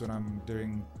sometimes when I'm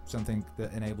doing something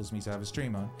that enables me to have a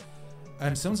stream on.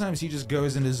 And sometimes he just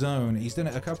goes in the zone. He's done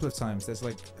it a couple of times. There's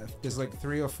like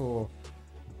 3 or 4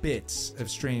 bits of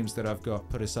streams that I've got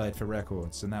put aside for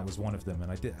records, and that was one of them.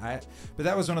 And but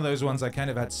that was one of those ones I kind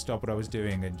of had to stop what I was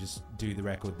doing and just do the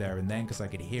record there and then, because I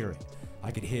could hear it.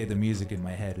 I could hear the music in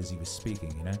my head as he was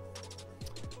speaking, you know?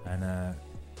 And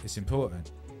it's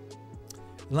important.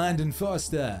 Landon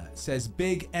Foster says,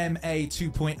 Big MA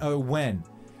 2.0 when?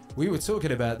 We were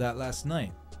talking about that last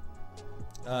night.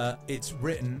 It's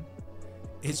written,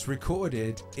 it's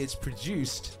recorded, it's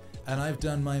produced, and I've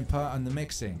done my part on the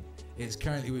mixing. It's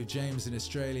currently with James in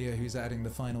Australia, who's adding the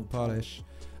final polish,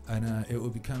 and it will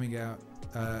be coming out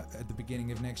at the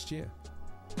beginning of next year.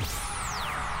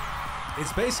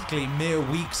 It's basically mere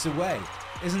weeks away.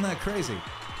 Isn't that crazy?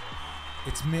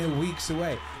 It's mere weeks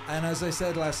away. And as I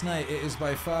said last night, it is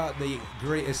by far the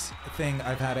greatest thing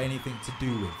I've had anything to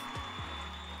do with.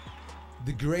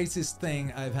 The greatest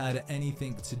thing I've had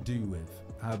anything to do with.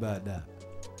 How about that?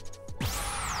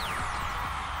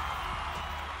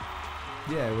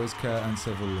 Yeah, it was Kurt and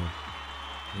Civil Law.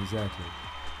 Exactly.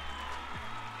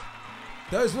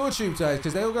 Those LawTube guys,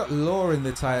 because they all got law in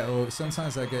the title,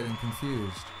 sometimes I get them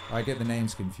confused. I get the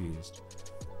names confused.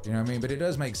 You know what I mean? But it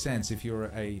does make sense if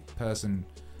you're a person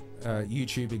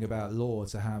YouTubing about law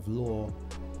to have law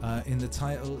in the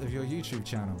title of your YouTube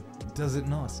channel. Does it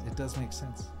not? It does make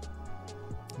sense.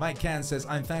 Mike Can says,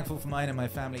 I'm thankful for mine and my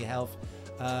family health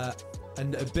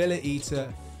and ability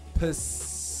to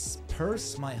purse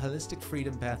my holistic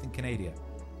freedom path in Canada.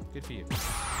 Good for you.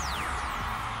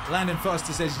 Landon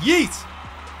Foster says, yeet!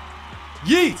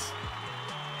 Yeet!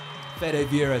 Fede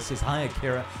Vieira says, hi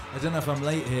Akira. I don't know if I'm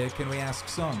late here. Can we ask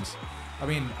songs? I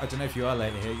mean, I don't know if you are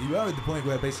late here. You are at the point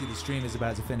where basically the stream is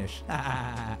about to finish.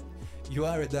 You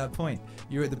are at that point.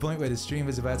 You're at the point where the stream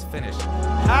is about to finish.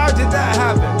 How did that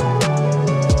happen?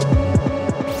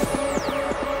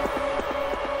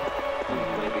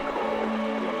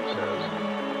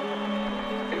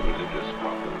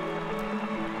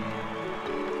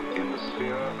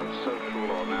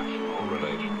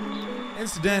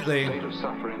 Incidentally,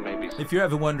 if you're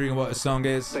ever wondering what a song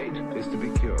is,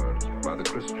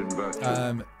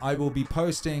 I will be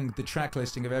posting the track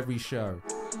listing of every show.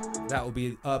 That will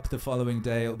be up the following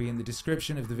day. It'll be in the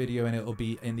description of the video and it'll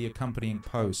be in the accompanying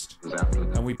post.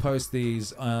 And we post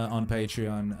these on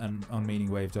Patreon and on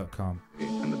meaningwave.com.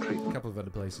 A couple of other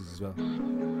places as well.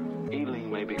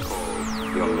 Healing may be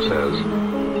called, Jung says,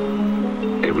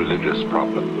 a religious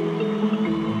problem.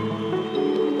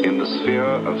 In the sphere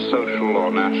of social or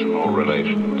national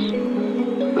relations,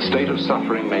 the state of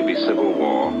suffering may be civil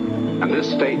war, and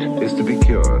this state is to be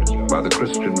cured by the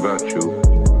Christian virtue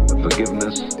of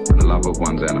forgiveness and love of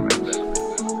one's enemies.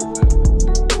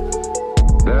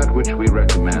 That which we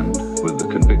recommend with the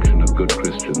conviction of good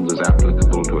Christians is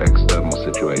applicable to external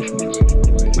situations.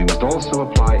 We must also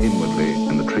apply inwardly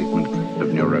in the treatment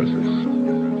of neurosis.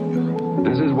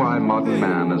 This is why modern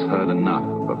man has heard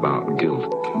enough about guilt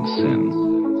and sin.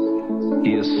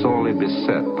 He is sorely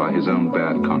beset by his own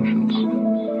bad conscience,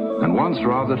 and wants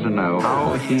rather to know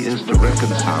how he is to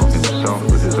reconcile himself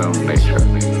with his own nature,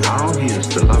 how he is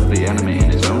to love the enemy in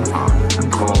his own heart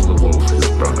and call the wolf his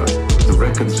brother, to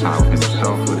reconcile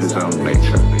himself with his own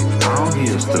nature, how he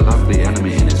is to love the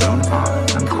enemy in his own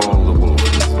heart and call the wolf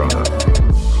his brother.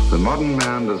 The modern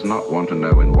man does not want to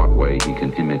know in what way he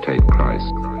can imitate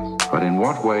Christ, but in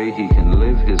what way he can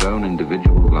live his own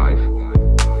individual life,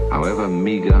 however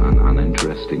meager and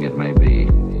uninteresting it may be.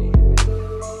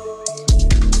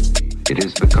 It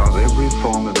is because every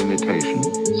form of imitation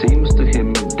seems to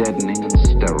him deadening and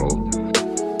sterile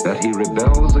that he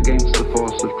rebels against the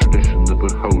force of tradition that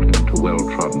would hold him to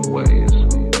well-trodden ways.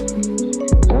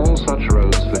 All such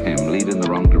roads for him lead in the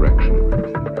wrong direction.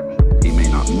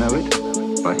 know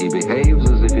it, but he behaves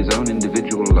as if his own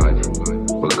individual life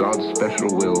were God's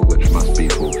special will which must be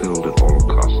fulfilled at all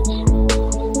costs.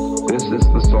 This is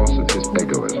the source of his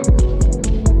egoism,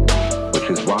 which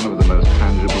is one of the most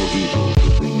tangible evils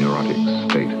of the neurotic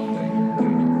state.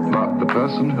 But the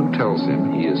person who tells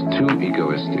him he is too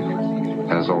egoistic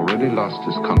has already lost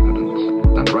his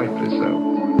confidence, and rightly so,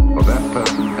 for that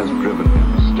person has driven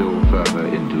him still further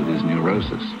into his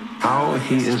neurosis. How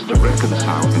he is to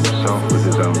reconcile himself with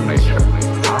his own nature,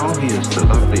 how he is to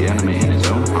love the enemy in his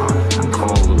own heart and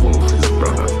call the wolf his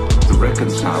brother, to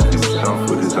reconcile himself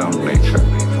with his own nature,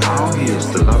 how he is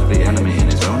to love the enemy in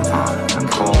his own heart and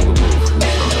call the wolf his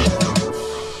brother.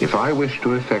 If I wish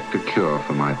to effect a cure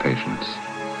for my patients,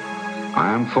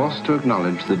 I am forced to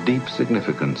acknowledge the deep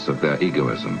significance of their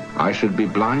egoism. I should be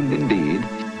blind indeed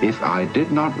if I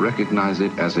did not recognize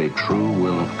it as a true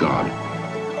will of God.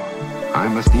 I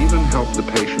must even help the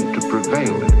patient to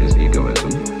prevail in his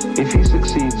egoism. If he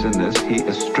succeeds in this, he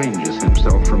estranges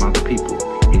himself from other people.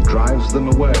 He drives them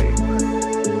away,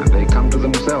 and they come to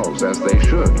themselves as they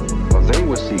should, for they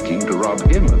were seeking to rob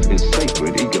him of his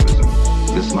sacred egoism.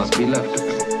 This must be left to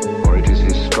him, for it is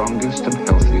his strongest and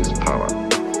healthiest power.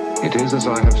 It is, as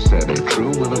I have said, a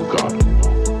true will of God,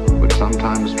 which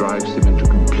sometimes drives him into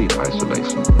complete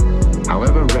isolation.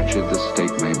 However wretched this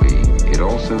state may be, it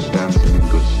also stands him in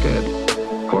good stead.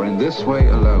 For in this way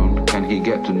alone can he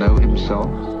get to know himself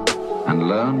and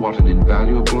learn what an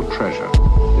invaluable treasure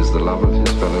is the love of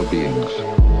his fellow beings.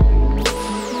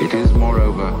 It is,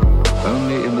 moreover,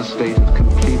 only in the state of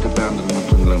complete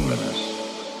abandonment and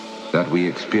loneliness that we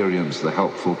experience the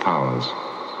helpful powers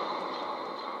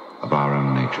of our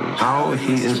own natures. How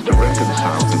he is to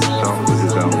reconcile himself with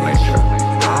his own nature,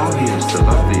 how he is to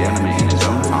love the enemy in his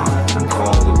own heart and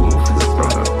call the wolf his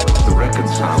brother, to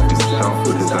reconcile himself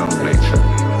with his own nature,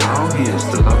 how he is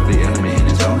to love the enemy in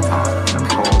his own heart and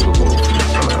call the wolf his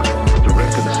brother, to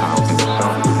reconcile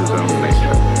himself with his own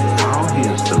nature, how he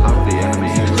is to love the enemy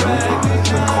in his own heart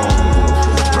and call the wolf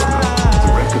his brother, to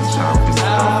reconcile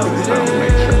himself with his own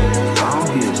nature, how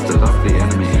he is to love the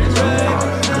enemy in his own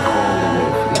heart and call the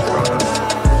wolf his brother.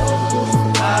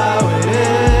 How it is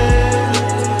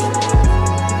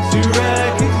to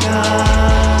recognize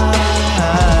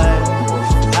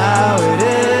how it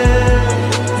is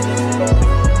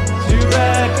to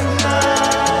recognize.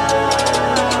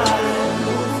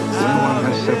 When one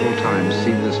has several times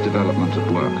seen this development at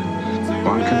work,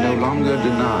 one can no longer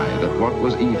deny that what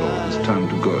was evil has turned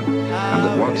to good, and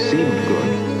that what seemed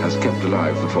good has kept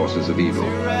alive the forces of evil.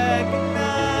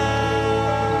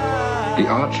 The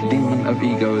archdemon of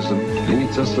egoism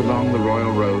leads us along the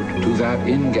royal road to that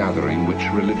ingathering which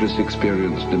religious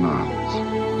experience demands.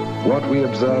 What we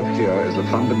observe here is a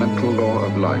fundamental law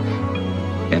of life,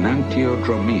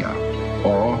 enantiodromia,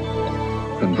 or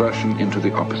conversion into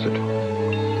the opposite.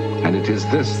 And it is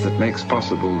this that makes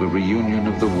possible the reunion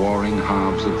of the warring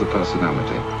halves of the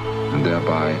personality, and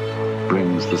thereby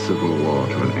brings the civil war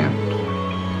to an end.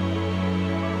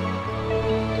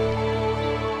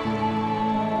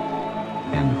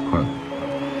 End quote.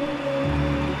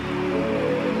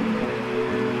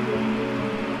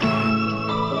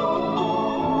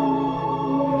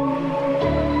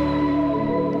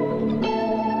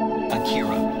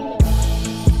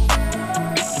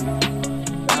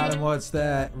 What's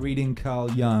that? Reading Carl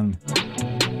Jung.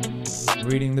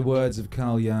 Reading the words of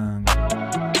Carl Jung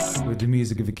with the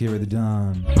music of Akira the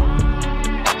Don.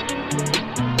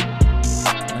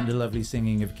 And the lovely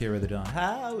singing of Akira the Don.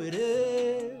 How it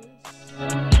is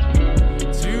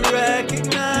to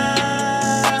recognize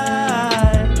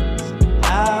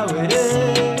how it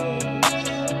is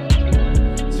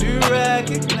to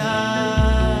recognize.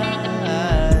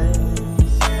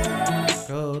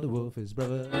 Call the wolf his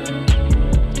brother.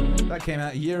 That came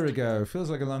out a year ago. Feels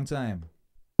like a long time.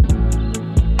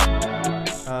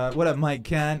 What up, Mike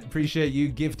Can? Appreciate you.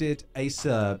 Gifted a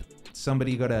sub.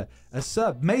 Somebody got a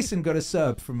sub. Mason got a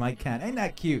sub from Mike Can. Ain't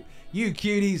that cute? You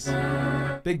cuties.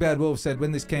 Big Bad Wolf said,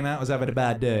 when this came out, I was having a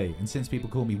bad day. And since people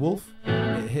call me Wolf,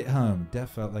 it hit home. Death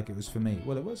felt like it was for me.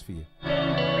 Well, it was for you.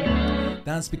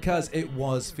 That's because it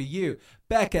was for you.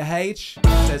 Becca H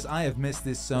says, I have missed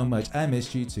this so much. I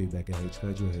missed you too, Becca H.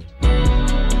 Glad you're here.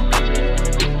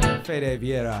 Fede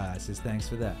Vieira says, thanks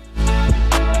for that.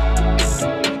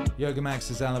 Yoga Max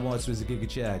says, Alan Watts was a Giga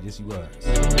Chad. Yes, he was.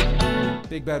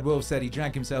 Big Bad Wolf said he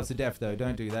drank himself to death, though.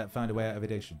 Don't do that. Find a way out of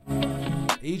addiction.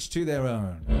 Each to their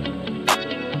own.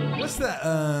 What's that?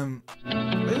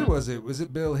 Who was it? Was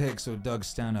it Bill Hicks or Doug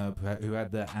Stanhope who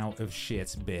had the out of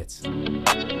shit bit?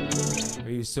 Where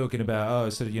he was talking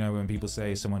about, when people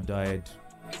say someone died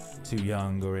too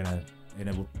young or in a in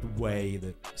a way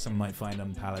that some might find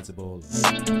unpalatable.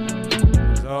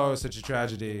 Oh, such a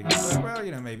tragedy. Well,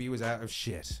 you know, maybe he was out of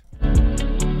shit.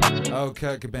 Oh,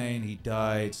 Kurt Cobain, he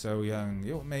died so young.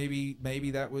 You know,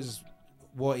 maybe that was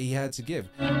what he had to give.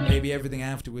 Maybe everything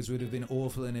afterwards would have been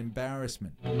awful and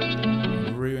embarrassment.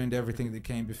 Ruined everything that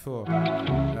came before.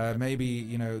 Maybe,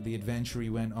 you know, the adventure he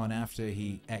went on after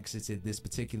he exited this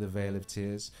particular Vale of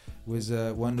Tears was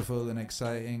wonderful and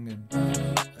exciting,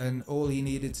 and all he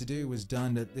needed to do was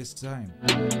done at this time.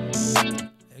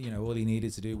 You know, all he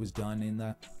needed to do was done in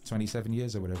that 27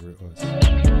 years or whatever it was.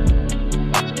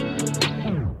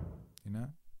 You know?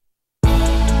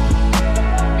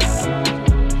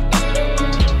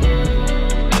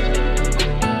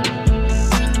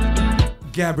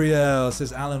 Gabrielle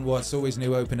says, Alan Watts always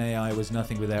knew OpenAI was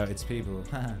nothing without its people.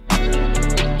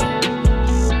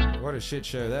 What a shit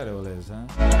show that all is, huh?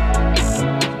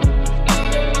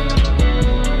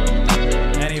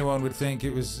 Anyone would think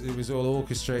it was all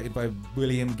orchestrated by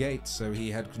William Gates, so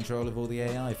he had control of all the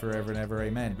AI forever and ever,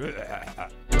 amen.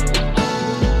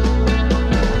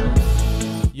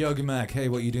 Yogi Mac, hey,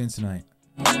 what you doing tonight?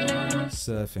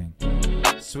 Surfing.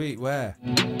 Sweet, where?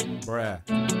 Bruh.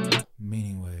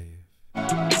 Meaning Wave.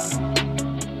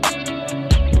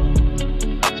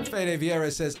 Fede Vieira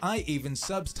says, I even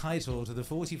subtitled the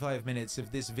 45 minutes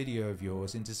of this video of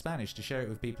yours into Spanish to share it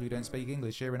with people who don't speak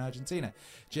English here in Argentina.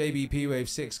 JBP Wave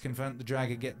 6, confront the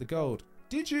dragon, get the gold.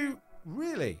 Did you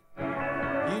really?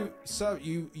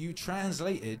 You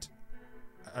translated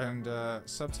and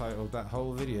subtitled that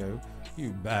whole video?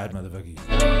 You bad motherfucker.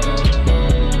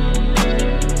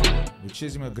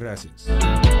 Muchísimas gracias.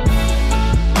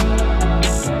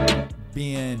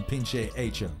 Bien pinche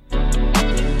hecho.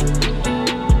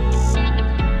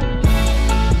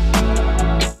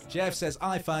 Jeff says,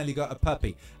 I finally got a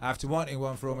puppy. After wanting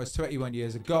one for almost 21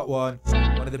 years, I got one.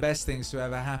 One of the best things to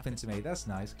ever happen to me. That's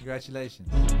nice. Congratulations.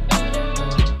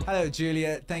 Hello,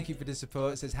 Julia. Thank you for the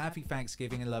support. It says, happy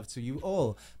Thanksgiving and love to you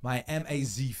all. My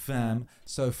MAZ fam.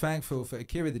 So thankful for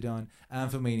Akira the Don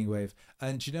and for Meaning Wave.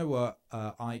 And do you know what?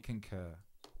 I concur.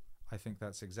 I think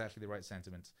that's exactly the right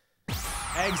sentiment.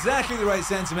 Exactly the right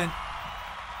sentiment.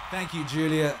 Thank you,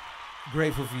 Julia.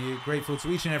 Grateful for you. Grateful to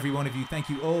each and every one of you. Thank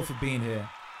you all for being here.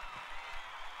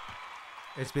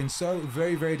 It's been so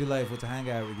very, very delightful to hang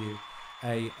out with you.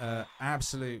 A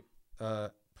absolute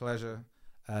pleasure,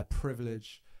 a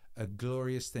privilege, a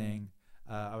glorious thing.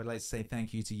 I would like to say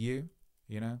thank you to you,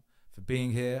 you know, for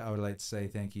being here. I would like to say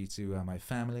thank you to my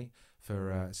family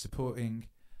for supporting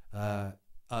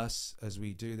us as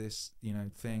we do this, you know,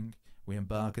 thing. We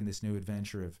embark on this new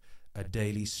adventure of a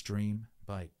daily stream,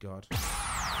 by God.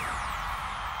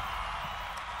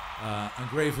 I'm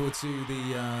grateful to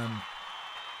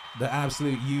the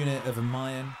absolute unit of a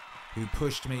Mayan who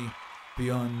pushed me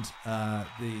beyond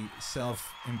the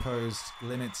self-imposed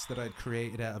limits that I'd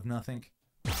created out of nothing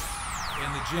in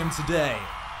the gym today.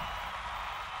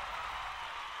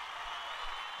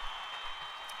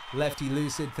 Lefty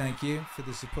Lucid, thank you for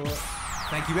the support.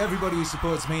 Thank you everybody who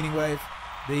supports Meaning Wave.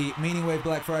 The Meaning Wave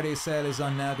Black Friday sale is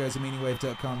on now. Go to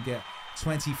meaningwave.com, get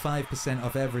 25%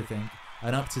 off everything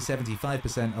and up to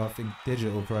 75% off in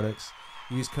digital products.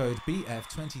 Use code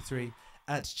BF23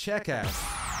 at checkout.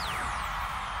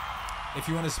 If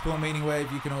you want to support Meaning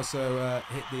Wave, you can also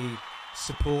hit the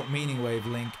support Meaning Wave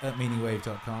link at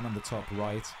meaningwave.com on the top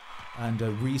right, and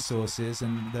resources,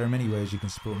 and there are many ways you can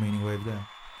support Meaning Wave there.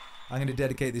 I'm going to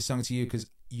dedicate this song to you because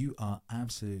you are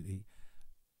absolutely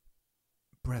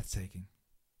breathtaking.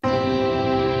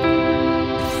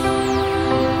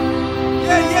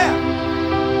 Yeah!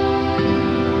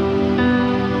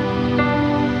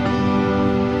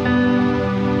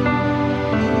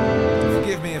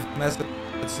 Forgive me if I messed up.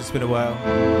 It's just been a while.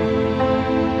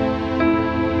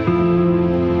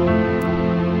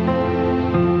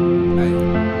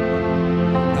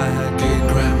 I had good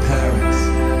grandparents,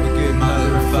 a good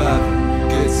mother and father,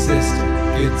 good sister,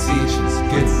 good teachers,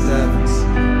 good servants,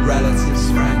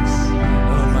 relatives, friends,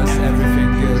 almost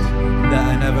everything good, that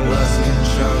I never lost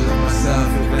control of myself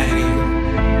with any of them.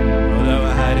 Although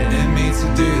I had it in me to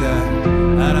do that,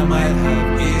 and I might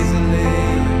have easily,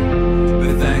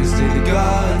 but thanks to the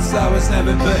gods, I was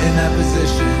never put in that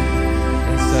position,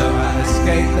 and so I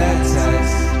escaped that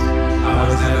test. I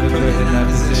was never put in that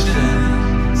position,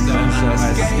 so I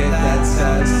escaped that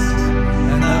test.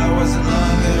 And I wasn't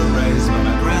long ago raised by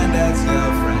my granddad's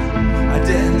girlfriend. I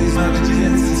didn't lose my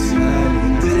virginity too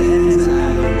early.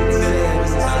 It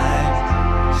was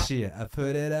time. Shit, I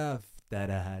put it off that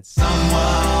I had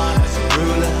someone as a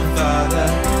ruler and father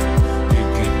who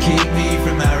could keep me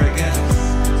from arrogance,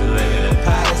 to live in a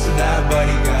palace without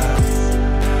bodyguards,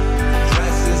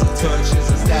 dresses and torches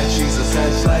and statues of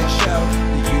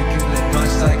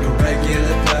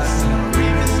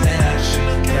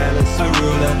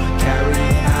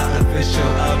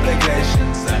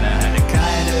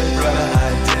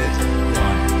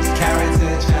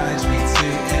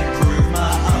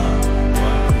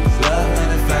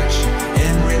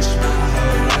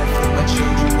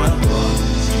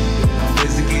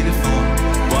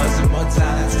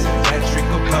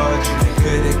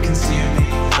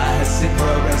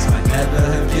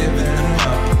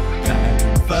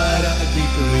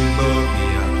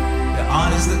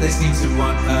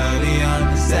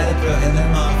send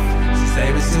them off since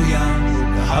they were still young.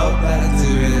 The hope that I'd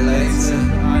do it later.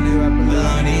 I knew I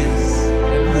Polonius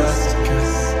and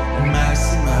Rusticus and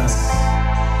Maximus.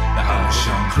 That I was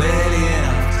shown clearly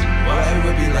enough to know what it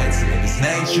would be like to live as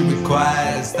nature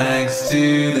requires. Thanks to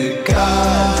the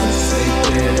gods, they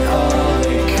did all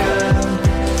they could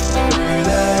through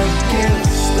the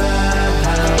gifts that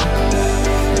have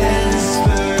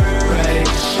inspiration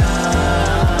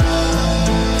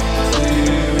to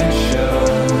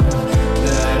ensure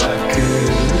that I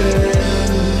could live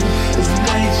as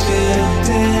nature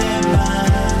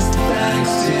demands.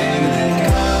 Thanks to the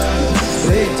gods,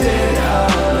 they did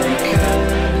all they could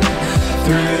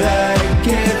through the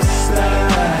gifts that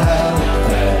help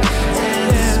their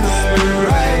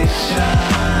inspiration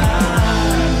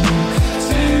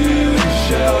to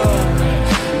ensure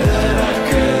that I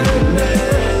could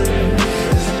live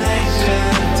as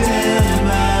nature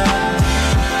demands.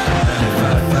 And if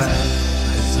I fight,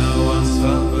 it's no one's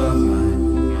fault but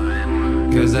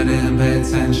mine, 'cause I didn't pay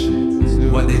attention to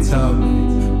what they told me,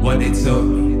 what they taught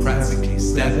me, practically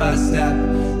step by step,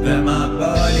 that my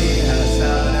body has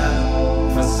held up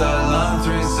for so long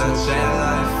through such a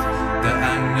life, that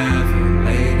I never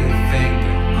laid a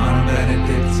finger on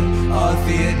Benedicta or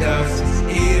Theodosius.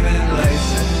 Even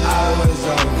later I was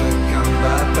overcome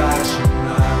by passion.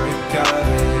 I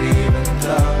recovered even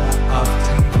though I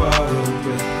often quarreled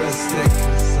with the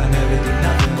stickers. I never did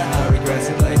nothing that I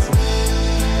regretted later.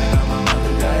 And now my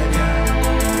mother died young.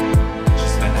 She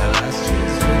spent her last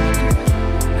years with me.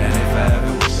 And if I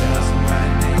ever wish the house were my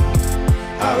name,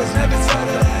 I was never told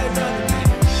that I had none of me,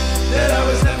 that I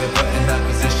was never put in that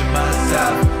position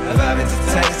myself, of having to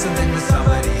take something to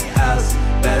somebody else.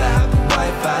 Better have the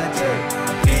wife I do,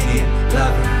 obedient,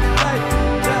 loving, life,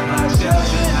 that my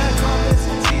children had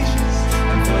competent teachers,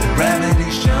 and for the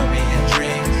remedies shown me in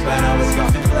dreams, when I was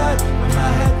coughing blood, when my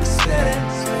head was spinning,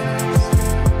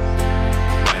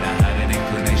 when I had an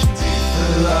inclination to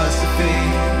philosophy,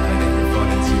 I didn't fall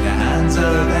into the hands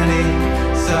of any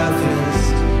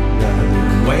sophist. Rather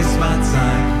than waste my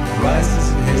time in crisis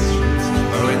of histories,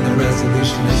 or in the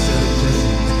resolution of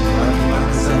syllogisms, or I can find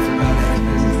myself about an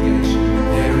investigation,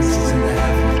 appearances in the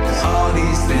heavens. All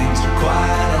these things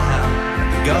require the help of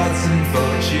the gods and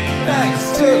fortune. Thanks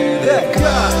to the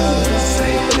gods,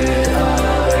 they did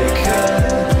all they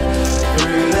could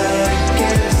through the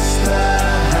gifts that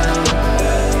help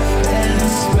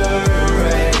inspiration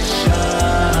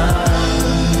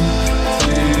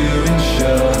to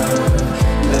ensure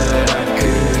that I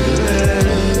could live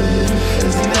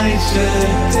as nature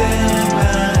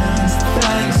demands.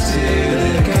 Thanks to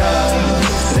the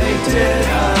gods, they did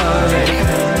all they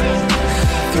could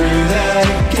through the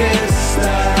gifts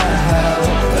that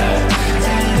help that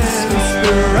inspiration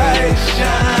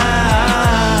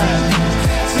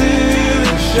to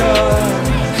ensure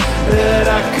that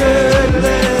I could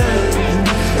live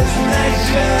as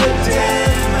nature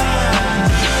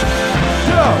demands.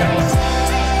 Go!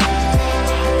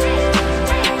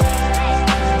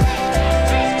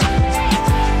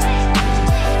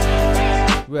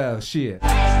 Well, shit.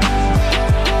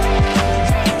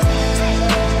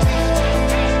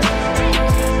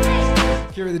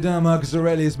 Kira the Don, Marcus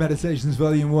Aurelius Meditations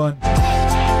Volume 1.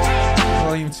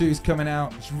 Volume 2 is coming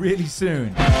out really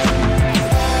soon.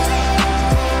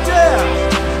 Yeah!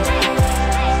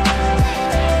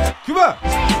 Come on!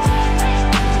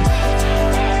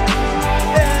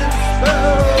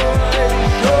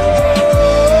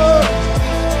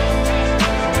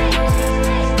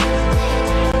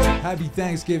 Happy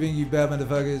Thanksgiving, you bad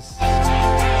motherfuckers.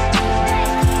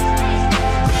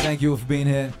 Thank you all for being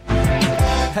here.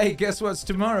 Hey, guess what's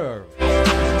tomorrow?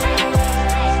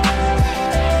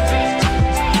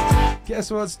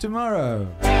 Guess what's tomorrow?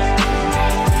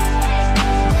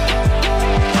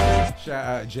 Shout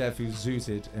out Jeff, who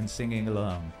zooted and singing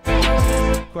along.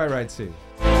 Quite right too.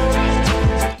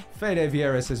 Fede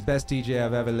Vieira says, best DJ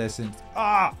I've ever listened.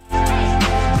 Ah!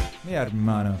 Mi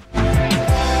hermano.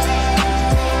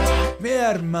 Mi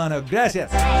hermano,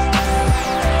 gracias.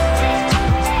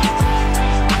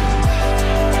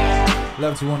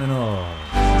 Love to one and all.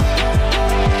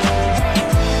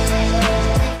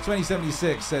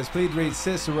 2076 says, please read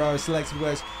Cicero, selected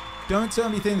works. Don't tell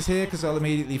me things here because I'll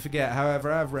immediately forget.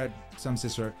 However, I've read some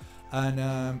Cicero. And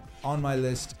on my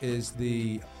list is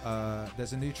the,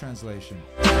 there's a new translation.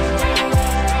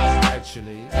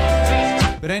 Actually.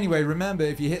 But anyway, remember,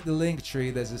 if you hit the link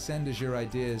tree, there's a send us your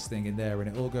ideas thing in there,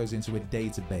 and it all goes into a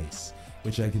database,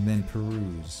 which I can then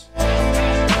peruse.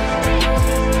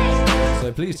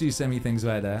 So please do send me things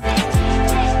like that.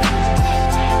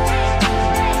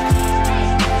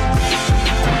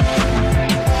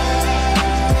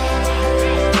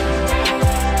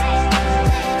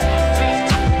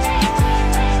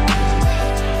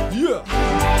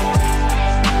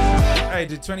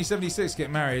 2076,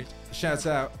 get married. Shouts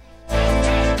out.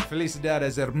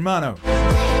 Felicidades, hermano.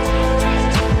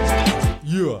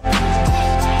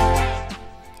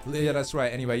 Yeah, that's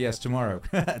right. Anyway, yes, tomorrow.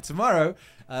 Tomorrow,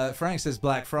 Frank says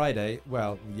Black Friday.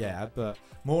 Well, yeah, but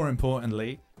more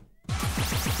importantly,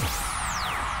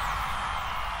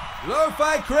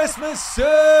 Lo-Fi Christmas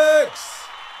 6!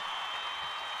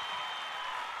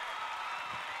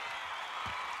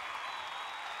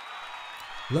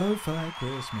 Lo-Fi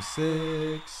Christmas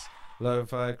 6.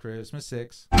 Lo-Fi Christmas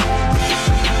 6.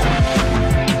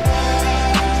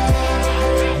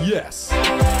 Yes!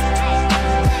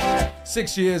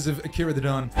 6 years of Akira the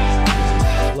Don.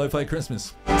 Lo-Fi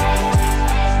Christmas.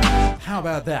 How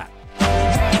about that?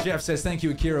 Jeff says, thank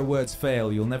you, Akira. Words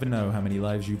fail. You'll never know how many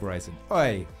lives you brighten.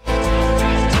 Oi.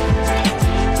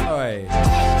 Oi.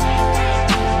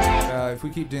 If we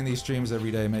keep doing these streams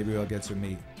every day, maybe I'll get to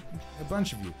meet a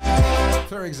bunch of you.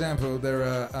 For example, there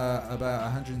are about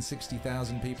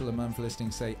 160,000 people a month listening,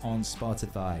 say, on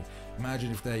Spotify.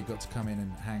 Imagine if they got to come in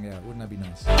and hang out. Wouldn't that be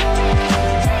nice?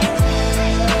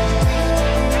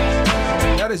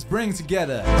 That is Bring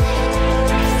Together.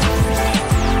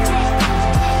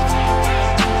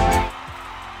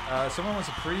 Someone wants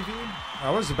a preview?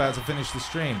 I was about to finish the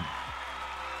stream.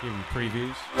 Give you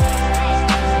previews. I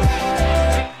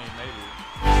mean, maybe.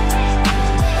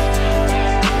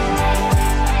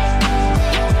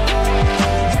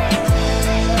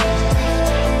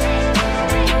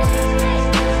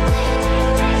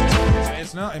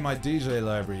 It's not in my DJ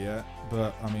library yet,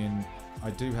 but I mean,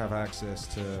 I do have access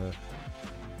to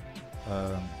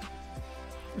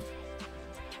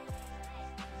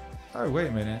oh, wait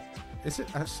a minute. Is it?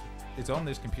 It's on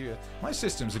this computer. My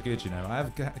systems are good, you know. I have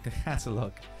a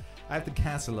catalog. I have the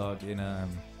catalog in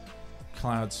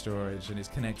cloud storage, and it's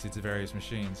connected to various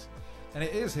machines. And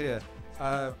it is here.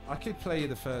 I could play you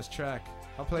the first track.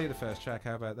 I'll play you the first track.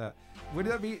 How about that? Would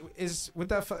that be?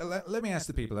 Let me ask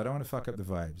the people. I don't want to fuck up the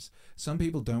vibes. Some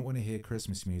people don't want to hear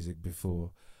Christmas music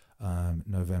before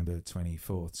November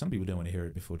 24th. Some people don't want to hear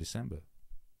it before December.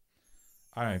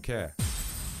 I don't care.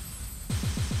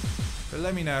 But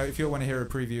let me know if you want to hear a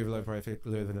preview of Lo-Fi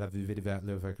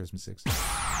Christmas 6.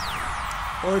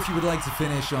 Or if you would like to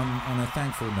finish on a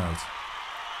thankful note.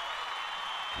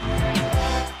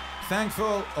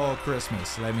 Thankful or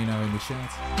Christmas? Let me know in the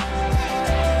chat.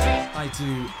 I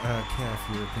do care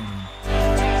for your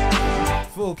opinion.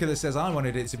 Fool Killer says, I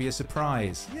wanted it to be a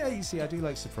surprise. Yeah, you see, I do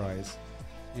like surprise.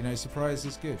 You know, surprise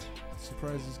is good.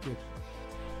 Surprise is good.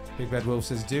 Big Bad Wolf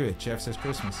says, do it. Jeff says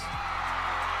Christmas.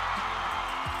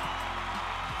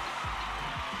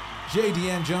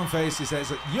 JDM John Face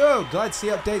says, yo, glad to see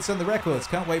updates on the records.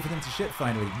 Can't wait for them to ship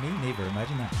finally. Me neither,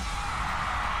 imagine that.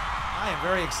 I am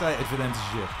very excited for them to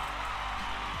ship.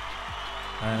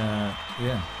 And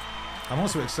yeah. I'm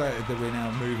also excited that we're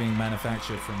now moving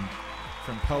manufacture from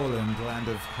Poland, land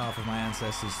of half of my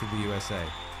ancestors, to the USA.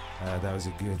 That was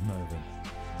a good moment.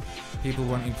 People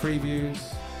wanting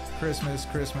previews. Christmas.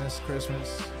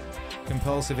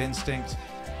 Compulsive instinct.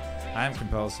 I am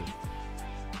compulsive.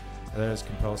 There is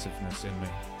compulsiveness in me.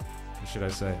 Or should I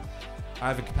say? I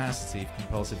have a capacity for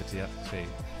compulsivity.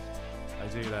 I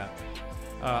do that.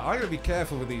 I gotta be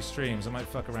careful with these streams. I might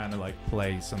fuck around and like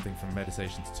play something from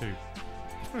Meditations 2.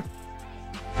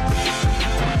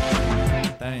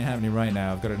 That ain't happening right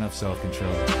now. I've got enough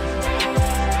self-control.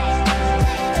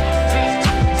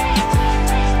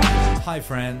 Hi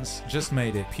friends, just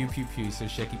made it. Pew pew pew,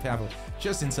 says Shecky Pavel.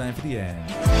 Just in time for the end.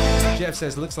 Jeff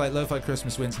says, looks like Lo-Fi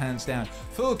Christmas wins hands down.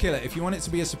 Fool Killer, if you want it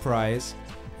to be a surprise,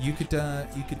 you could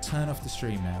turn off the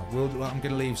stream now. I'm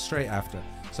gonna leave straight after.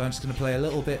 So I'm just gonna play a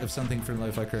little bit of something from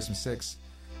Lo-Fi Christmas 6,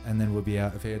 and then we'll be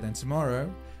out of here. Then tomorrow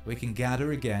we can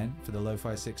gather again for the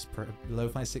Lo-Fi 6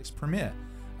 premiere.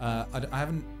 I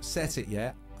haven't set it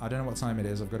yet. I don't know what time it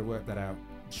is. I've got to work that out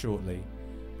shortly.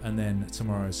 And then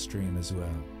tomorrow's stream as well.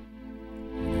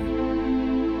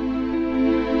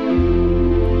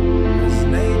 It's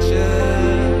nature.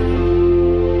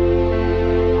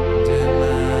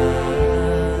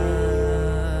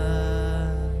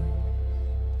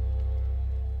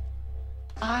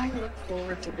 I look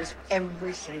forward to this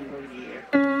every single year.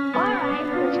 All right,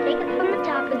 let's take it from the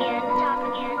top again.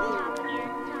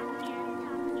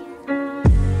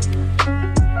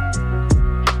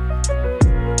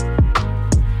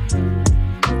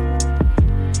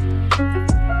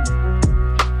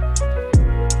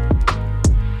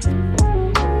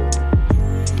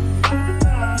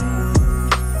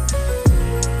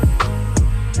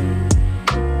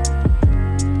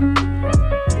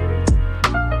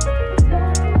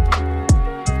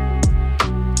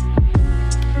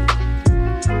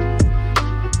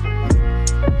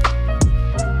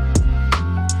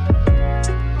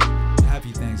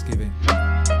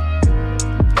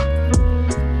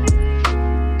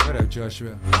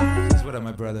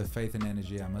 brother, Faith and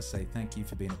Energy, I must say thank you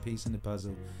for being a piece in the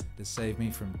puzzle that saved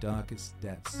me from darkest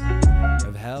depths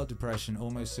of hell, depression,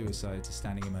 almost suicide, to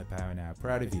standing in my power now.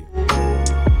 Proud of you.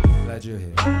 Glad you're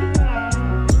here.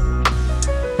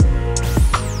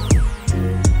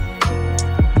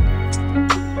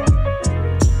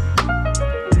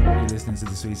 You're listening to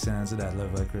the sweet sounds of that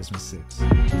Love Like Christmas 6.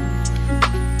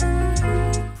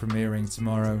 Premiering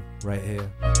tomorrow, right here.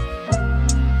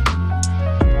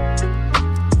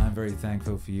 I'm very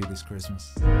thankful for you this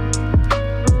Christmas,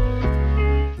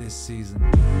 this season.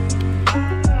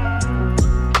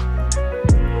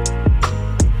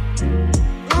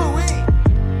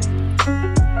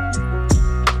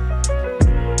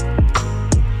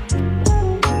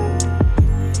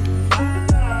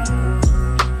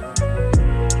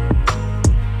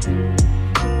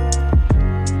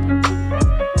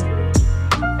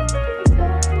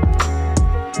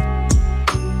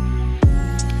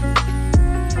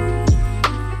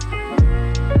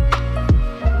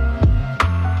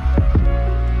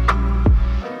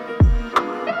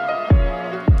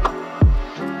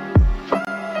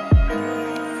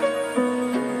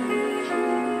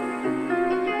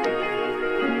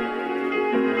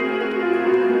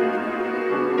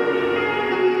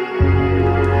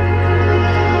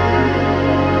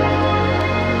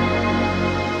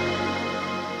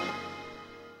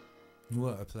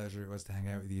 What a pleasure it was to hang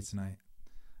out with you tonight.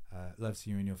 Love to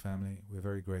you and your family. We're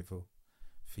very grateful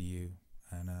for you.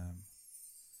 And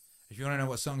if you want to know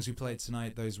what songs we played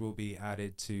tonight, those will be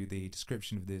added to the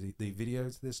description of the video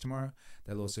to this tomorrow.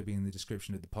 They'll also be in the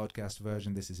description of the podcast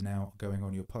version. This is now going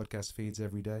on your podcast feeds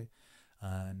every day.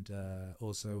 And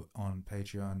also on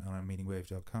Patreon and on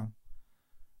meaningwave.com.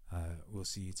 We'll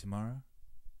see you tomorrow.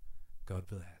 God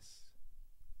bless.